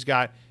Sony's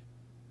got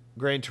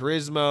Gran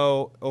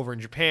Turismo over in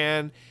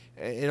Japan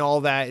and all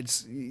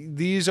that,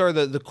 these are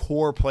the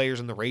core players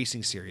in the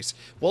racing series.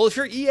 Well, if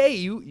you're EA,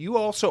 you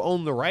also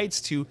own the rights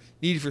to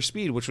Need for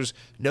Speed, which was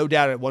no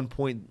doubt at one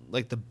point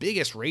like the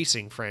biggest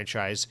racing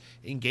franchise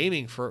in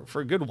gaming for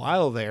a good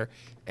while there.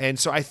 And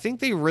so I think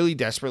they really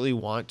desperately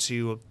want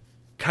to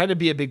kind of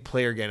be a big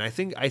player again. I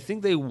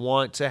think they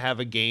want to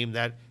have a game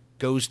that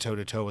goes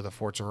toe-to-toe with a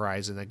Forza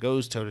Horizon, that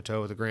goes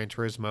toe-to-toe with a Gran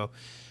Turismo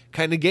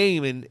kind of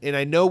game. And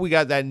I know we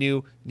got that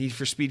new Need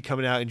for Speed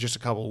coming out in just a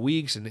couple of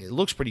weeks, and it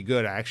looks pretty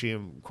good. I actually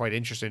am quite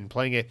interested in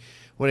playing it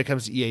when it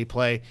comes to EA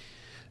Play.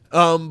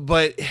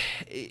 But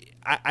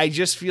I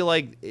just feel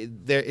like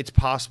it's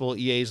possible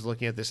EA is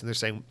looking at this and they're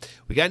saying,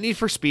 we got Need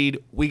for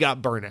Speed, we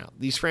got Burnout.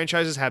 These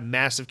franchises have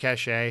massive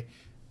cachet.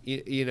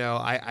 You know,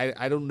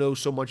 I don't know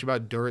so much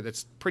about Dirt.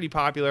 That's pretty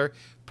popular.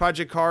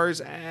 Project Cars,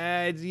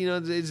 you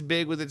know, it's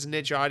big with its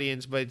niche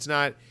audience, but it's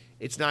not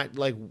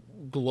like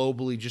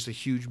globally just a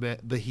huge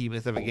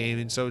behemoth of a game.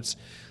 And so it's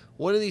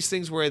one of these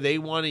things where they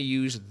want to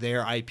use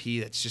their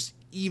IP that's just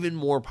even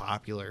more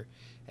popular,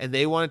 and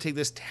they want to take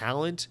this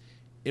talent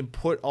and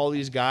put all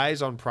these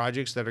guys on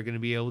projects that are going to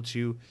be able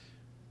to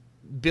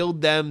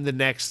build them the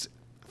next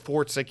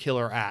Forza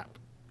killer app.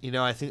 You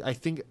know, I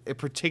think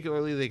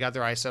particularly they got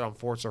their eyes set on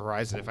Forza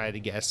Horizon, if I had to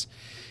guess,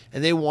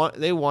 and they want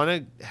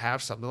to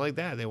have something like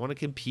that. They want to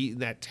compete in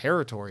that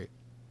territory.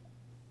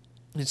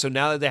 And so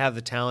now that they have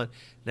the talent,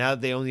 now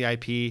that they own the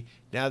IP,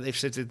 now that they've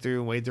sifted through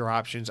and weighed their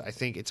options, I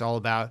think it's all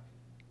about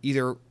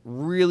either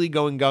really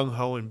going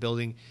gung-ho and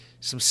building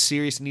some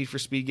serious Need for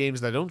Speed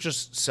games that don't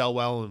just sell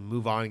well and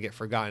move on and get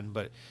forgotten,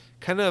 but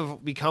kind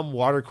of become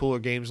water cooler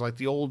games like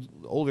the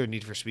older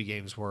Need for Speed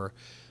games were,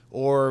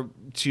 or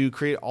to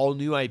create all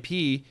new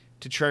IP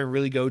to try and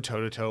really go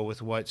toe-to-toe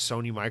with what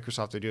Sony,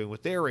 Microsoft are doing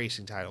with their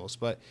racing titles.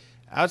 But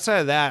outside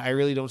of that, I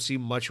really don't see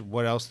much of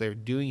what else they're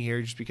doing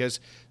here, just because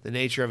the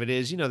nature of it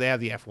is, you know, they have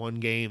the F1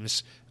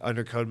 games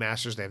under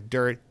Codemasters, they have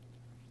Dirt,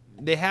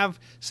 they have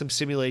some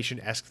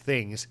simulation-esque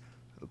things,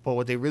 But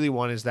what they really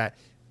want is that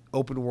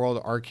open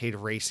world arcade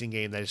racing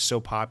game that is so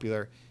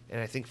popular. And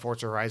I think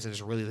Forza Horizon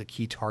is really the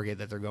key target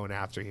that they're going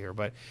after here.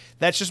 But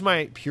that's just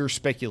my pure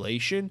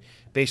speculation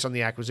based on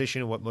the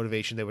acquisition and what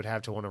motivation they would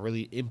have to want to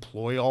really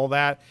employ all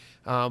that.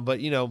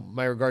 But,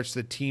 my regards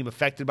to the team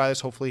affected by this,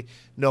 hopefully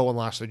no one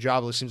lost their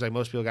job. It seems like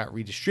most people got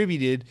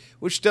redistributed,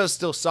 which does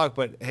still suck.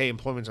 But, hey,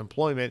 employment's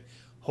employment.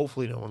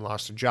 Hopefully no one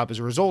lost their job as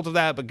a result of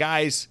that. But,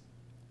 guys,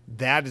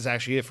 that is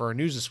actually it for our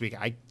news this week.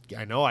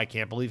 I know I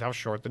can't believe how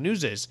short the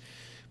news is.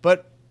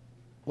 But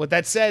with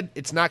that said,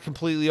 it's not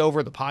completely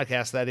over. The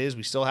podcast, that is.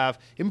 We still have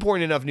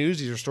important enough news.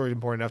 These are stories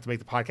important enough to make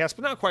the podcast,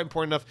 but not quite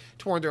important enough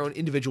to warrant their own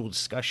individual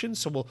discussions.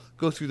 So we'll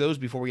go through those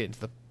before we get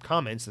into the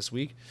comments this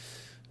week.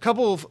 A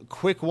couple of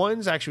quick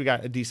ones. Actually, we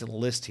got a decent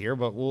list here,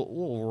 but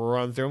we'll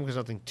run through them because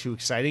nothing too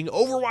exciting.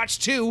 Overwatch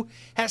 2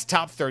 has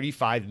topped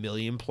 35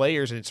 million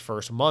players in its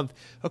first month,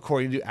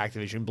 according to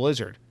Activision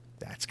Blizzard.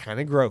 That's kind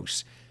of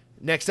gross.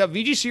 Next up,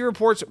 VGC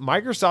reports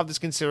Microsoft is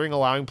considering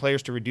allowing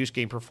players to reduce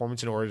game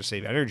performance in order to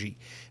save energy.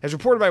 As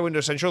reported by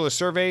Windows Central, the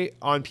survey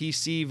on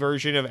PC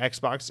version of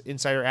Xbox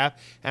Insider app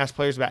asks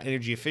players about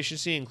energy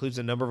efficiency and includes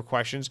a number of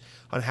questions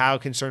on how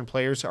concerned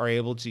players are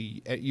able to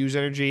use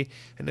energy.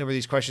 A number of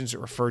these questions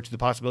refer to the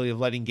possibility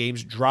of letting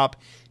games drop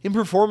in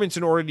performance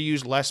in order to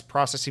use less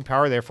processing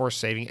power, therefore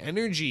saving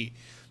energy.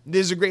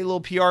 This is a great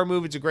little PR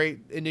move. It's a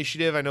great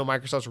initiative. I know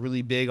Microsoft's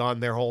really big on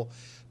their whole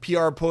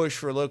PR push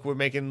for, look, we're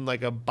making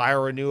like a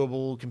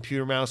biorenewable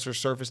computer mouse for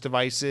Surface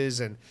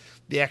devices, and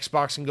the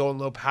Xbox can go in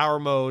low power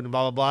mode and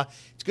blah, blah, blah.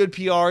 It's good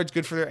PR. It's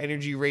good for their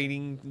energy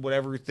rating,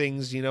 whatever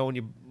things,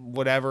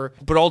 whatever.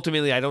 But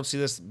ultimately, I don't see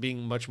this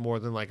being much more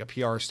than like a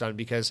PR stunt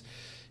because,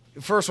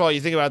 first of all,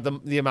 you think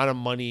about the amount of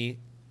money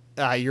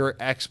your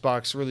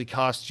Xbox really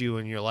costs you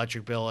in your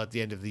electric bill at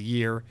the end of the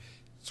year.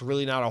 It's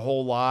really not a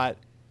whole lot.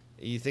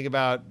 You think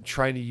about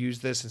trying to use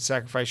this and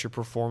sacrifice your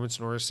performance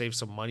in order to save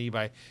some money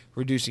by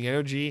reducing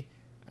energy.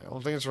 I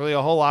don't think it's really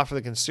a whole lot for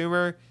the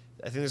consumer.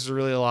 I think this is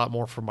really a lot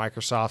more for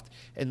Microsoft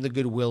and the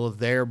goodwill of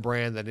their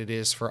brand than it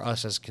is for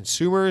us as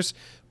consumers.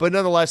 But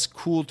nonetheless,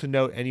 cool to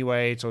note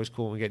anyway. It's always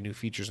cool when we get new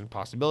features and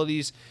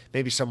possibilities.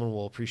 Maybe someone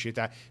will appreciate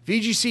that.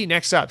 VGC,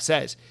 next up,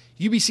 says,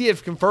 UBC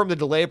have confirmed the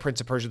delay of Prince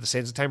of Persia: The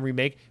Sands of Time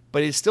remake,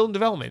 but it is still in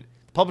development.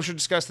 The publisher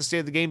discussed the state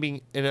of the game being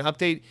in an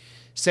update,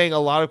 saying a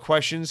lot of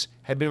questions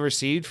had been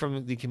received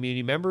from the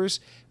community members,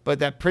 but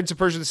that Prince of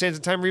Persia: The Sands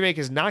of Time remake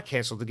is not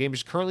canceled. The game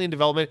is currently in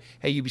development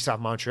at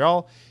Ubisoft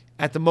Montreal.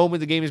 At the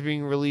moment, the game is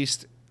being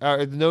released.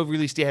 No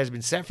release date has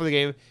been set for the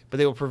game, but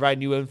they will provide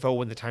new info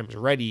when the time is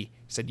ready,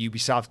 said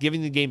Ubisoft.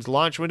 Given the game's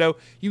launch window,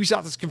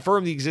 Ubisoft has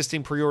confirmed the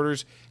existing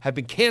pre-orders have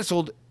been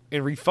canceled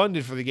and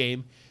refunded for the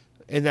game,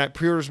 and that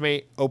pre-orders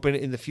may open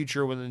in the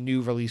future when the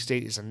new release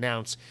date is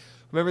announced.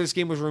 Remember, this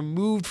game was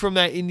removed from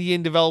that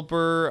Indian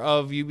developer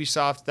of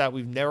Ubisoft that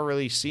we've never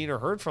really seen or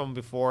heard from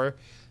before.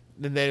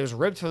 And then it was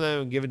ripped from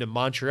them and given to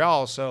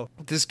Montreal. So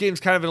this game's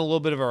kind of in a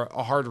little bit of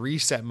a hard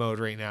reset mode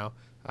right now.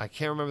 I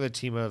can't remember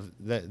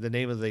the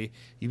name of the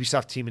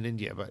Ubisoft team in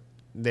India, but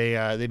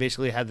they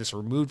basically had this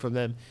removed from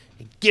them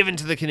and given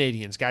to the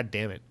Canadians. God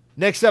damn it.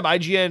 Next up,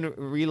 IGN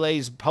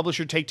relays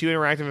publisher Take-Two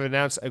Interactive have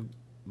announced a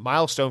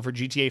milestone for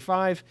GTA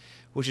 5,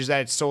 which is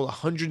that it's sold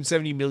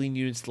 170 million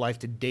units life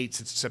to date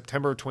since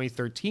September of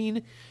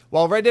 2013,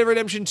 while Red Dead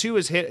Redemption 2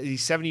 has hit the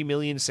 70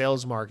 million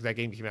sales mark. That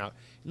game came out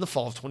in the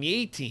fall of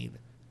 2018.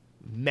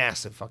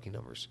 Massive fucking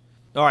numbers.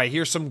 All right,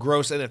 here's some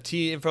gross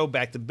NFT info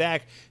back to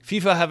back.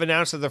 FIFA have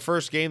announced that the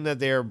first game that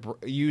they're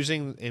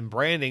using in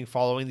branding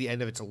following the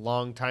end of its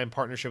long-time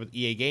partnership with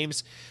EA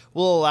Games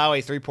will allow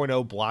a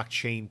 3.0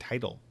 blockchain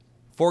title.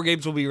 4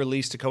 games will be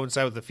released to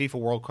coincide with the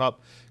FIFA World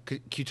Cup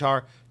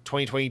Qatar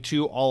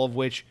 2022, all of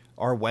which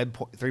are Web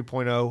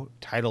 3.0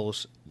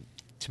 titles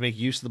to make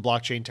use of the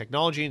blockchain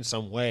technology in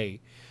some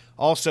way.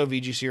 Also,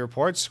 VGC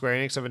reports Square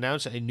Enix have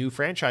announced a new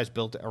franchise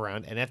built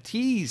around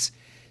NFTs.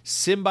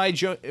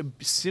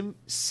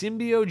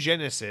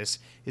 Symbiogenesis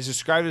is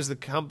described as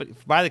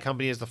by the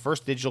company as the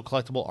first digital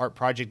collectible art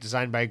project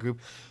designed by a group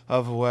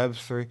of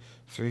Web3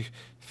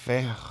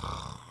 fans.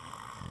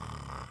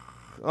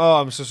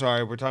 Oh, I'm so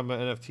sorry. We're talking about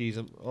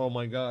NFTs. Oh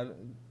my god.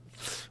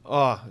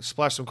 Oh,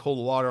 splashed some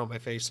cold water on my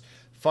face.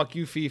 Fuck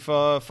you,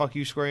 FIFA. Fuck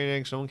you, Square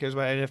Enix. No one cares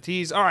about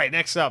NFTs. All right,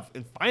 next up.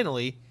 And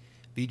finally,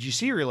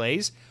 VGC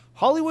relays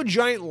Hollywood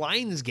giant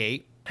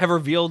Lionsgate have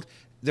revealed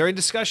they're in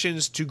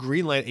discussions to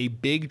greenlight a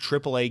big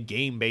AAA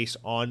game based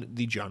on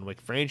the John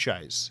Wick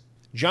franchise.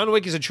 John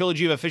Wick is a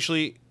trilogy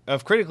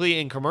of critically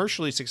and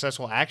commercially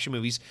successful action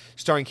movies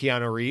starring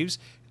Keanu Reeves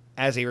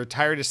as a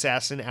retired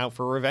assassin out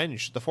for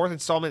revenge. The 4th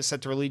installment is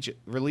set to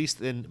release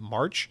in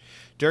March.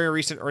 During a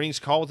recent earnings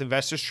call with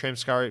investors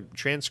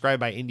transcribed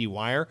by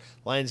IndieWire,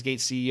 Lionsgate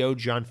CEO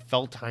John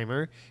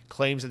Feltheimer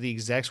claims that the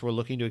execs were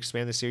looking to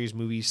expand the series'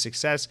 movie's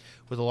success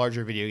with a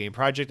larger video game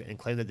project and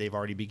claim that they've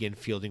already begun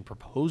fielding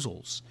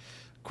proposals.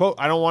 Quote,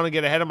 I don't want to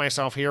get ahead of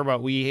myself here,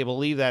 but we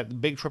believe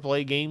that big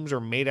AAA games are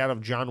made out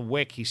of John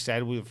Wick, he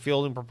said. We're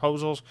fielding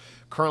proposals,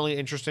 currently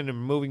interested in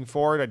moving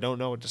forward. I don't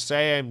know what to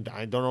say. I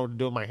don't know what to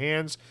do with my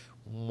hands.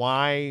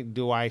 Why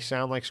do I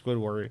sound like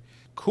Squidward?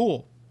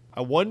 Cool. I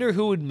wonder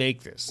who would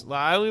make this.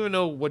 I don't even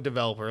know what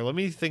developer. Let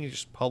me think.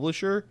 Just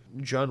publisher.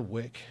 John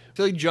Wick. I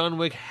feel like John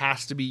Wick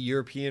has to be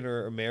European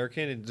or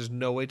American, and there's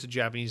no way it's a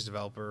Japanese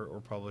developer or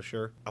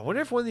publisher. I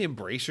wonder if one of the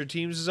Embracer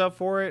teams is up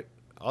for it.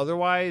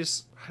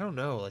 Otherwise, I don't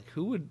know. Like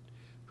who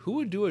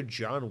would do a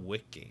John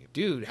Wick game?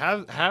 Dude,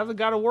 have the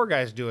God of War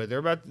guys do it. They're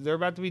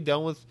about to be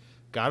done with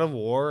God of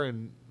War,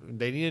 and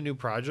they need a new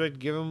project.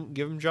 Give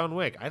them John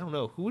Wick. I don't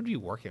know who would be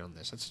working on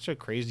this. That's such a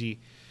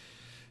crazy.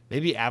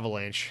 Maybe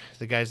Avalanche,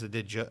 the guys that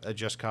did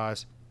Just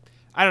Cause.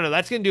 I don't know.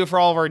 That's going to do it for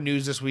all of our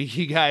news this week,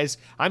 you guys.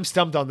 I'm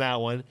stumped on that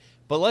one.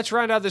 But let's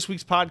round out this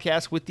week's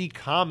podcast with the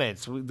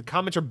comments. The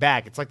comments are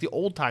back. It's like the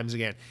old times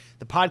again.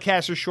 The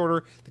podcasts are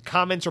shorter. The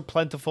comments are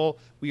plentiful.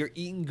 We are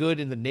eating good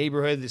in the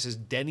neighborhood. This is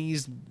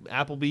Denny's,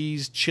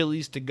 Applebee's,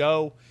 Chili's to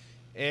go.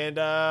 And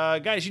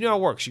guys, you know how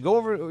it works. You go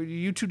over to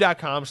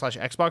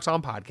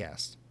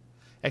youtube.com/XboxOnPodcast.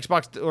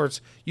 Or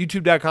it's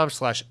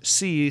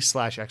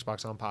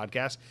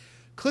youtube.com/C/XboxOnPodcast.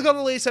 Click on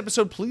the latest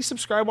episode. Please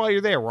subscribe while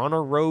you're there. We're on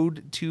our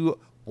road to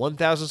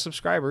 1,000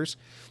 subscribers.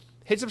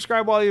 Hit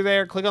subscribe while you're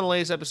there. Click on the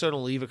latest episode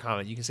and leave a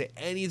comment. You can say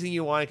anything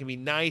you want. It can be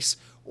nice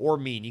or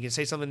mean. You can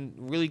say something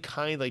really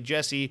kind like,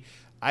 Jesse,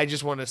 I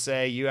just want to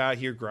say you out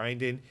here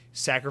grinding,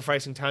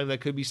 sacrificing time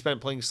that could be spent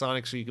playing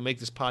Sonic so you can make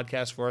this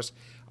podcast for us.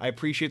 I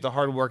appreciate the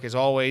hard work as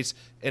always.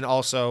 And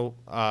also,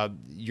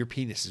 your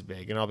penis is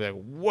big. And I'll be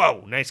like,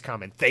 whoa, nice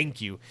comment.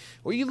 Thank you.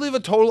 Or you leave a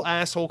total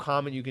asshole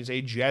comment. You can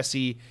say,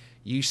 Jesse,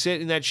 you sit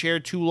in that chair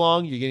too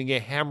long, you're going to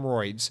get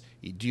hemorrhoids.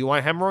 Do you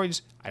want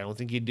hemorrhoids? I don't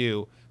think you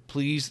do.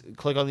 Please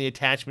click on the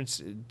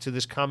attachments to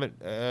this comment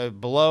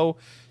below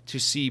to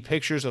see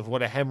pictures of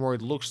what a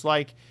hemorrhoid looks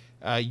like.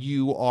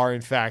 You are,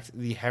 in fact,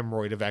 the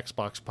hemorrhoid of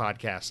Xbox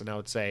Podcast. And I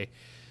would say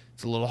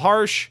it's a little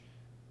harsh,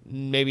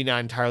 maybe not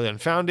entirely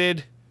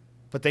unfounded,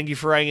 but thank you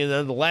for writing in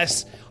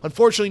nonetheless.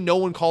 Unfortunately, no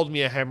one called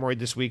me a hemorrhoid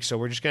this week, so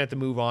we're just going to have to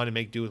move on and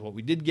make do with what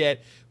we did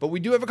get. But we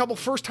do have a couple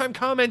first-time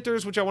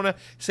commenters, which I want to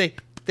say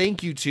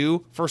thank you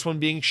to. First one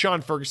being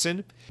Sean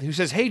Ferguson, who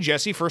says, hey,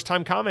 Jesse,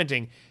 first-time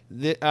commenting.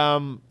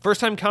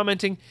 First-time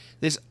commenting,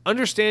 this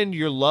understand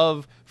your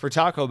love for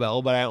Taco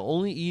Bell, but I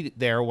only eat it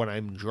there when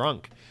I'm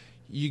drunk.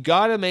 You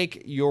got to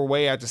make your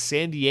way out to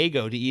San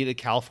Diego to eat a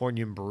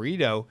Californian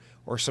burrito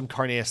or some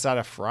carne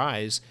asada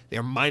fries.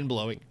 They're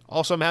mind-blowing.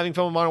 Also, I'm having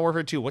fun with Modern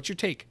Warfare 2. What's your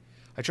take?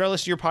 I try to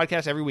listen to your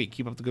podcast every week.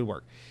 Keep up the good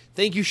work.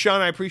 Thank you,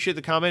 Sean. I appreciate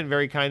the comment.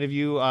 Very kind of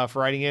you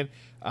for writing in.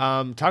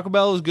 Taco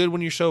Bell is good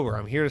when you're sober.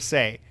 I'm here to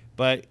say.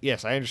 But,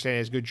 yes, I understand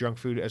it's good drunk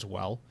food as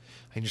well.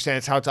 I understand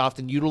it's how it's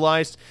often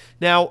utilized.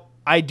 Now,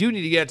 I do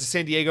need to get out to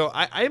San Diego.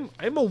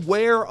 I'm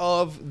aware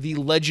of the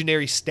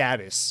legendary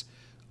status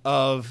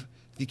of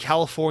the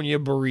California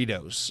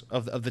burritos,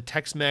 of the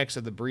Tex-Mex,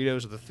 of the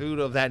burritos, of the food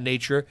of that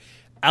nature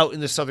out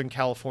in the Southern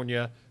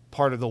California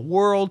part of the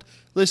world.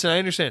 Listen, I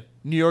understand.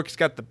 New York's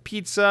got the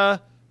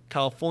pizza.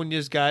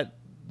 California's got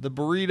the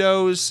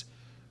burritos.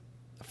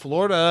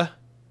 Florida,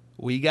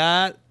 we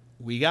got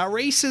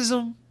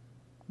racism.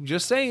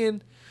 Just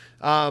saying.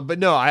 But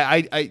no,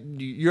 I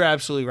you're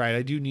absolutely right.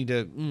 I do need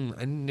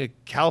I need a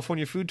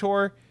California food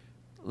tour.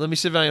 Let me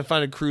see if I can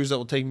find a cruise that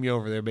will take me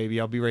over there, baby.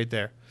 I'll be right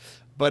there.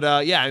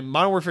 But yeah,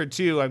 Modern Warfare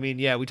 2, I mean,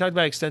 yeah, we talked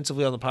about it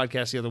extensively on the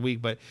podcast the other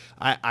week, but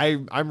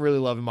I'm really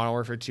loving Modern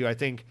Warfare 2. I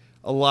think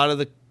a lot of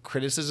the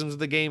criticisms of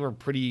the game are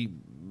pretty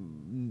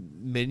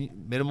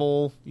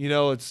minimal. You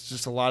know, it's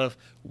just a lot of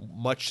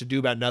much to do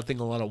about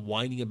nothing, a lot of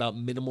whining about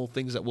minimal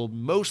things that will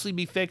mostly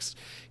be fixed.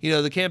 You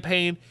know, the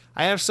campaign,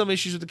 I have some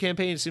issues with the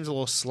campaign. It seems a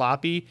little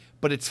sloppy,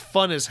 but it's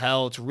fun as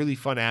hell. It's really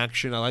fun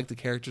action. I like the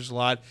characters a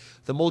lot.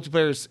 The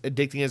multiplayer is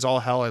addicting as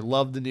all hell. I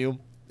love the new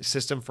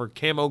system for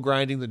camo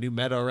grinding, the new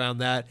meta around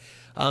that.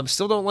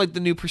 Still don't like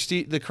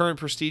the current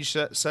prestige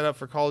setup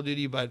for Call of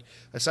Duty, but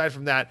aside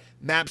from that,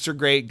 maps are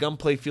great,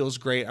 gunplay feels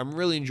great. I'm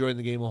really enjoying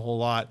the game a whole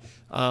lot.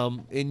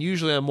 And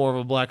usually I'm more of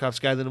a Black Ops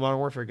guy than a Modern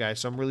Warfare guy,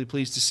 so I'm really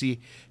pleased to see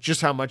just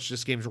how much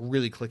this game's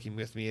really clicking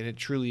with me, and it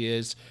truly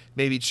is.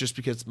 Maybe it's just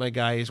because my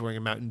guy is wearing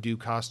a Mountain Dew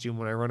costume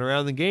when I run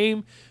around the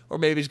game, or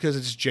maybe it's because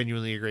it's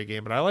genuinely a great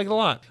game, but I like it a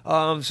lot.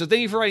 So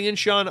thank you for writing in,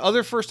 Sean.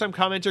 Other first-time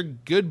commenter,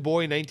 Good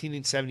Boy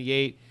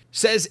 1978,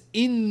 says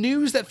in the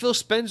news, Phil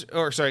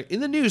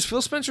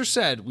Spencer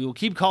said, we will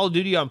keep Call of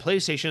Duty on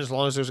PlayStation as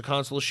long as there's a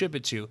console to ship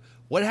it to.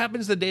 What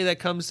happens the day that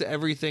comes to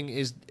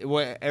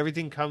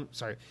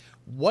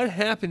what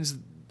happens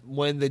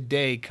when the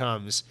day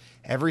comes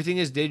everything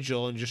is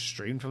digital and just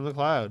streamed from the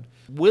cloud?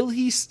 Will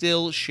he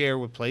still share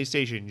with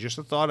PlayStation? Just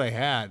a thought I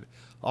had.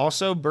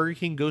 Also, Burger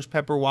King Ghost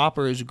Pepper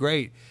Whopper is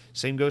great.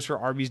 Same goes for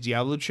Arby's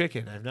Diablo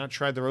Chicken. I've not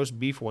tried the roast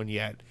beef one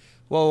yet.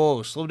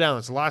 Whoa, slow down.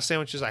 That's a lot of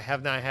sandwiches. I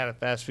have not had a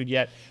fast food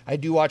yet. I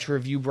do watch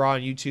Review Bra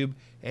on YouTube,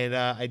 and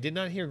I did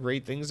not hear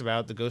great things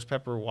about the Ghost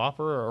Pepper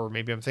Whopper, or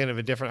maybe I'm thinking of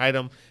a different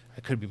item.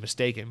 I could be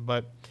mistaken.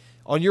 But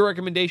on your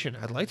recommendation,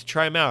 I'd like to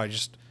try them out.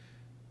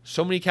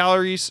 So many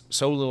calories,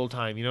 so little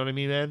time. You know what I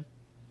mean, man?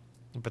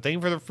 But thank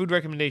you for the food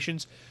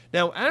recommendations.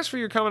 Now, as for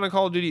your comment on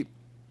Call of Duty,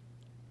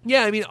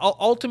 yeah, I mean,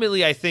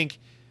 ultimately, I think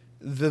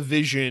the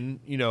vision,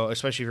 you know,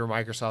 especially for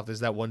Microsoft, is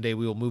that one day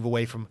we will move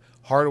away from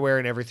hardware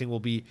and everything will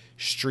be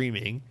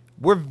streaming.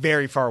 We're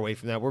very far away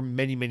from that. We're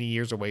many, many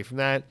years away from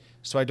that.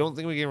 So I don't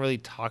think we can really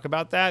talk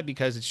about that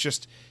because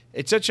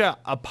it's such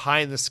a pie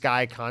in the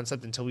sky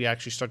concept until we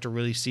actually start to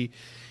really see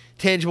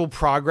tangible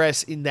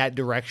progress in that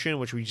direction,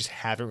 which we just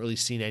haven't really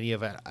seen any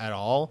of it at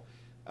all.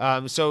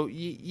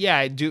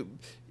 Yeah,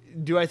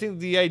 do I think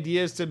the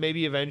idea is to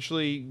maybe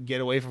eventually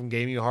get away from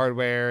gaming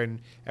hardware and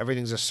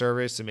everything's a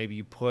service and maybe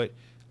you put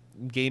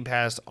Game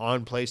Pass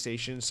on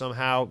PlayStation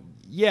somehow?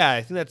 Yeah,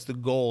 I think that's the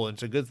goal and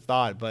it's a good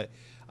thought, but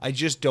I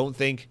just don't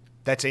think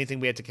that's anything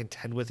we have to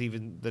contend with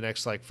even the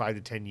next like 5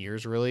 to 10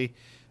 years really.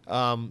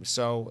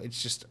 So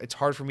it's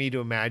hard for me to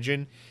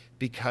imagine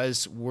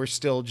because we're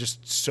still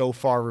just so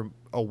far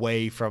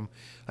away from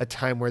a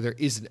time where there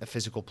isn't a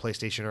physical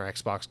PlayStation or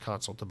Xbox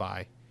console to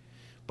buy.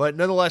 But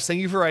nonetheless,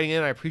 thank you for writing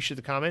in. I appreciate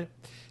the comment.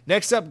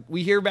 Next up,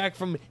 we hear back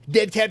from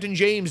Dead Captain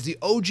James, the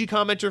OG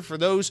commenter. For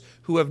those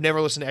who have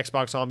never listened to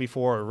Xbox On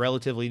before or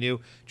relatively new,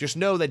 just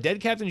know that Dead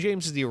Captain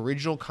James is the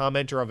original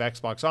commenter of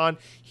Xbox On.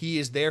 He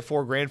is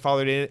therefore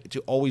grandfathered in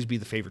to always be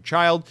the favorite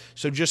child.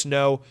 So just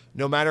know,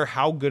 no matter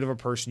how good of a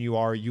person you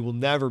are, you will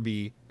never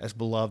be as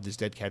beloved as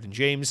Dead Captain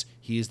James.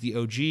 He is the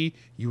OG.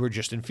 You are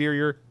just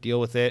inferior. Deal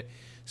with it.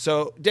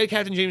 So Dead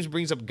Captain James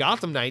brings up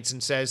Gotham Knights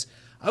and says,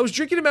 I was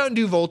drinking a Mountain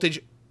Dew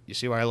Voltage. You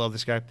see why I love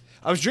this guy?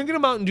 I was drinking a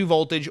Mountain Dew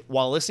Voltage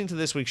while listening to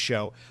this week's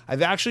show.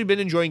 I've actually been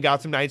enjoying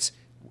Gotham Knights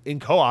in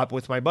co-op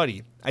with my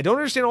buddy. I don't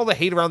understand all the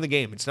hate around the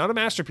game. It's not a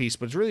masterpiece,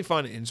 but it's really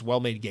fun and it's a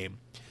well-made game.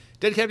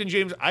 Dead Captain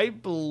James, I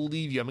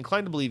believe you. I'm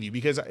inclined to believe you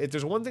because if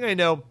there's one thing I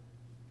know,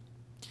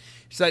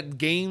 it's that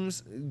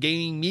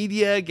gaming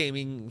media,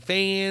 gaming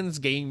fans,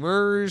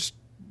 gamers,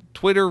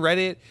 Twitter,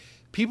 Reddit,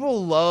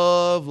 people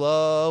love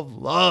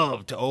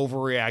to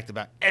overreact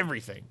about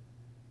everything.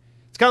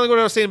 It's kind of like what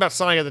I was saying about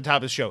Sonic at the top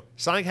of the show.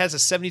 Sonic has a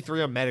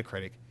 73 on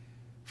Metacritic.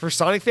 For a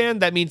Sonic fan,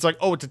 that means like,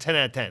 oh, it's a 10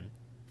 out of 10.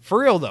 For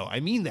real, though, I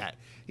mean that.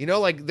 You know,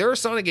 like, there are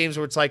Sonic games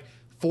where it's like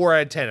 4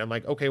 out of 10. I'm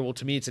like, okay, well,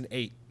 to me, it's an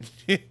 8.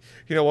 You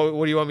know,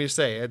 what do you want me to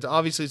say?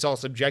 Obviously, it's all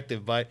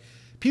subjective, but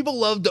people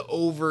love to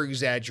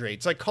over-exaggerate.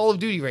 It's like Call of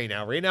Duty right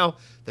now. Right now,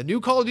 the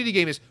new Call of Duty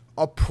game is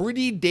a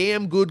pretty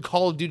damn good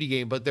Call of Duty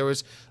game, but there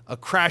was a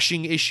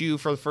crashing issue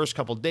for the first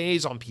couple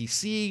days on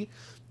PC.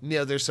 You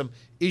know, there's some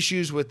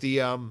issues with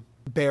the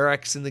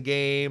barracks in the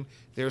game.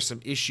 There's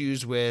some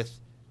issues with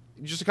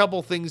just a couple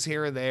of things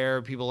here and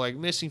there. People like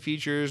missing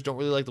features, don't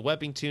really like the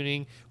weapon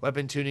tuning.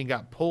 Weapon tuning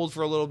got pulled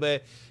for a little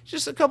bit.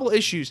 Just a couple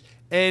issues.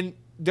 And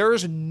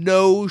there's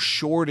no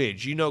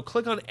shortage. You know,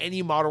 click on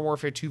any Modern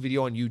Warfare 2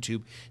 video on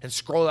YouTube and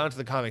scroll down to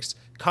the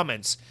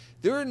comments.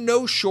 There are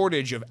no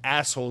shortage of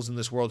assholes in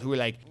this world who are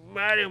like,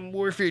 Modern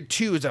Warfare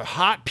 2 is a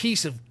hot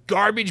piece of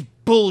garbage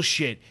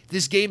bullshit.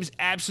 This game is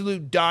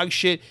absolute dog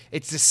shit.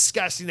 It's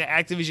disgusting that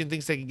Activision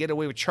thinks they can get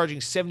away with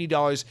charging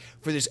 $70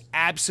 for this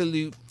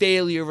absolute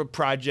failure of a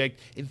project.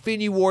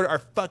 Infinity Ward are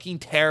fucking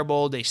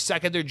terrible. They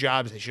suck at their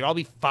jobs. They should all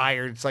be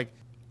fired. It's like,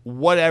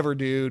 whatever,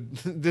 dude.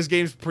 This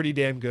game's pretty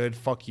damn good.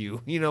 Fuck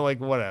you. You know, like,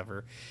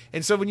 whatever.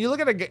 And so when you look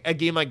at a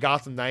game like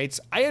Gotham Knights,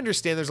 I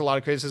understand there's a lot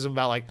of criticism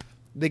about, like,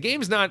 the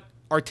game's not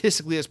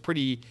artistically as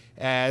pretty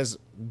as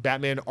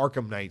Batman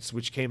Arkham Knights,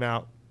 which came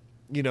out,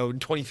 you know, in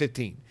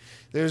 2015.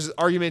 There's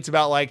arguments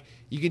about, like,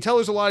 you can tell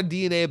there's a lot of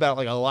DNA about,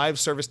 like, a live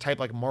service type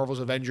like Marvel's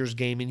Avengers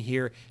game in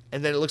here,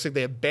 and then it looks like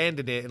they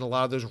abandoned it, and a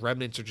lot of those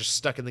remnants are just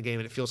stuck in the game,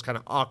 and it feels kind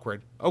of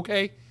awkward.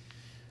 Okay.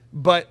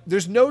 But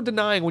there's no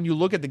denying when you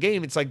look at the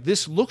game, it's like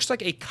this looks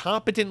like a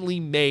competently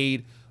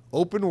made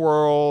open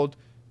world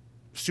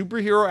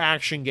superhero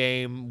action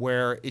game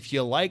where if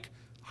you like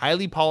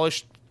highly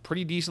polished,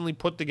 pretty decently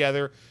put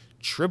together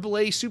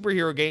AAA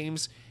superhero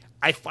games,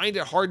 I find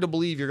it hard to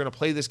believe you're going to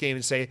play this game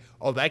and say,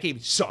 oh, that game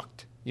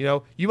sucked. You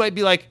know, you might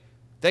be like,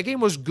 that game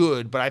was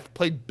good, but I've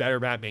played better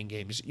Batman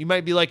games. You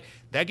might be like,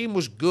 that game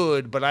was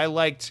good, but I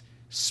liked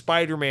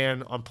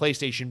Spider-Man on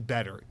PlayStation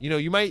better. You know,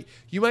 you might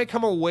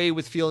come away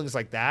with feelings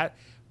like that,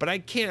 but I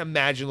can't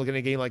imagine looking at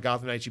a game like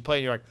Gotham Knights you play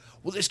and you're like,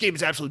 well, this game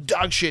is absolute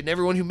dog shit and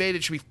everyone who made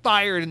it should be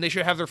fired and they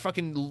should have their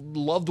fucking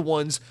loved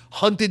ones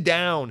hunted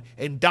down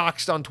and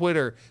doxxed on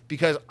Twitter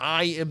because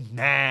I am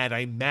mad.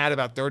 I'm mad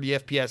about 30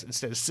 FPS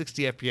instead of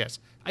 60 FPS.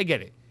 I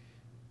get it.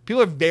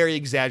 People are very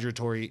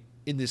exaggeratory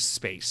in this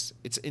space.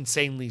 It's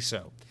insanely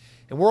so.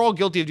 And we're all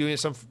guilty of doing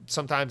it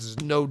sometimes.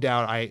 There's no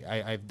doubt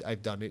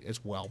I've done it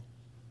as well.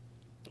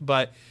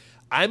 But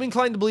I'm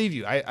inclined to believe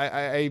you.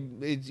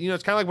 It's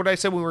kind of like what I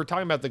said when we were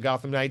talking about the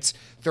Gotham Knights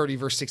 30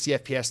 versus 60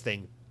 FPS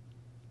thing.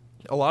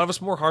 A lot of us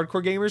more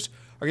hardcore gamers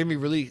are going to be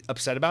really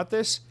upset about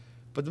this,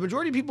 but the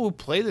majority of people who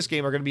play this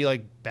game are going to be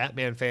like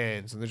Batman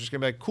fans, and they're just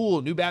going to be like,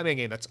 cool, new Batman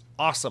game. That's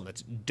awesome.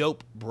 That's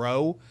dope,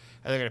 bro.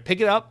 And they're going to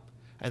pick it up,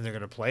 and they're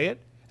going to play it,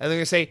 and they're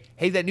going to say,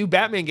 hey, that new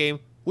Batman game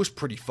was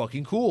pretty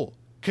fucking cool,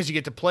 because you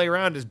get to play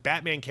around as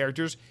Batman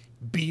characters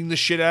beating the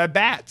shit out of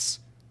bats,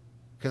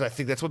 because I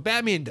think that's what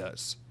Batman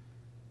does.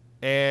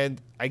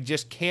 And I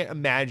just can't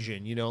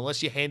imagine,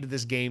 unless you handed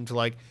this game to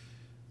like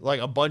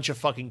a bunch of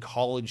fucking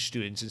college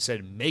students and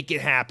said, make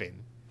it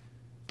happen.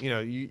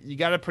 You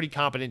got a pretty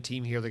competent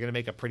team here. They're going to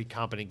make a pretty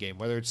competent game.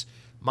 Whether it's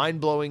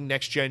mind-blowing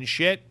next-gen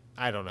shit,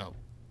 I don't know.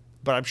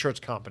 But I'm sure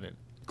it's competent.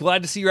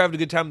 Glad to see you're having a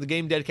good time with the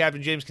game. Dead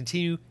Captain James,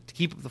 continue to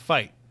keep up the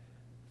fight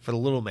for the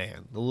little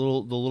man, the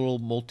little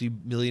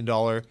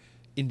multi-million-dollar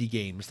indie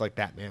games like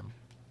Batman.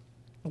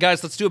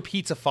 Guys, let's do a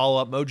pizza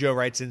follow-up. Mojo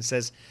writes in and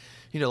says,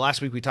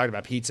 last week we talked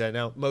about pizza.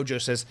 Now, Mojo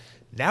says,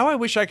 now I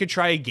wish I could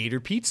try a Gator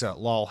pizza.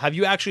 Lol. Have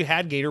you actually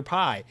had Gator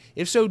pie?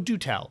 If so, do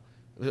tell.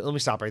 Let me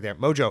stop right there.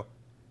 Mojo,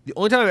 the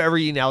only time I've ever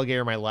eaten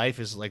alligator in my life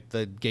is like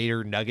the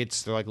Gator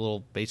nuggets. They're like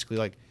little, basically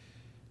like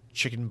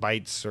chicken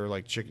bites or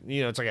like chicken,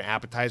 it's like an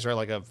appetizer,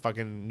 like a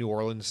fucking New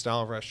Orleans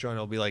style restaurant.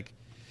 It'll be like,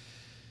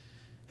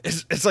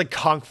 it's like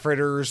conch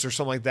fritters or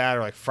something like that,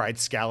 or like fried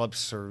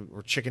scallops or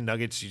chicken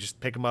nuggets. You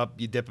just pick them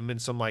up, you dip them in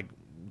some like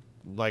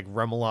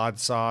remoulade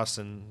sauce,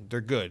 and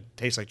they're good.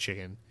 Tastes like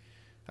chicken.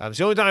 It's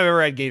the only time I've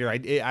ever had Gator.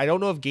 I don't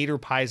know if Gator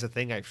pie is a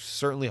thing. I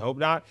certainly hope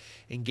not.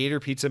 And Gator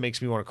pizza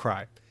makes me want to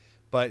cry.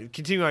 But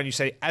continuing on, you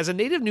say, as a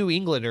native New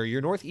Englander,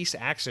 your Northeast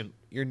accent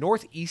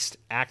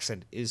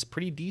is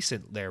pretty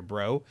decent there,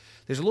 bro.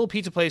 There's a little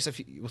pizza place.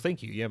 Well,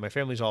 thank you. Yeah, my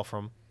family's all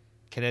from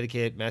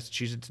Connecticut,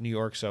 Massachusetts, New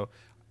York. So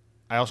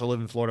I also live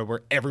in Florida,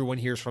 where everyone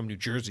here is from New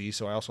Jersey.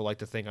 So I also like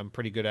to think I'm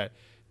pretty good at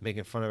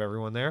making fun of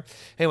everyone there.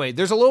 Anyway,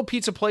 there's a little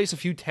pizza place a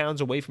few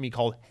towns away from me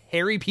called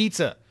Harry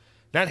Pizza.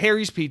 Not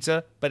Harry's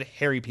Pizza, but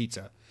Harry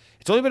Pizza.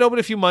 It's only been open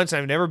a few months, and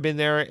I've never been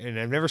there, and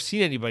I've never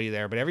seen anybody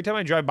there. But every time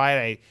I drive by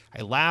it,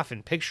 I laugh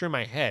and picture in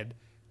my head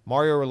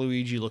Mario or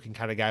Luigi looking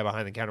kind of guy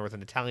behind the counter with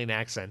an Italian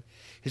accent,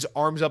 his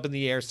arms up in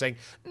the air saying,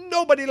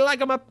 "Nobody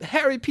like a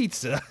Harry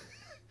Pizza."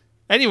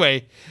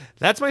 Anyway,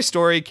 that's my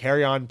story.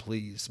 Carry on,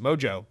 please.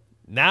 Mojo,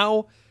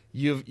 now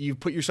you've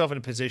put yourself in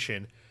a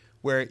position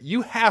where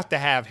you have to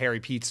have Harry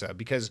Pizza,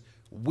 because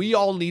we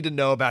all need to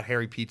know about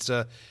Harry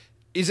Pizza.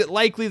 Is it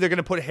likely they're going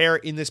to put hair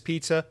in this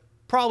pizza?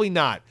 Probably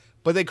not.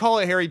 But they call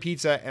it Harry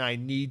Pizza, and I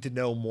need to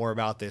know more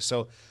about this.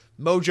 So,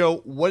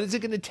 Mojo, what is it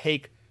going to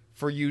take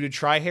for you to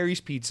try Harry's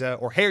Pizza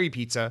or Harry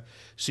Pizza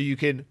so you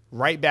can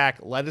write back,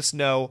 let us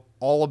know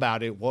all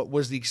about it? What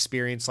was the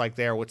experience like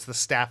there? What's the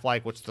staff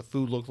like? What's the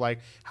food look like?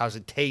 How does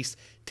it taste?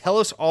 Tell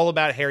us all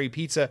about Harry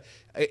Pizza.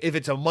 If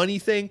it's a money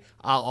thing,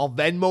 I'll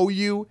Venmo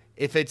you.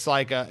 If it's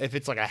like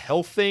a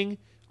health thing,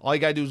 all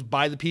you got to do is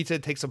buy the pizza,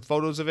 take some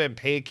photos of it, and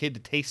pay a kid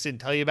to taste it and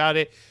tell you about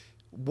it.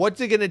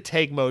 What's it going to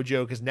take,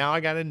 Mojo? Because now I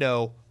got to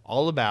know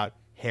all about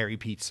Harry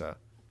Pizza.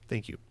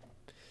 Thank you.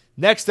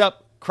 Next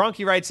up,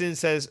 Cronky writes in and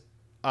says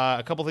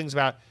a couple things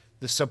about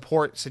the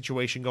support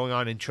situation going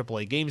on in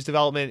AAA games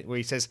development, where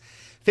he says,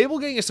 Fable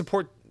getting a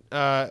support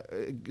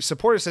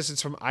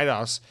assistance from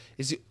Eidos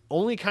is the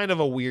only kind of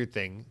a weird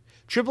thing.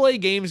 AAA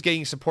games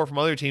getting support from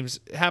other teams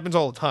happens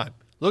all the time.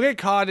 Look at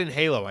COD and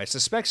Halo. I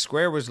suspect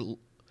Square was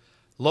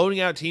loaning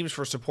out teams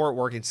for support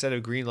work instead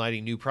of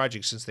greenlighting new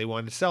projects since they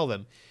wanted to sell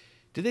them.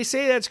 Did they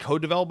say that's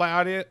co-developed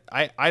by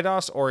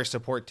Eidos or a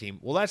support team?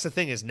 Well, that's the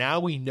thing, is now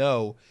we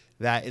know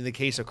that in the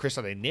case of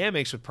Crystal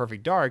Dynamics with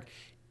Perfect Dark,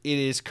 it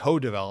is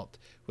co-developed.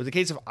 With the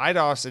case of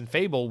Eidos and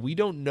Fable, we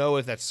don't know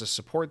if that's a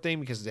support thing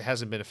because it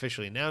hasn't been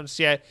officially announced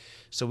yet,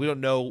 so we don't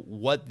know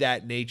what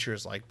that nature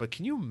is like. But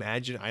can you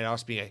imagine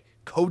Eidos being a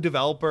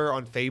co-developer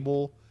on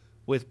Fable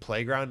with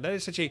Playground? That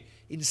is such a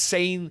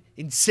insane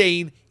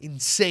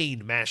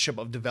mashup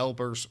of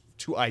developers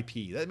to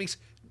IP. That makes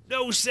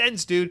no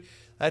sense, dude.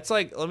 That's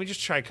like, let me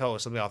just try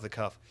something off the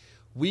cuff.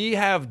 We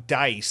have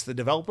DICE, the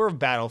developer of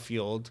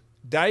Battlefield,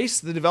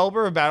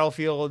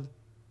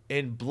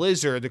 and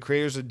Blizzard, the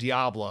creators of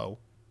Diablo.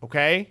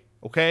 Okay,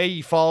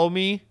 you follow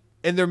me?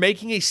 And they're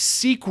making a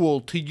sequel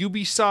to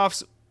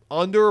Ubisoft's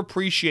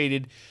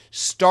underappreciated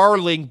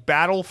Starlink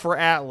Battle for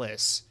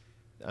Atlas.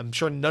 I'm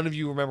sure none of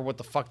you remember what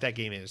the fuck that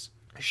game is.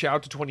 Shout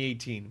out to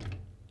 2018.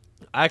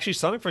 Actually,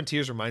 Sonic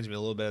Frontiers reminds me a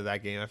little bit of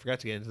that game. I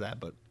forgot to get into that,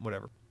 but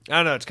whatever. I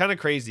don't know. It's kind of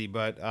crazy,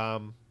 but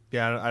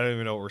yeah, I don't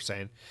even know what we're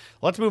saying.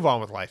 Let's move on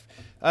with life.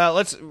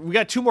 We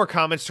got two more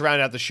comments to round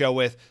out the show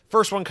with.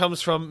 First one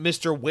comes from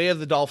Mr. Way of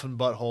the Dolphin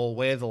Butthole,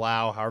 Way of the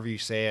Lao, however you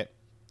say it.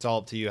 It's all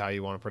up to you how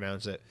you want to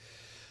pronounce it.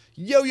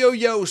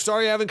 Yo,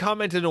 sorry I haven't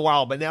commented in a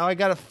while, but now I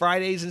got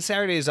Fridays and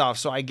Saturdays off,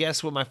 so I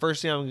guess what my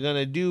first thing I'm going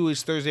to do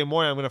is Thursday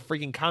morning, I'm going to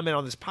freaking comment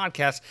on this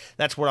podcast.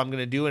 That's what I'm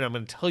going to do, and I'm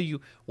going to tell you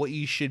what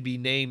you should be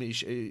named.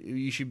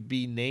 You should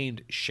be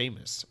named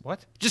Seamus.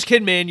 What? Just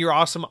kidding, man. You're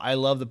awesome. I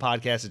love the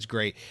podcast. It's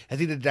great. I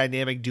think the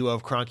dynamic duo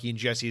of Cronky and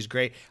Jesse is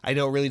great. I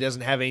know it really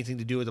doesn't have anything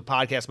to do with the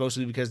podcast,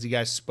 mostly because you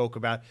guys spoke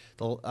about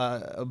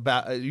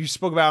you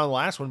spoke about it on the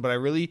last one, but I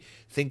really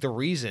think the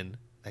reason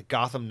that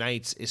Gotham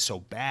Knights is so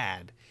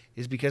bad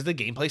is because the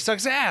gameplay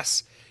sucks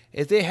ass.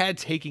 If they had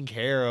taken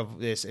care of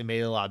this and made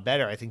it a lot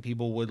better, I think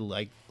people would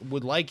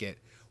like it.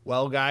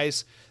 Well,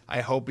 guys,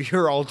 I hope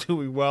you're all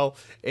doing well,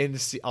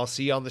 and I'll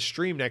see you on the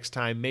stream next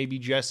time. Maybe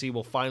Jesse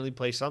will finally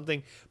play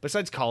something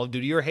besides Call of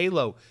Duty or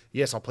Halo.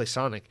 Yes, I'll play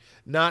Sonic.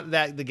 Not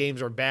that the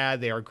games are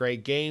bad. They are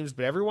great games,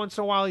 but every once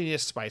in a while, you need to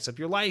spice up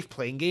your life.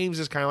 Playing games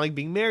is kind of like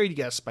being married. You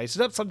got to spice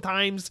it up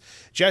sometimes.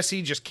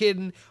 Jesse, just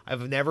kidding.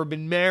 I've never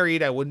been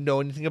married. I wouldn't know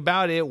anything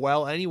about it.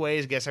 Well,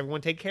 anyways, guess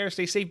everyone take care.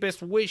 Stay safe.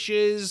 Best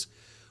wishes.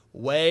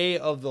 Way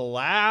of the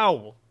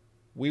Lao.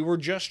 We were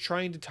just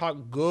trying to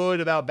talk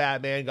good about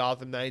Batman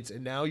Gotham Knights,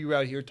 and now you're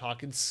out here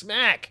talking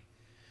smack.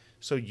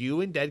 So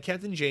you and Dead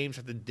Captain James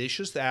have to dish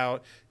this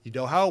out. You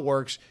know how it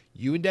works.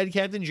 You and Dead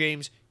Captain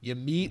James, you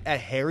meet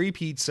at Harry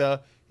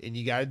Pizza, and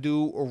you got to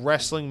do a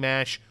wrestling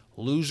match.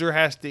 Loser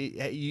has to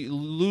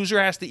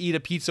eat a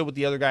pizza with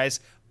the other guy's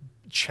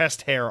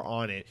chest hair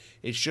on it.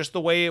 It's just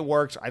the way it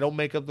works. I don't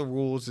make up the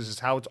rules. This is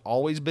how it's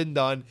always been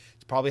done.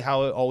 It's probably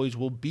how it always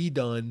will be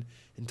done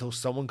until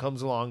someone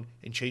comes along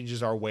and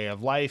changes our way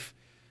of life.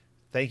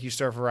 Thank you,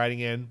 sir, for writing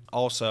in.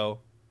 Also,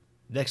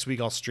 next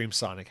week I'll stream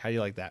Sonic. How do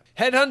you like that?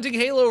 Headhunting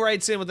Halo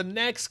writes in with the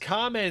next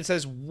comment. It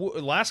says,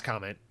 last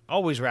comment,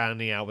 always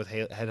rounding out with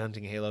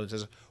Headhunting Halo. It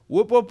says,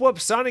 whoop, whoop, whoop,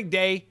 Sonic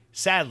Day.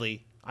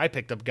 Sadly, I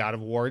picked up God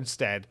of War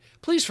instead.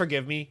 Please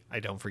forgive me. I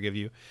don't forgive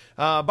you.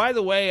 By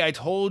the way, I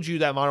told you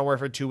that Modern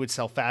Warfare 2 would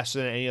sell faster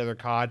than any other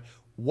COD.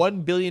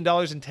 $1 billion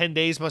in 10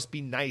 days must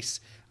be nice.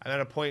 I'm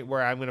at a point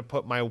where I'm going to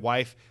put my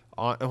wife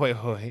on...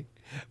 Wait.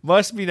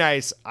 Must be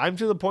nice. I'm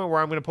to the point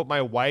where I'm going to put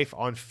my wife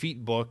on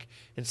Feetbook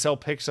and sell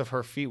pics of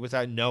her feet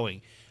without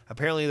knowing.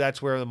 Apparently,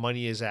 that's where the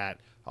money is at.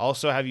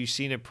 Also, have you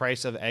seen a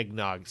price of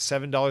eggnog?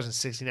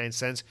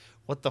 $7.69.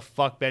 What the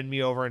fuck? Bend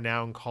me over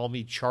now and call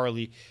me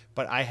Charlie.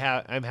 But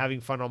I'm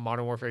having fun on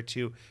Modern Warfare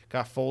 2.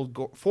 Got 4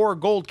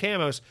 gold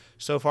camos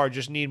so far.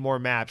 Just need more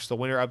maps. The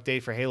winter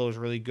update for Halo is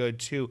really good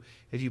too.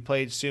 If you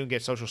play it soon,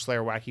 get Social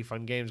Slayer, wacky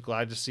fun games.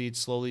 Glad to see it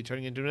slowly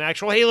turning into an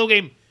actual Halo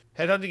game.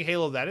 Headhunting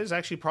Halo, that is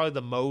actually probably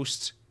the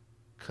most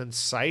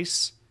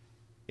concise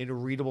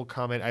and readable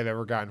comment I've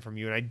ever gotten from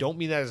you. And I don't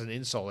mean that as an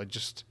insult.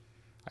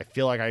 I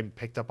feel like I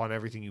picked up on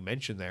everything you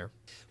mentioned there.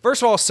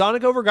 First of all,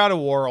 Sonic over God of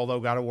War, although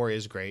God of War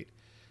is great.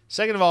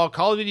 Second of all,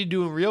 Call of Duty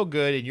doing real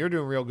good, and you're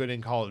doing real good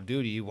in Call of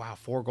Duty. Wow,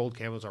 4 gold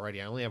camos already.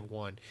 I only have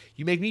 1.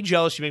 You make me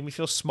jealous. You make me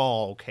feel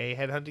small, okay,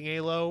 Headhunting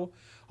Halo?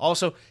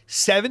 Also,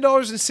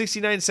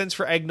 $7.69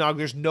 for eggnog.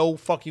 There's no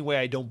fucking way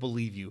I don't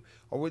believe you.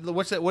 Or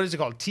what's that? What is it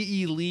called?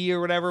 T.E. Lee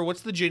or whatever?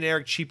 What's the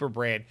generic cheaper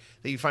brand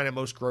that you find at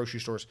most grocery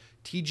stores?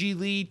 T.G.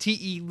 Lee?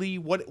 T.E. Lee?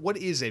 What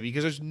is it?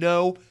 Because there's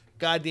no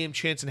goddamn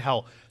chance in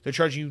hell they're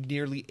charging you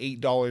nearly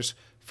 $8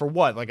 for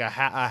what? Like a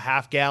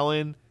half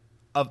gallon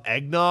of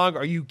eggnog?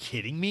 Are you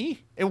kidding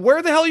me? And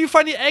where the hell are you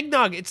finding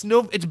eggnog? It's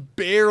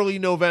barely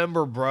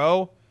November,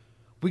 bro.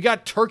 We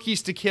got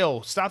turkeys to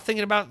kill. Stop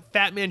thinking about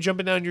Fat Man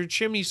jumping down your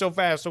chimney so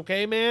fast,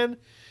 okay, man?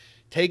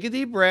 Take a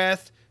deep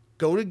breath.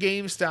 Go to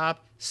GameStop.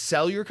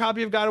 Sell your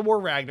copy of God of War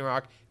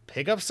Ragnarok.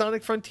 Pick up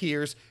Sonic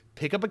Frontiers.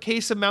 Pick up a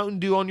case of Mountain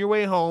Dew on your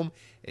way home.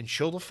 And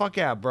chill the fuck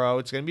out, bro.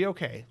 It's going to be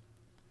okay.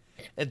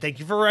 And thank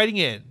you for writing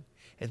in.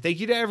 And thank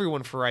you to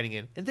everyone for writing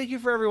in. And thank you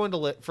for everyone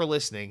for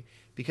listening.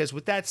 Because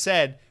with that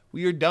said,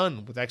 we are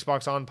done with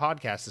Xbox On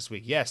Podcast this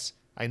week. Yes,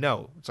 I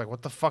know. It's like,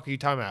 what the fuck are you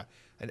talking about?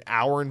 An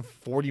hour and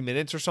 40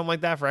 minutes or something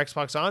like that for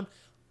Xbox On?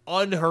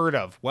 Unheard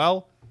of.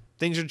 Well,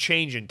 things are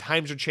changing.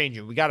 Times are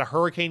changing. We got a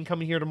hurricane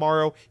coming here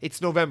tomorrow.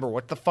 It's November.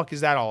 What the fuck is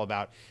that all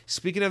about?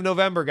 Speaking of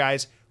November,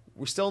 guys,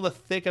 we're still in the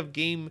thick of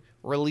game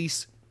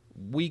release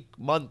week,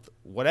 month,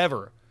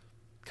 whatever.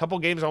 A couple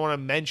games I want to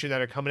mention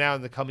that are coming out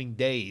in the coming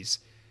days.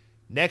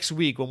 Next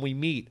week when we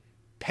meet,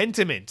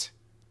 Pentiment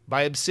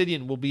by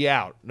Obsidian will be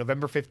out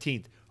November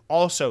 15th.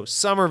 Also,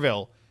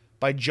 Somerville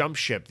by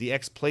Jumpship, the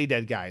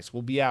ex-Playdead guys,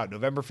 will be out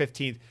November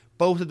 15th.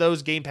 Both of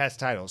those Game Pass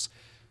titles.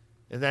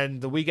 And then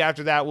the week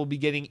after that, we'll be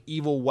getting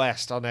Evil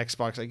West on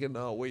Xbox. I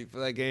cannot wait for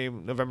that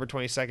game, November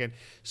 22nd.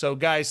 So,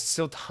 guys,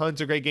 still tons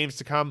of great games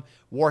to come.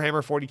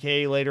 Warhammer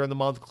 40K later in the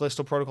month.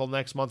 Callisto Protocol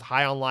next month.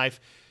 High on Life.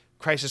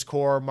 Crisis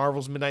Core.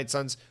 Marvel's Midnight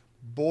Suns.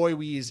 Boy,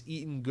 we is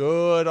eating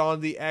good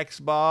on the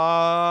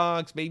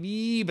Xbox,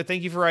 baby. But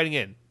thank you for writing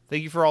in.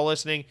 Thank you for all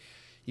listening.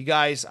 You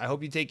guys, I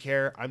hope you take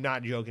care. I'm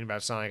not joking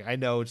about Sonic. I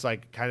know it's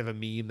like kind of a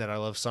meme that I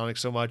love Sonic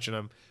so much, and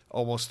I'm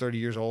almost 30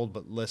 years old,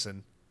 but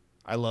listen,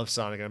 I love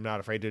Sonic, and I'm not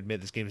afraid to admit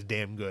this game is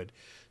damn good.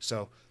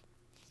 So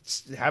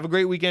have a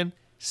great weekend.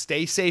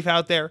 Stay safe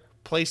out there.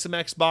 Play some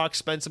Xbox.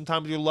 Spend some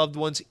time with your loved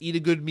ones. Eat a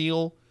good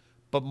meal.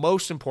 But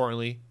most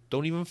importantly,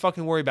 don't even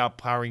fucking worry about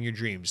powering your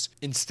dreams.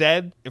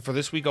 Instead, and for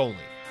this week only,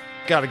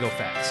 gotta go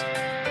fast.